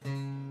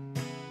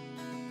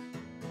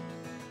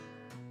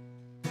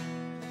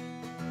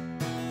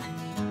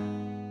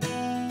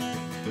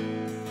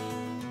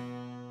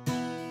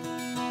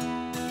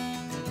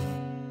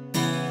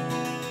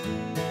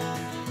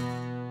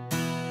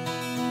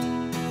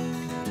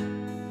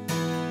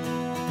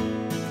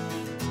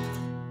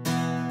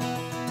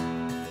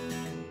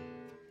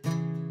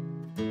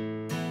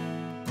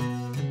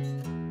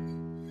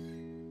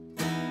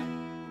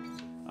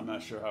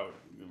sure how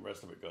the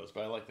rest of it goes,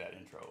 but I like that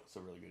intro. It's a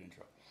really good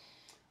intro.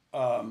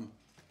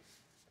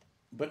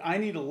 But I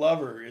Need a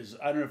Lover is,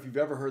 I don't know if you've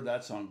ever heard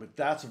that song, but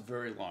that's a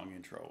very long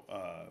intro.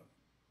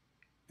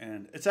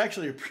 and it's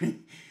actually a pretty.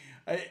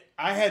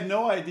 I had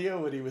no idea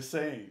what he was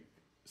saying.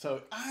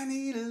 So I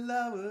need a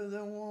lover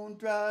that won't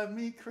drive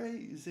me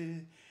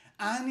crazy.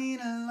 I need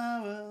a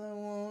lover that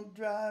won't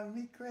drive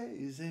me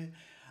crazy.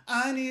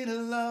 I need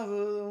a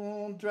lover that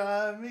won't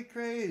drive me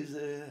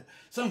crazy.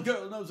 Some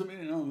girl knows the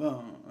meaning of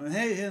love.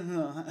 Hey,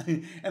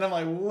 and I'm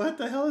like, what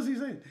the hell is he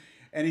saying?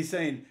 And he's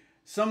saying,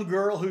 some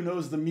girl who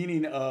knows the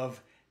meaning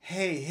of,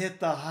 hey, hit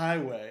the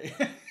highway.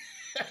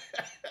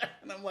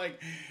 And I'm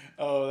like,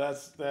 oh,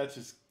 that's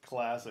just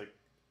classic.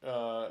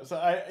 So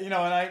and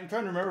I'm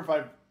trying to remember if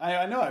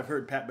I know I've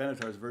heard Pat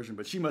Benatar's version,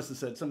 but she must have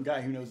said some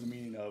guy who knows the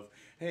meaning of,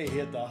 hey,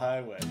 hit the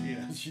highway.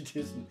 She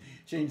just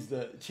changed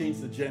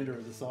the gender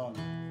of the song.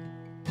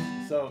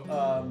 So,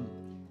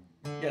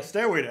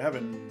 Stairway to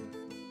Heaven,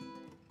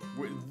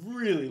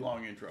 really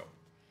long intro.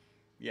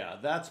 Yeah,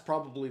 that's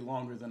probably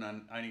longer than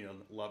I Need a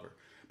Lover.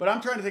 But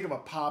I'm trying to think of a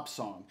pop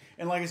song.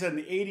 And like I said, in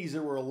the 80s,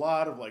 there were a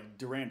lot of like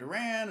Duran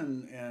Duran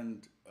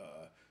and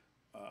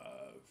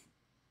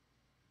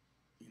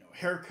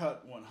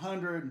Haircut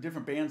 100 and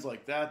different bands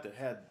like that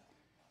had,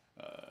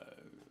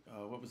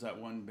 what was that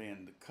one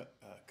band,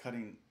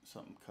 Cutting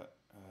something,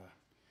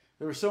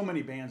 there were so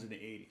many bands in the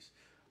 80s.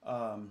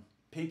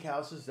 Pink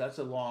Houses, that's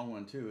a long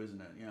one too, isn't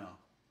it?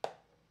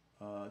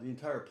 The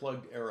entire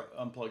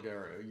unplugged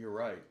era, you're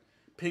right.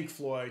 Pink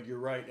Floyd, you're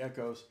right,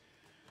 Echoes.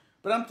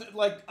 But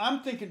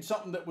I'm thinking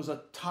something that was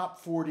a top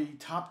 40,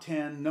 top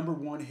 10, number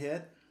one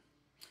hit.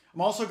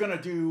 I'm also going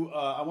to do,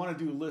 I want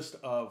to do a list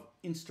of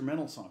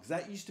instrumental songs.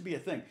 That used to be a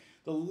thing.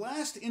 The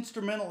last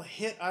instrumental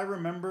hit I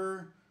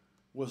remember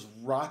was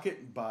Rocket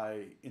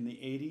in the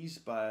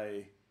 80s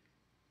by,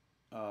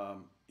 it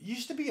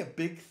used to be a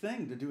big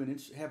thing to do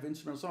have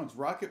instrumental songs.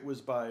 Rocket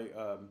was by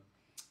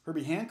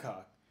Herbie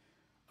Hancock.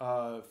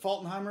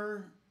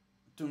 Faltenheimer,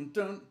 dun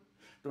dun,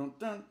 dun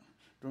dun,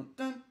 dun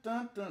dun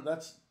dun dun.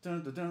 That's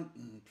dun dun dun,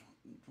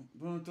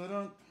 dun dun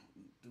dun.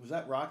 Was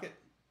that Rocket?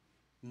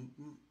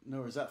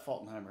 No, was that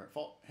Faltenheimer?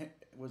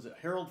 Was it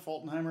Harold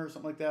Faltenheimer or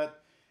something like that?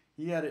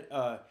 He had it.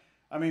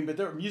 But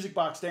there were music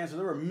box dancers.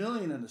 There were a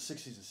million in the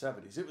 60s and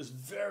 70s. It was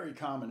very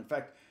common. In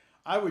fact,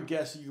 I would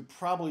guess you could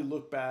probably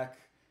look back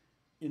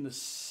in the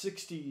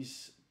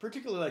 60s,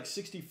 particularly like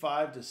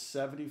 65 to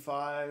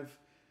 75.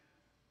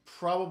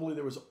 Probably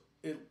there was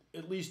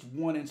at least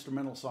one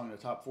instrumental song in the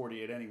top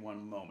 40 at any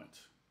one moment.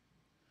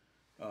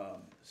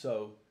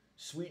 So,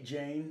 Sweet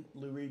Jane,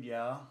 Lou Reed,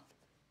 yeah.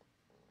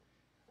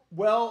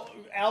 Well,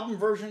 album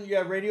version,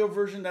 yeah, radio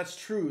version, that's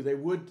true. They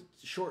would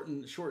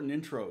shorten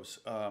intros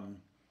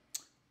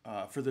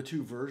for the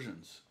two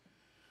versions.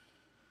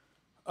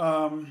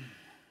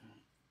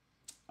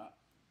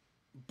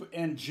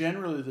 And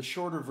generally, the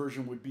shorter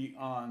version would be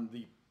on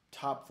the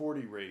top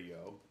 40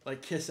 radio.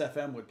 Like Kiss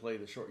FM would play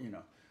the short,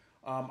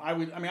 I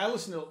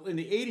listened to, in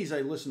the 80s,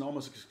 I listened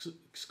almost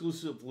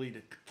exclusively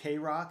to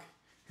K-Rock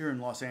here in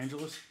Los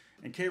Angeles.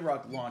 And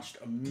K-Rock launched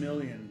a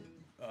million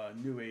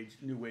new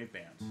wave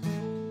bands.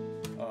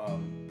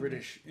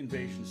 British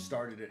Invasion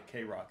started at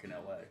K-Rock in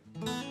LA.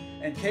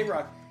 And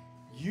K-Rock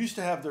used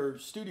to have their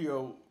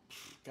studio,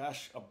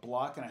 a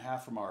block and a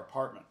half from our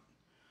apartment.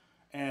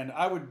 And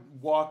I would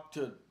walk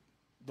to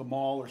the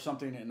mall or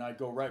something and I'd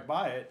go right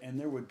by it and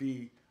there would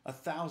be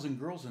 1,000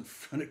 girls in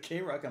front of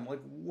K-Rock. I'm like,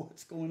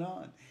 what's going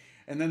on?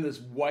 And then this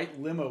white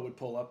limo would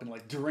pull up and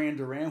like Duran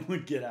Duran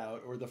would get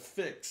out, or The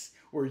Fix,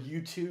 or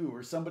U2,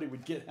 or somebody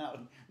would get out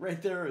right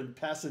there in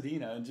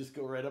Pasadena and just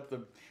go right up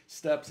the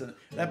steps. And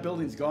that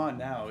building's gone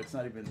now. It's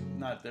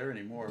not there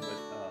anymore.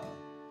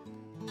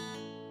 But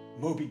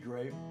Moby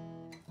Grape,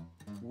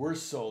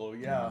 worst solo,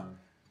 yeah.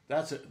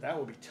 That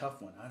would be a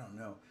tough one. I don't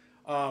know.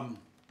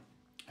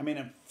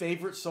 A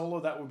favorite solo,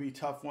 that would be a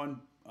tough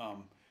one.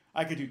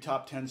 I could do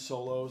top 10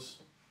 solos.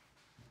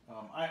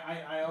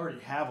 I already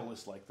have a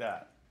list like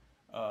that.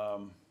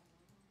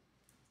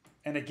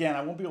 And again,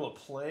 I won't be able to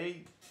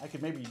play. I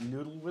could maybe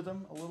noodle with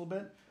them a little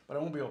bit, but I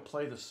won't be able to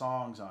play the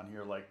songs on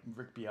here like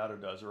Rick Beato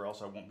does, or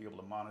else I won't be able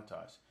to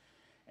monetize.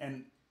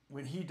 And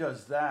when he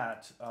does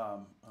that,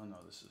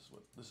 this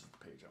is the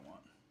page I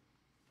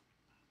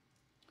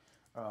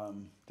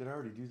want. Did I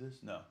already do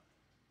this? No.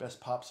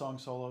 Best pop song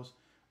solos.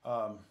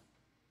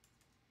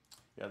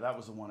 Yeah, that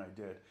was the one I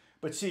did.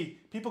 But see,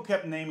 people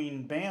kept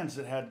naming bands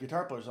that had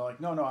guitar players. I'm like,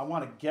 no, I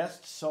want a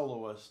guest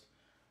soloist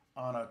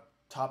on a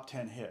top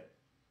 10 hit.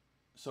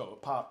 So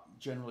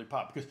generally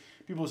pop. Because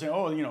people say,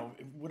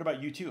 what about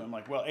U2? I'm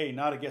like, well,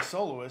 not a guest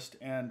soloist,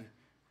 and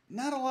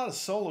not a lot of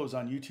solos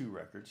on U2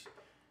 records.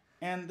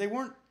 And they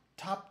weren't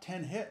top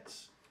 10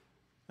 hits.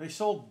 They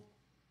sold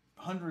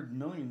 100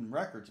 million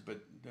records,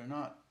 but they're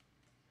not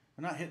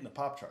hitting the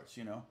pop charts,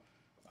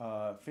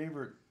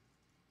 Favorite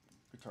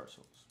guitar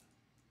solos.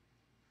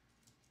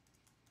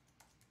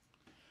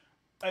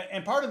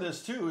 And part of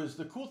this too is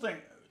the cool thing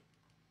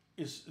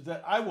is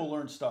that I will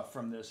learn stuff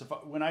from this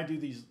when I do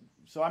these.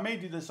 So I may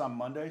do this on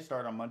Monday,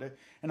 start on Monday,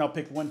 and I'll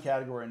pick one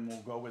category and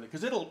we'll go with it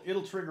because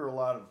it'll trigger a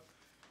lot of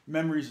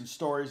memories and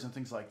stories and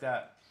things like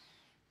that.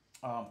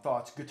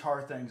 Thoughts,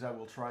 guitar things. I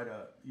will try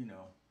to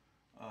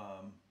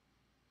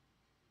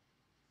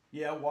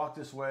Yeah, Walk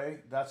This Way.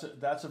 That's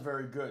a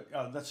very good.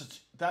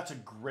 That's a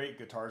great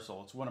guitar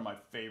solo. It's one of my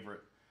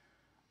favorite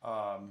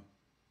um,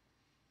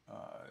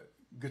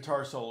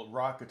 guitar solo,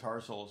 rock guitar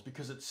solos,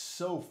 because it's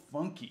so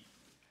funky.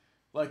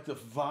 Like the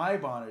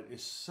vibe on it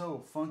is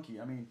so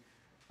funky. I mean,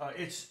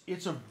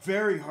 it's a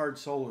very hard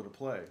solo to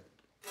play.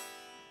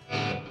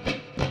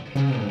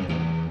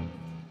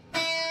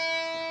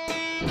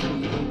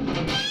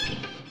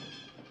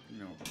 You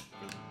know.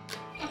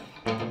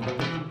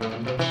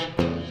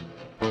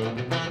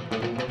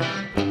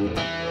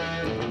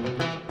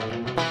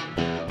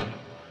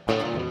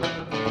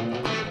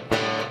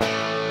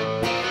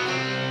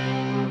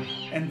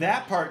 And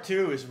that part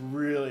too is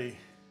really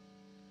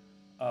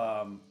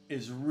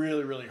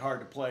really hard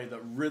to play. The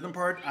rhythm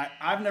part,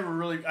 I've never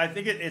really. I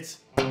think it's.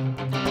 It's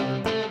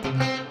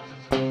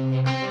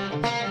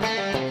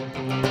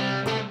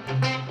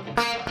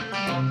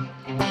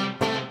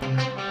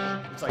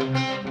like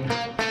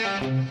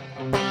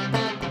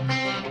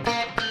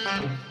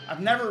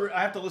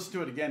I have to listen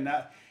to it again.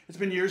 Now it's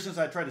been years since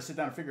I tried to sit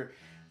down and figure.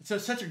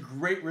 It's such a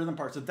great rhythm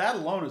part. So that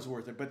alone is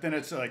worth it. But then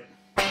it's like,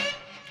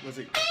 was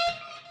it?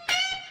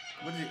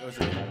 What is it? Was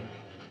it?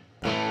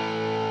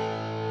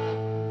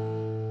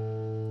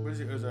 What is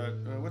it? Was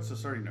what's the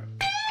starting note?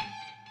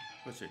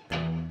 Let's see.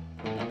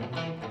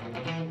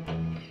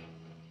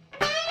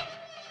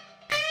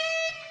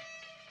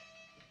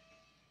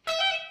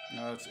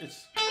 No,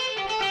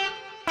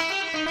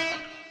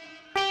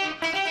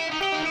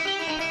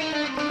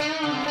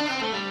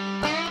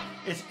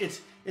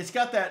 it's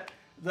got the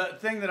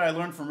thing that I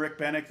learned from Rick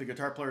Bennick, the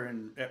guitar player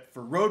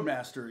for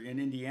Roadmaster in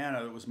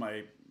Indiana. It was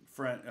my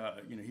friend.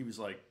 He was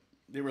like,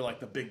 they were like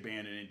the big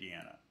band in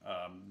Indiana.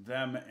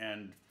 Them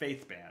and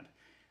Faith Band,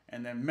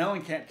 and then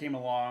Mellencamp came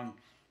along,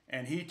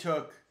 and he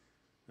took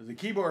the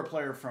keyboard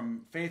player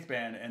from Faith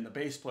Band and the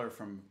bass player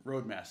from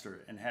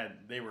Roadmaster, and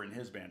they were in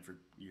his band for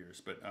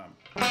years. But no,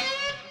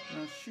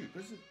 shoot,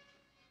 was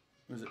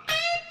it?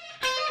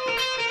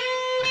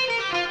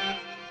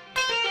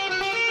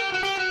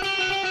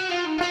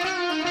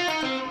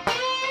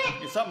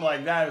 It's something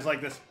like that. It was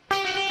like this.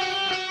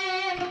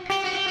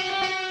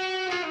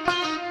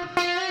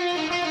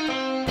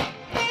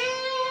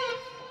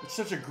 It's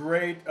such a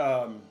great.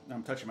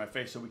 I'm touching my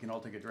face so we can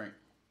all take a drink.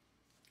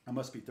 I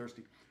must be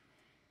thirsty.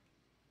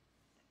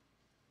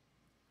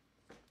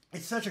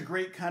 It's such a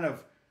great kind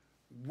of,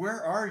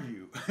 where are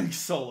you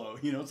solo?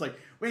 You know, it's like,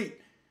 wait,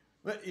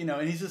 but, you know,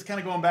 and he's just kind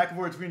of going back and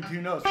forth between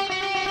two notes. I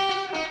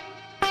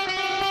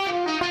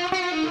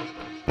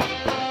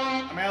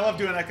mean, I love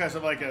doing that kind of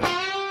stuff, like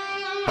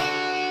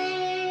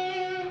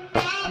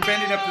I'm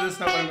bending up to this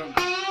note, but I'm going.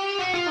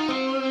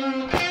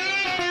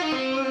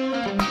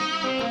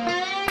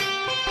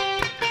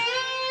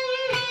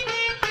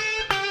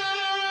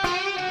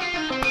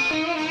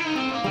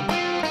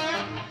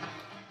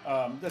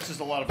 That's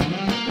just a lot of fun.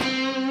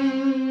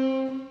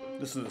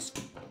 Listen to this.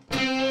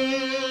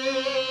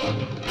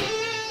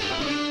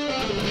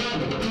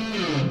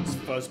 This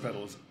fuzz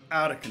pedal is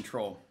out of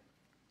control.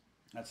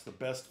 That's the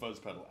best fuzz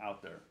pedal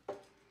out there.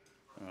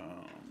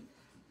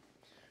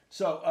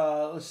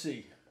 Let's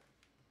see.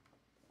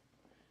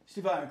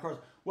 Steve Vai, of course.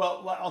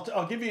 Well,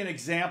 I'll give you an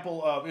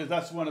example of,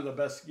 that's one of the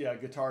best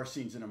guitar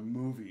scenes in a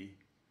movie.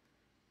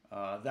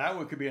 That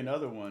one could be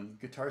another one.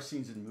 Guitar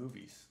scenes in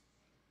movies.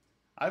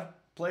 I've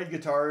played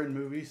guitar in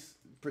movies,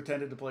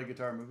 pretended to play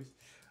guitar in movies.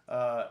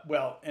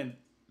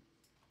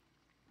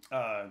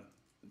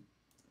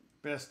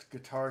 Best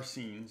guitar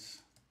scenes.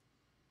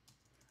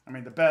 I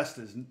mean, the best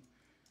is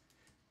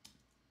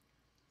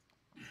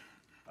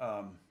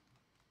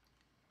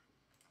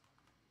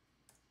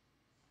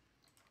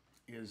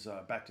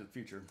Back to the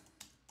Future.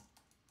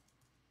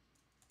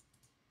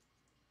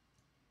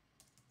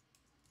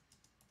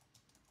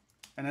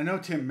 And I know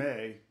Tim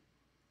May.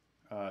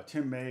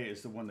 Tim May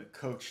is the one that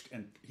coached,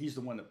 and he's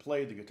the one that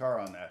played the guitar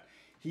on that.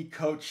 He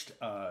coached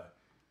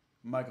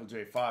Michael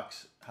J.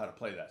 Fox how to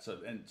play that.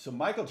 So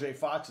Michael J.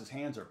 Fox's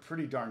hands are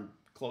pretty darn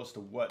close to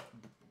what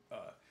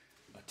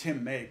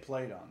Tim May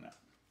played on that.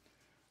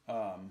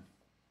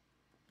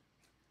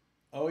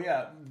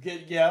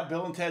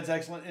 Bill and Ted's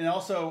excellent, and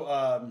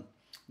also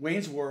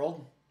Wayne's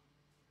World.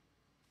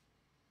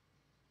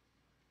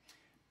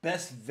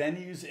 Best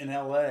venues in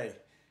LA.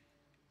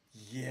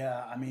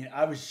 Yeah, I mean,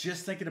 I was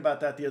just thinking about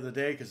that the other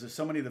day, because there's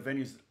so many of the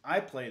venues that I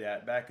played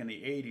at back in the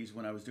 80s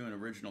when I was doing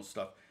original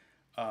stuff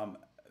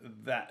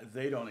that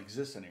they don't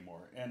exist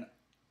anymore. And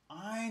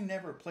I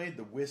never played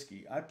the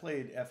Whiskey. I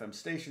played FM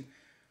Station.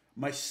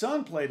 My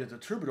son played at the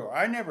Troubadour.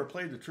 I never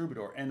played the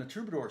Troubadour, and the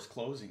Troubadour is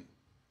closing.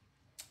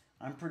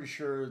 I'm pretty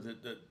sure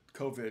that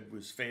COVID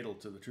was fatal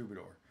to the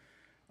Troubadour,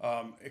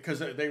 because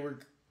they were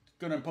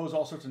going to impose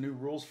all sorts of new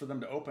rules for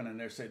them to open, and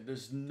they said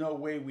there's no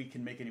way we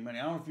can make any money.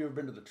 I don't know if you've ever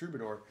been to the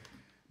Troubadour,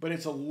 but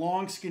it's a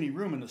long skinny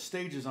room and the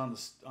stage is on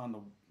the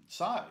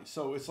side,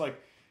 so it's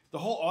like the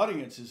whole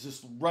audience is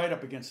just right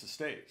up against the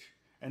stage,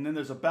 and then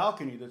there's a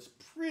balcony that's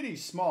pretty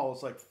small.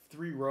 It's like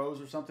 3 rows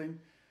or something.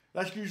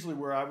 That's usually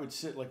where I would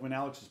sit. Like when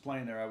Alex was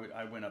playing there,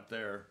 I went up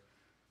there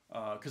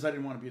because I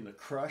didn't want to be in the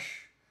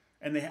crush.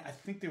 And I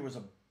think there was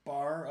a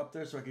bar up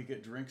there so I could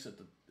get drinks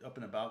up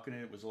in the balcony.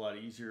 It was a lot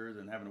easier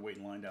than having to wait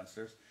in line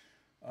downstairs.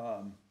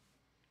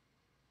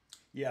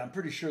 Yeah, I'm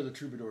pretty sure the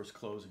Troubadour is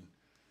closing.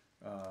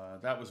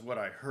 That was what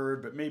I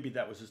heard, but maybe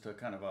that was just a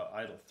kind of an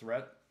idle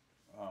threat.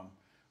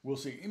 We'll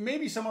see.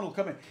 Maybe someone will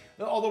come in.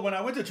 Although when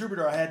I went to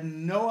Troubadour, I had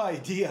no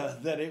idea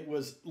that it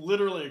was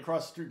literally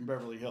across the street in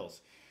Beverly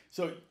Hills.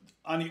 So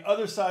on the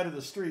other side of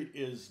the street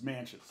is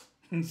mansions.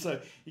 And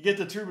so you get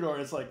to Troubadour,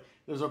 and it's like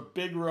there's a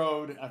big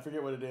road. I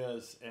forget what it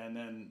is, and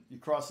then you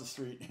cross the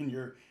street, and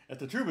you're at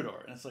the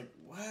Troubadour, and it's like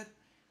what?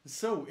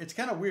 So it's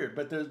kind of weird,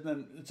 but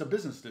it's a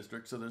business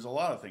district, so there's a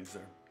lot of things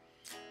there.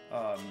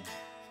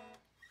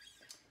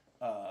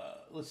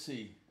 Let's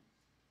see.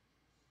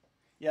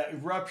 Yeah,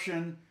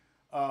 Eruption.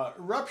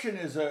 Eruption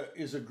is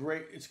a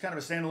great. It's kind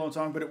of a standalone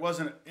song, but it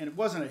wasn't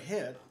a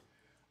hit.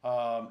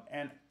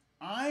 And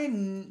I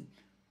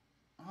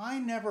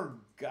never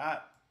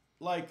got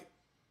like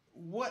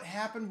what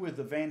happened with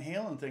the Van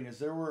Halen thing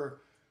is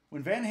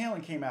when Van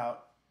Halen came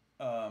out.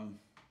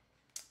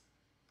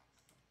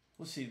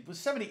 Let's see, it was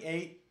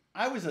 78.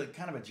 I was a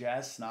kind of a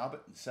jazz snob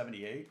in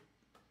 78.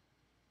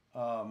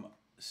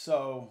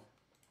 So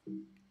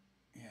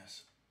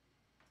yes.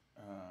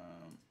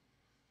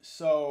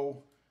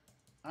 So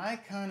I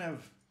kind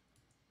of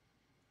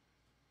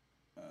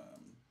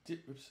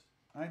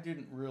I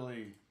didn't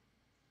really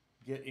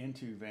get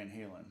into Van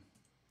Halen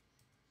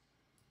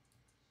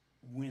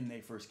when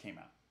they first came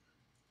out.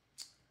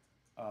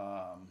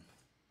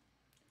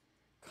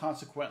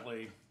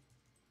 Consequently,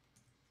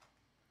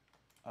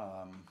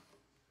 I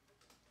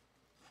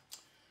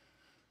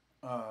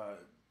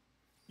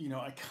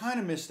kind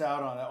of missed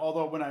out on it.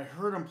 Although when I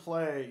heard him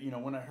play,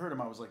 when I heard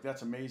him, I was like,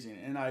 "That's amazing."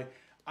 And I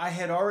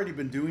had already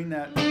been doing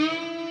that.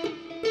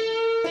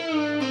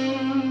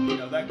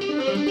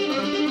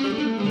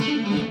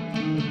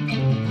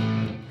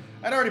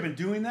 I'd already been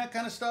doing that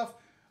kind of stuff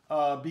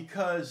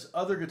because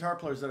other guitar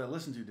players that I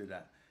listened to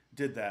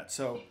did that.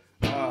 So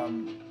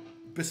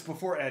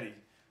before Eddie,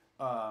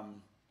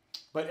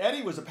 but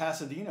Eddie was a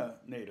Pasadena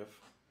native,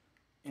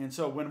 and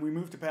so when I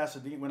moved to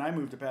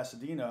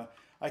Pasadena,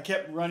 I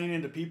kept running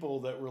into people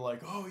that were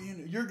like, "Oh,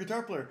 you're a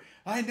guitar player.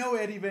 I know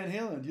Eddie Van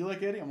Halen. Do you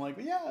like Eddie?" I'm like,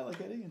 well, "Yeah, I like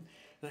Eddie." And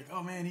they're like,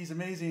 "Oh man, he's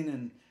amazing."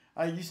 And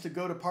I used to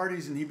go to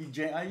parties and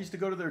I used to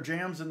go to their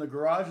jams in the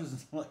garages and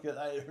stuff like that.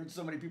 I heard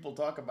so many people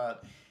talk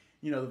about,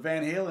 the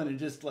Van Halen and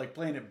just like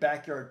playing at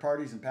backyard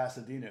parties in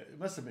Pasadena. It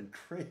must have been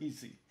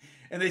crazy.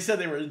 And they said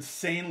they were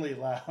insanely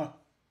loud.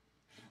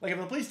 Like if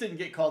the police didn't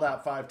get called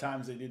out 5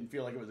 times, they didn't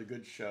feel like it was a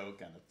good show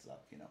kind of stuff,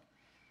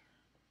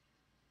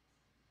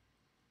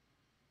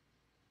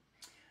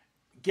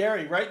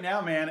 Gary, right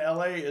now, man,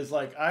 LA is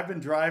like, I've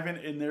been driving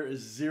and there is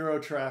zero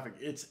traffic.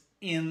 It's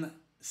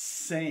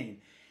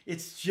insane.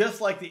 It's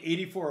just like the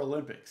 84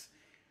 Olympics.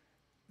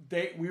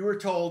 We were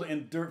told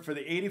for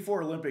the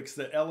 84 Olympics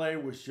that LA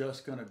was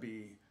just going to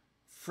be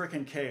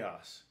freaking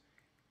chaos.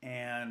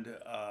 And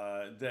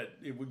that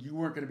you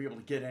weren't going to be able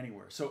to get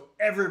anywhere. So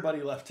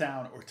everybody left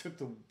town or took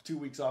the 2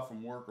 weeks off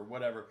from work or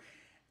whatever.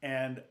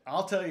 And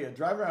I'll tell you,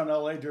 driving around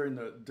LA during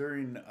the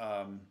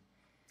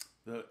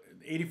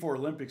 84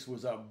 Olympics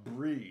was a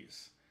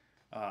breeze.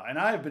 And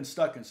I have been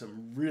stuck in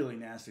some really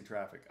nasty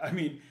traffic. I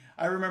mean,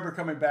 I remember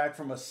coming back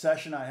from a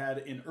session I had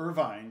in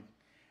Irvine,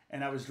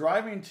 and I was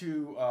driving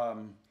to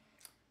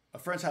a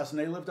friend's house, and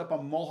they lived up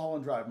on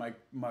Mulholland Drive.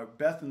 My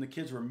Beth and the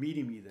kids were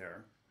meeting me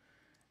there.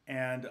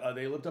 And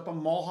they lived up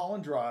on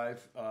Mulholland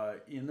Drive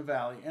in the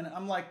valley. And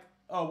I'm like,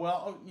 oh,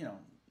 well,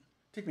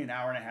 take me an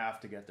hour and a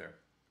half to get there.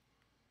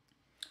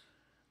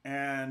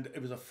 And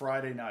it was a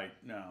Friday night.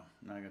 No,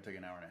 I'm not going to take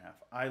an hour and a half.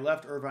 I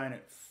left Irvine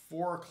at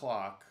 4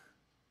 o'clock.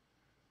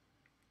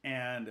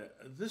 And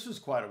this was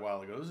quite a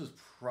while ago. This is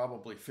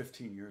probably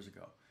 15 years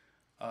ago.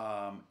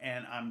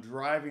 And I'm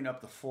driving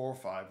up the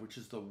 405, which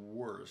is the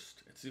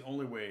worst. It's the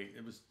only way.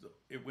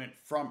 It went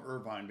from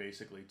Irvine,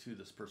 basically, to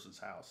this person's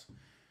house.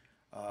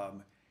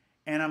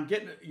 And I'm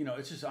getting,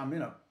 it's just, I'm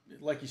in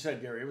like you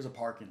said, Gary, it was a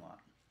parking lot.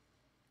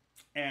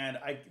 And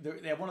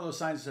they have one of those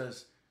signs that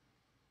says,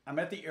 I'm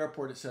at the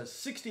airport, it says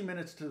 60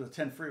 minutes to the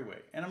 10 freeway.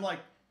 And I'm like,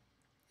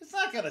 it's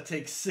not going to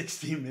take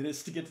 60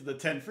 minutes to get to the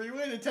 10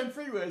 freeway. The 10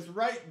 freeway is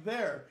right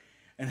there.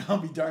 And I'll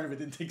be darned if it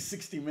didn't take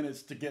 60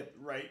 minutes to get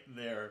right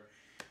there.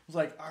 I was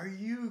like, are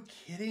you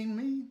kidding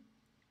me?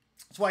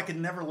 That's why I could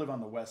never live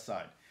on the west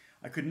side.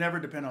 I could never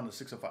depend on the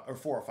 605 or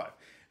 405.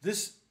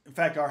 In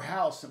fact, our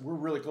house, we're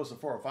really close to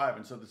 405,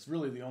 and so that's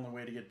really the only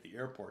way to get to the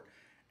airport.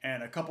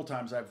 And a couple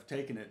times I've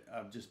taken it,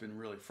 I've just been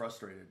really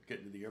frustrated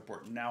getting to the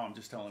airport. And now I'm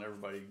just telling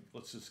everybody,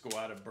 let's just go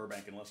out of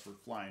Burbank unless we're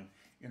flying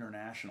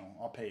international.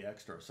 I'll pay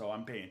extra. So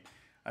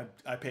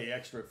I pay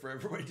extra for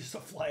everybody just to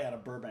fly out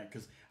of Burbank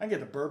because I can get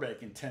to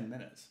Burbank in 10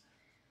 minutes.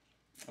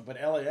 But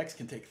LAX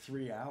can take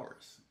 3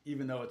 hours,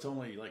 even though it's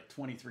only like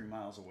 23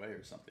 miles away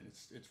or something.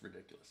 It's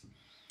ridiculous.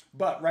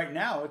 But right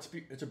now,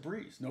 it's a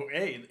breeze.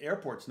 The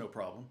airport's no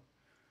problem.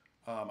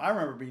 I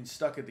remember being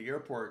stuck at the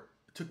airport.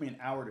 It took me an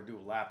hour to do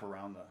a lap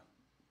around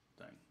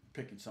the thing,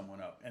 picking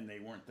someone up, and they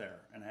weren't there,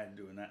 and I had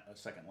to do a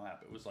second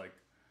lap. It was like,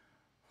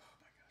 oh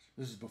my gosh.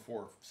 This is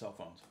before cell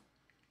phones.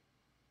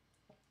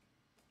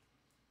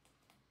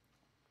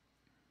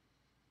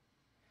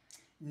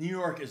 New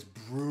York is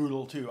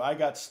brutal too. I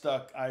got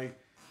stuck. I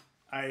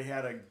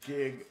had a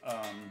gig.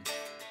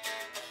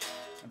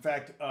 In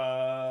fact,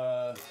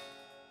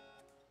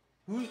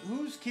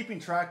 who's keeping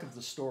track of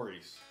the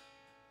stories?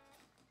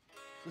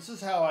 This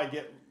is how I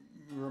get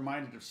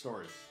reminded of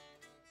stories.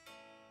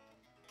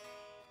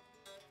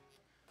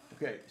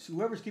 Okay, so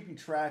whoever's keeping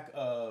track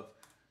of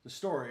the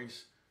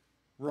stories,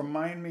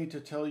 remind me to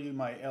tell you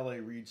my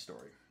L.A. Reid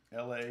story.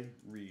 L.A.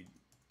 Reid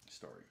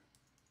story.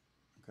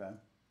 Okay?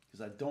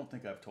 Because I don't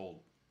think I've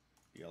told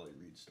the L.A.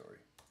 Reid story.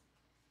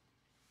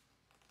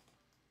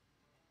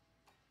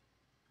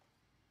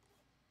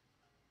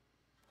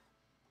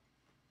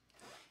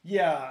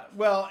 Yeah,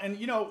 well, and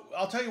you know,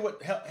 I'll tell you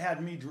what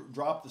had me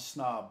drop the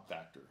snob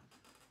factor.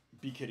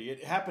 Be kidding.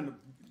 It happened,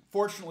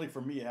 fortunately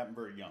for me, it happened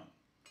very young.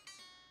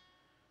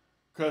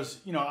 Because,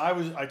 you know,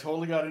 I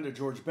totally got into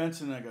George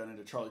Benson, I got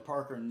into Charlie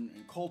Parker and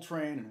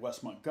Coltrane and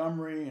Wes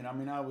Montgomery, and I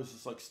mean, I was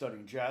just like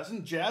studying jazz.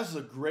 And jazz is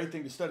a great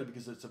thing to study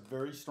because it's a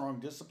very strong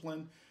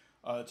discipline.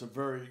 It's a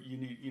very,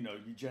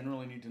 you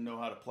generally need to know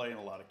how to play in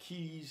a lot of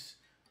keys.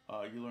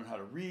 You learn how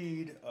to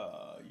read,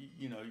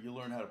 you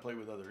learn how to play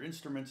with other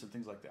instruments and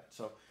things like that.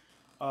 So,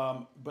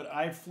 but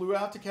I flew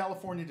out to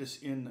California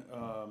in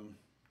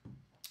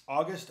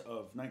August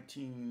of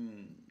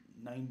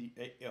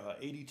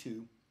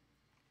 1982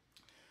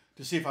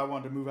 to see if I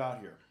wanted to move out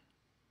here.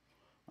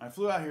 I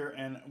flew out here,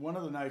 and one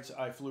of the nights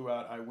I flew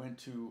out, I went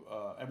to,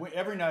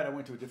 every night I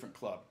went to a different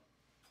club,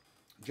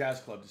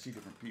 jazz club, to see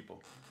different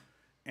people.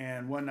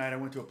 And one night I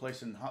went to a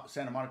place in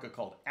Santa Monica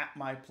called At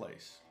My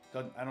Place.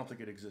 I don't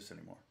think it exists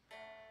anymore.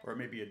 Or it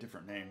may be a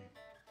different name.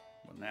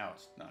 Well, now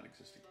it's not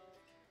existing.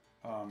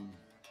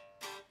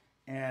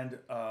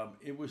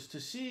 It was to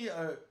see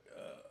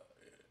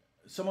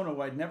someone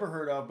who I'd never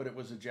heard of, but it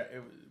was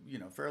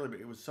fairly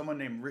big. It was someone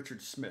named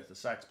Richard Smith, a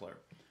sax player.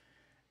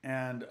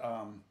 And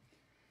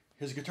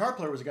his guitar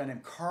player was a guy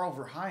named Carl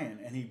Verheyen,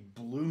 and he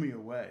blew me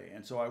away.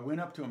 And so I went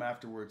up to him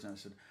afterwards and I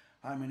said,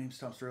 "Hi, my name's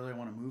Tom Strahle. I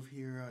want to move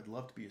here. I'd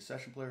love to be a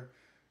session player.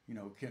 You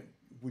know,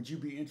 would you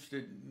be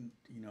interested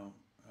in,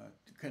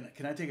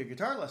 can I take a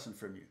guitar lesson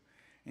from you?"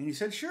 And he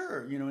said,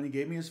 "Sure." And he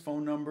gave me his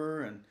phone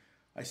number, and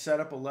I set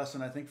up a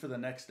lesson, I think, for the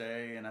next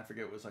day, and I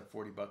forget, it was like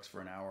 $40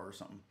 for an hour or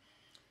something.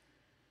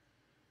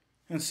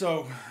 And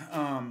so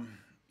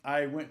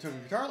I took a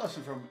guitar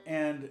lesson from him,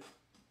 and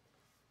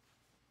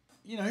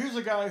here's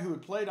a guy who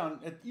had played on,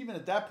 even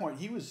at that point,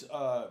 he was,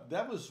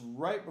 that was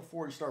right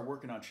before he started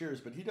working on Cheers,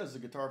 but he does the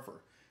guitar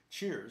for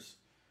Cheers.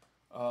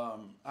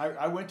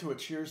 I went to a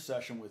Cheers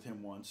session with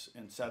him once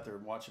and sat there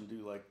and watched him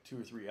do like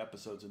 2 or 3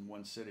 episodes in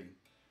one sitting,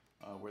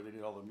 where they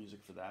did all the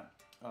music for that.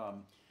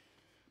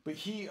 But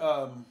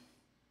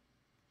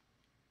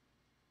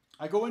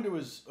I go into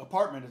his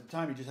apartment. At the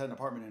time, he just had an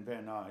apartment in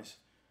Van Nuys,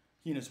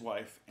 he and his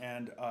wife.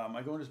 And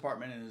I go into his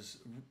apartment, in his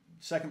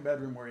second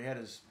bedroom where he had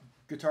his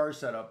guitar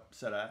set up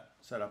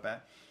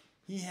at.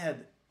 He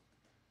had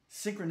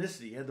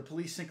Synchronicity. He had the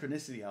Police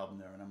Synchronicity album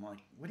there. And I'm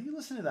like, "What are you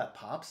listening to that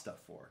pop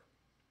stuff for?"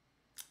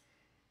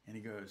 And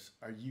he goes,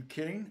 "Are you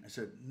kidding?" I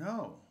said,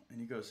 "No." And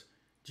he goes,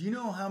 "Do you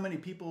know how many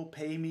people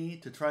pay me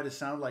to try to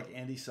sound like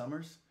Andy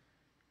Summers?"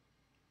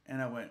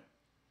 And I went,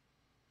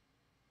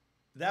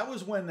 that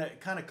was when that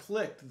kind of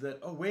clicked that,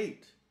 oh,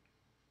 wait.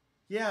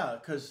 Yeah,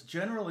 because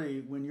generally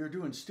when you're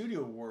doing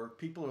studio work,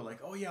 people are like,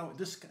 "Oh, yeah,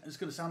 this is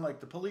going to sound like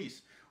the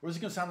Police. Or is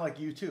it going to sound like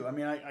U2? I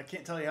mean, I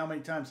can't tell you how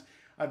many times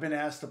I've been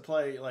asked to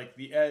play like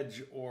The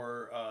Edge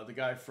or the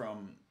guy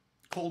from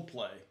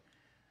Coldplay.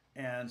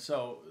 And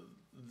so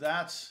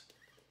that's...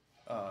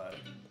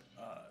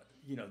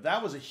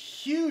 that was a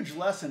huge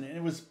lesson, and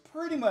it was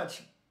pretty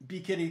much, be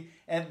kidding,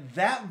 at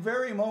that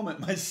very moment,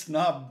 my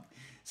snob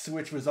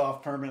switch was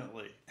off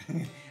permanently.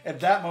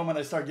 At that moment,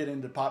 I started getting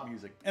into pop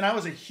music, and I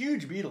was a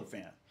huge Beatles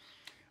fan,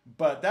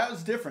 but that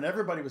was different.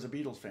 Everybody was a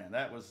Beatles fan.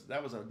 That was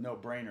a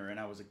no-brainer, and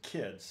I was a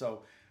kid.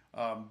 So,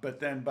 but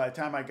then by the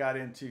time I got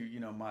into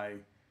my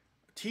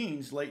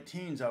teens, late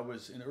teens, I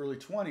was in early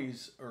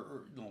 20s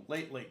or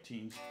late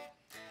teens.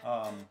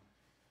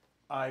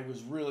 I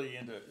was really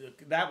into,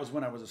 that was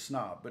when I was a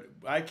snob. But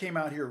I came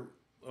out here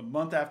a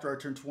month after I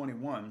turned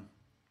 21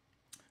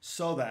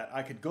 so that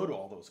I could go to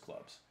all those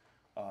clubs.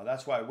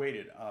 That's why I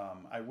waited.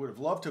 I would have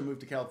loved to move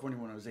to California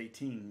when I was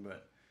 18,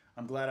 but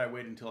I'm glad I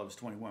waited until I was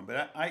 21.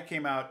 But I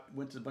came out,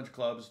 went to a bunch of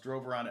clubs,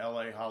 drove around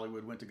LA,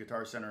 Hollywood, went to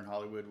Guitar Center in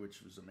Hollywood,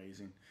 which was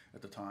amazing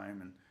at the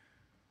time.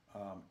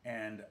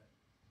 And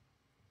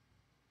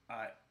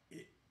I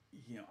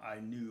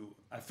knew,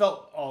 I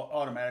felt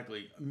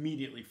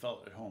immediately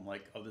felt at home,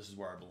 like, oh, this is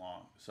where I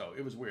belong. So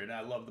it was weird. And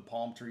I love the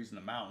palm trees and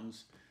the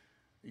mountains.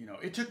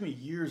 It took me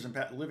years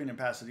living in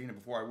Pasadena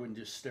before I wouldn't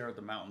just stare at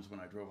the mountains when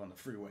I drove on the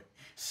freeway.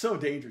 So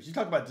dangerous. You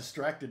talk about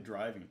distracted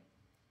driving.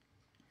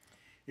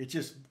 It's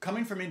just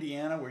coming from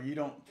Indiana where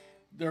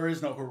there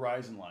is no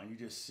horizon line. You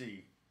just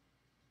see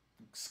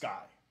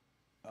sky.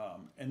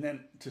 And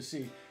then to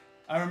see,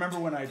 I remember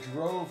when I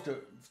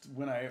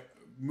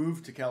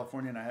moved to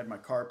California and I had my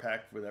car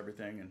packed with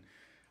everything, and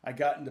I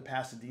got into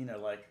Pasadena,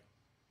 like,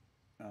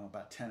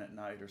 about 10 at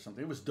night or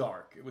something. It was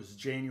dark. It was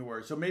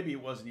January, so maybe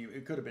it wasn't even.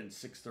 It could have been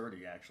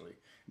 6:30 actually.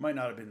 It might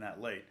not have been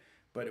that late,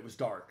 but it was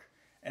dark.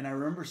 And I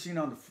remember seeing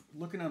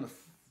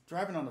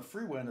driving on the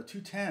freeway on the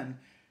 210,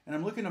 and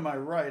I'm looking to my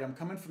right. I'm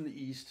coming from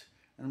the east,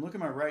 and I'm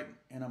looking to my right,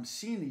 and I'm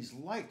seeing these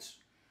lights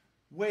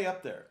way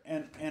up there,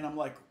 and I'm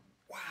like,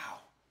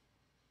 wow,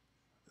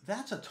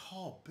 that's a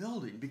tall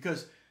building,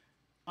 because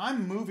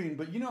I'm moving,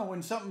 but you know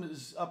when something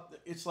is up,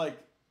 it's like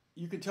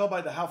you can tell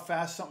by how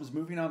fast something's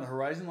moving on the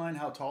horizon line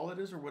how tall it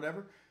is or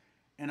whatever.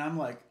 And I'm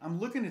like, I'm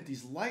looking at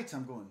these lights,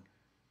 I'm going,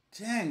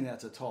 dang,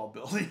 that's a tall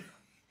building.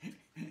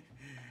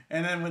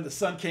 And then when the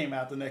sun came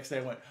out the next day,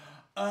 I went,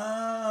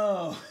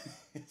 oh,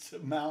 it's a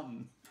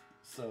mountain.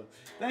 So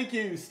thank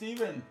you,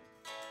 Stephen.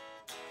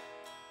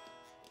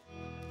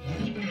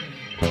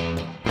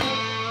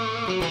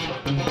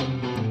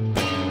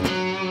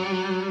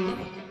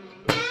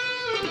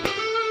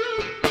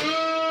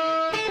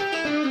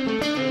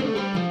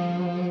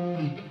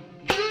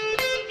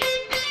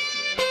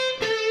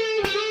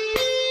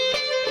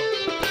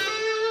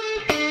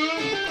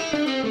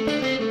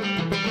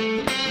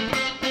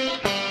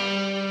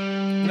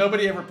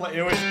 Nobody ever plays.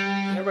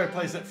 Everybody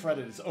plays that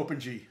fretted. It's open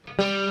G.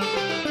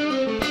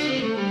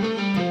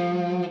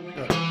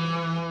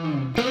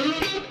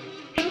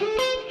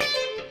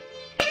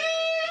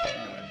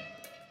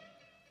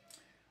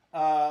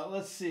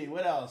 Let's see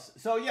what else.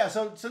 So yeah,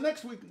 so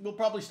next week we'll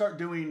probably start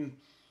doing.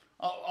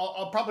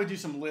 I'll probably do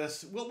some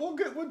lists. We'll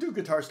do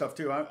guitar stuff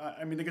too.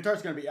 I mean the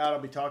guitar's gonna be out. I'll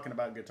be talking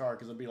about guitar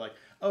because I'll be like,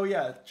 oh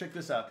yeah, check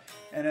this out.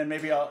 And then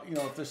maybe I'll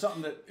if there's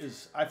something that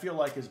I feel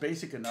like is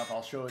basic enough,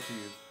 I'll show it to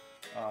you.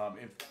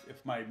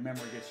 If my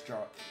memory gets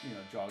jogged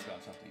on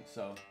something.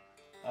 So.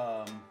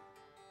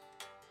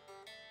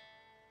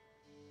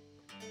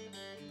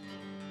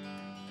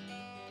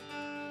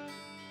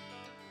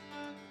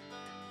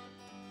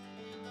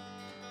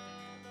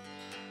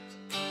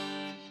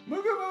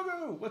 Moo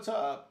Moo, what's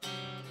up?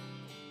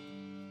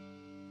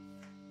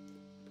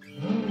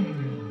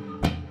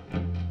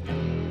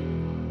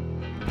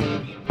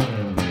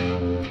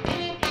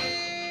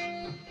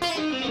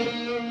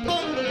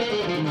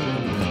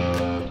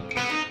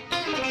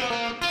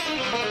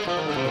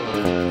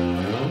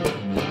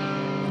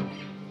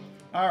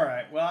 All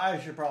right, well, I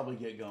should probably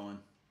get going.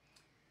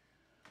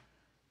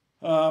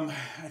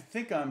 I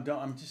think I'm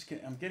done.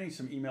 I'm getting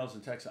some emails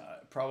and texts,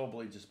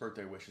 probably just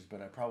birthday wishes,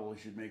 but I probably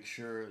should make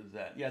sure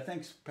that, yeah,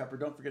 thanks, Pepper.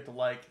 Don't forget to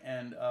like.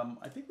 And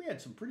I think we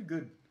had some pretty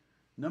good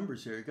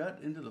numbers here. It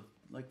got into the,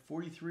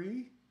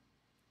 43.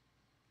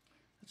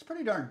 That's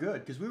pretty darn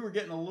good, because we were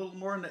getting a little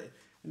more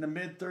in the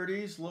mid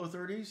 30s, low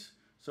 30s.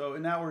 So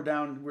now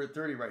we're at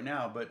 30 right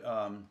now, but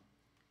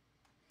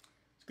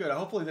it's good.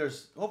 Hopefully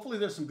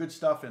there's some good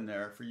stuff in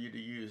there for you to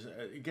use.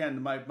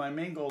 Again, my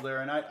main goal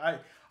there, and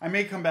I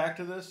may come back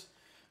to this.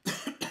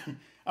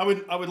 I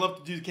would love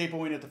to do the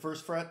capoing at the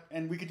first fret,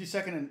 and we could do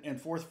second and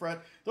fourth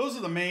fret. Those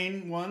are the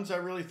main ones I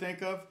really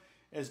think of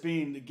as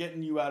being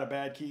getting you out of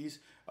bad keys.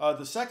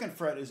 The second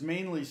fret is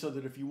mainly so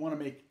that if you want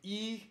to make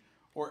E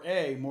or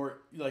A more,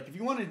 like if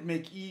you want to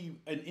make E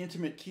an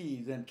intimate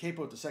key, then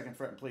capo at the second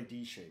fret and play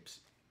D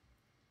shapes.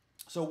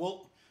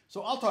 So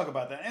I'll talk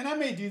about that, and I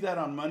may do that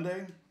on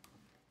Monday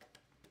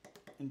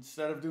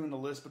instead of doing the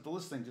list, but the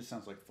list thing just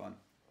sounds like fun.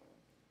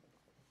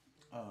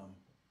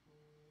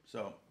 So,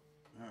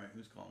 all right,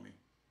 who's calling me?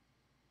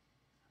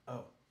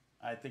 Oh,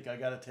 I think I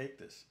got to take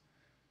this.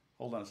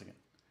 Hold on a second.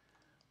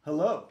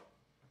 Hello.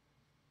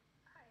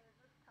 Hi, is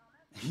this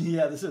Thomas?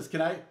 Yeah, this is.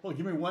 Can I? Well,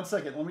 give me 1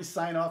 second. Let me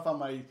sign off on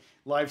my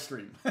live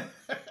stream.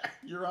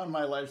 You're on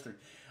my live stream.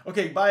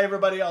 Okay, bye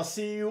everybody. I'll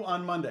see you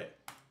on Monday.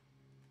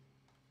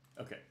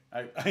 Okay,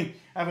 I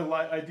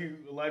do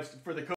a live for the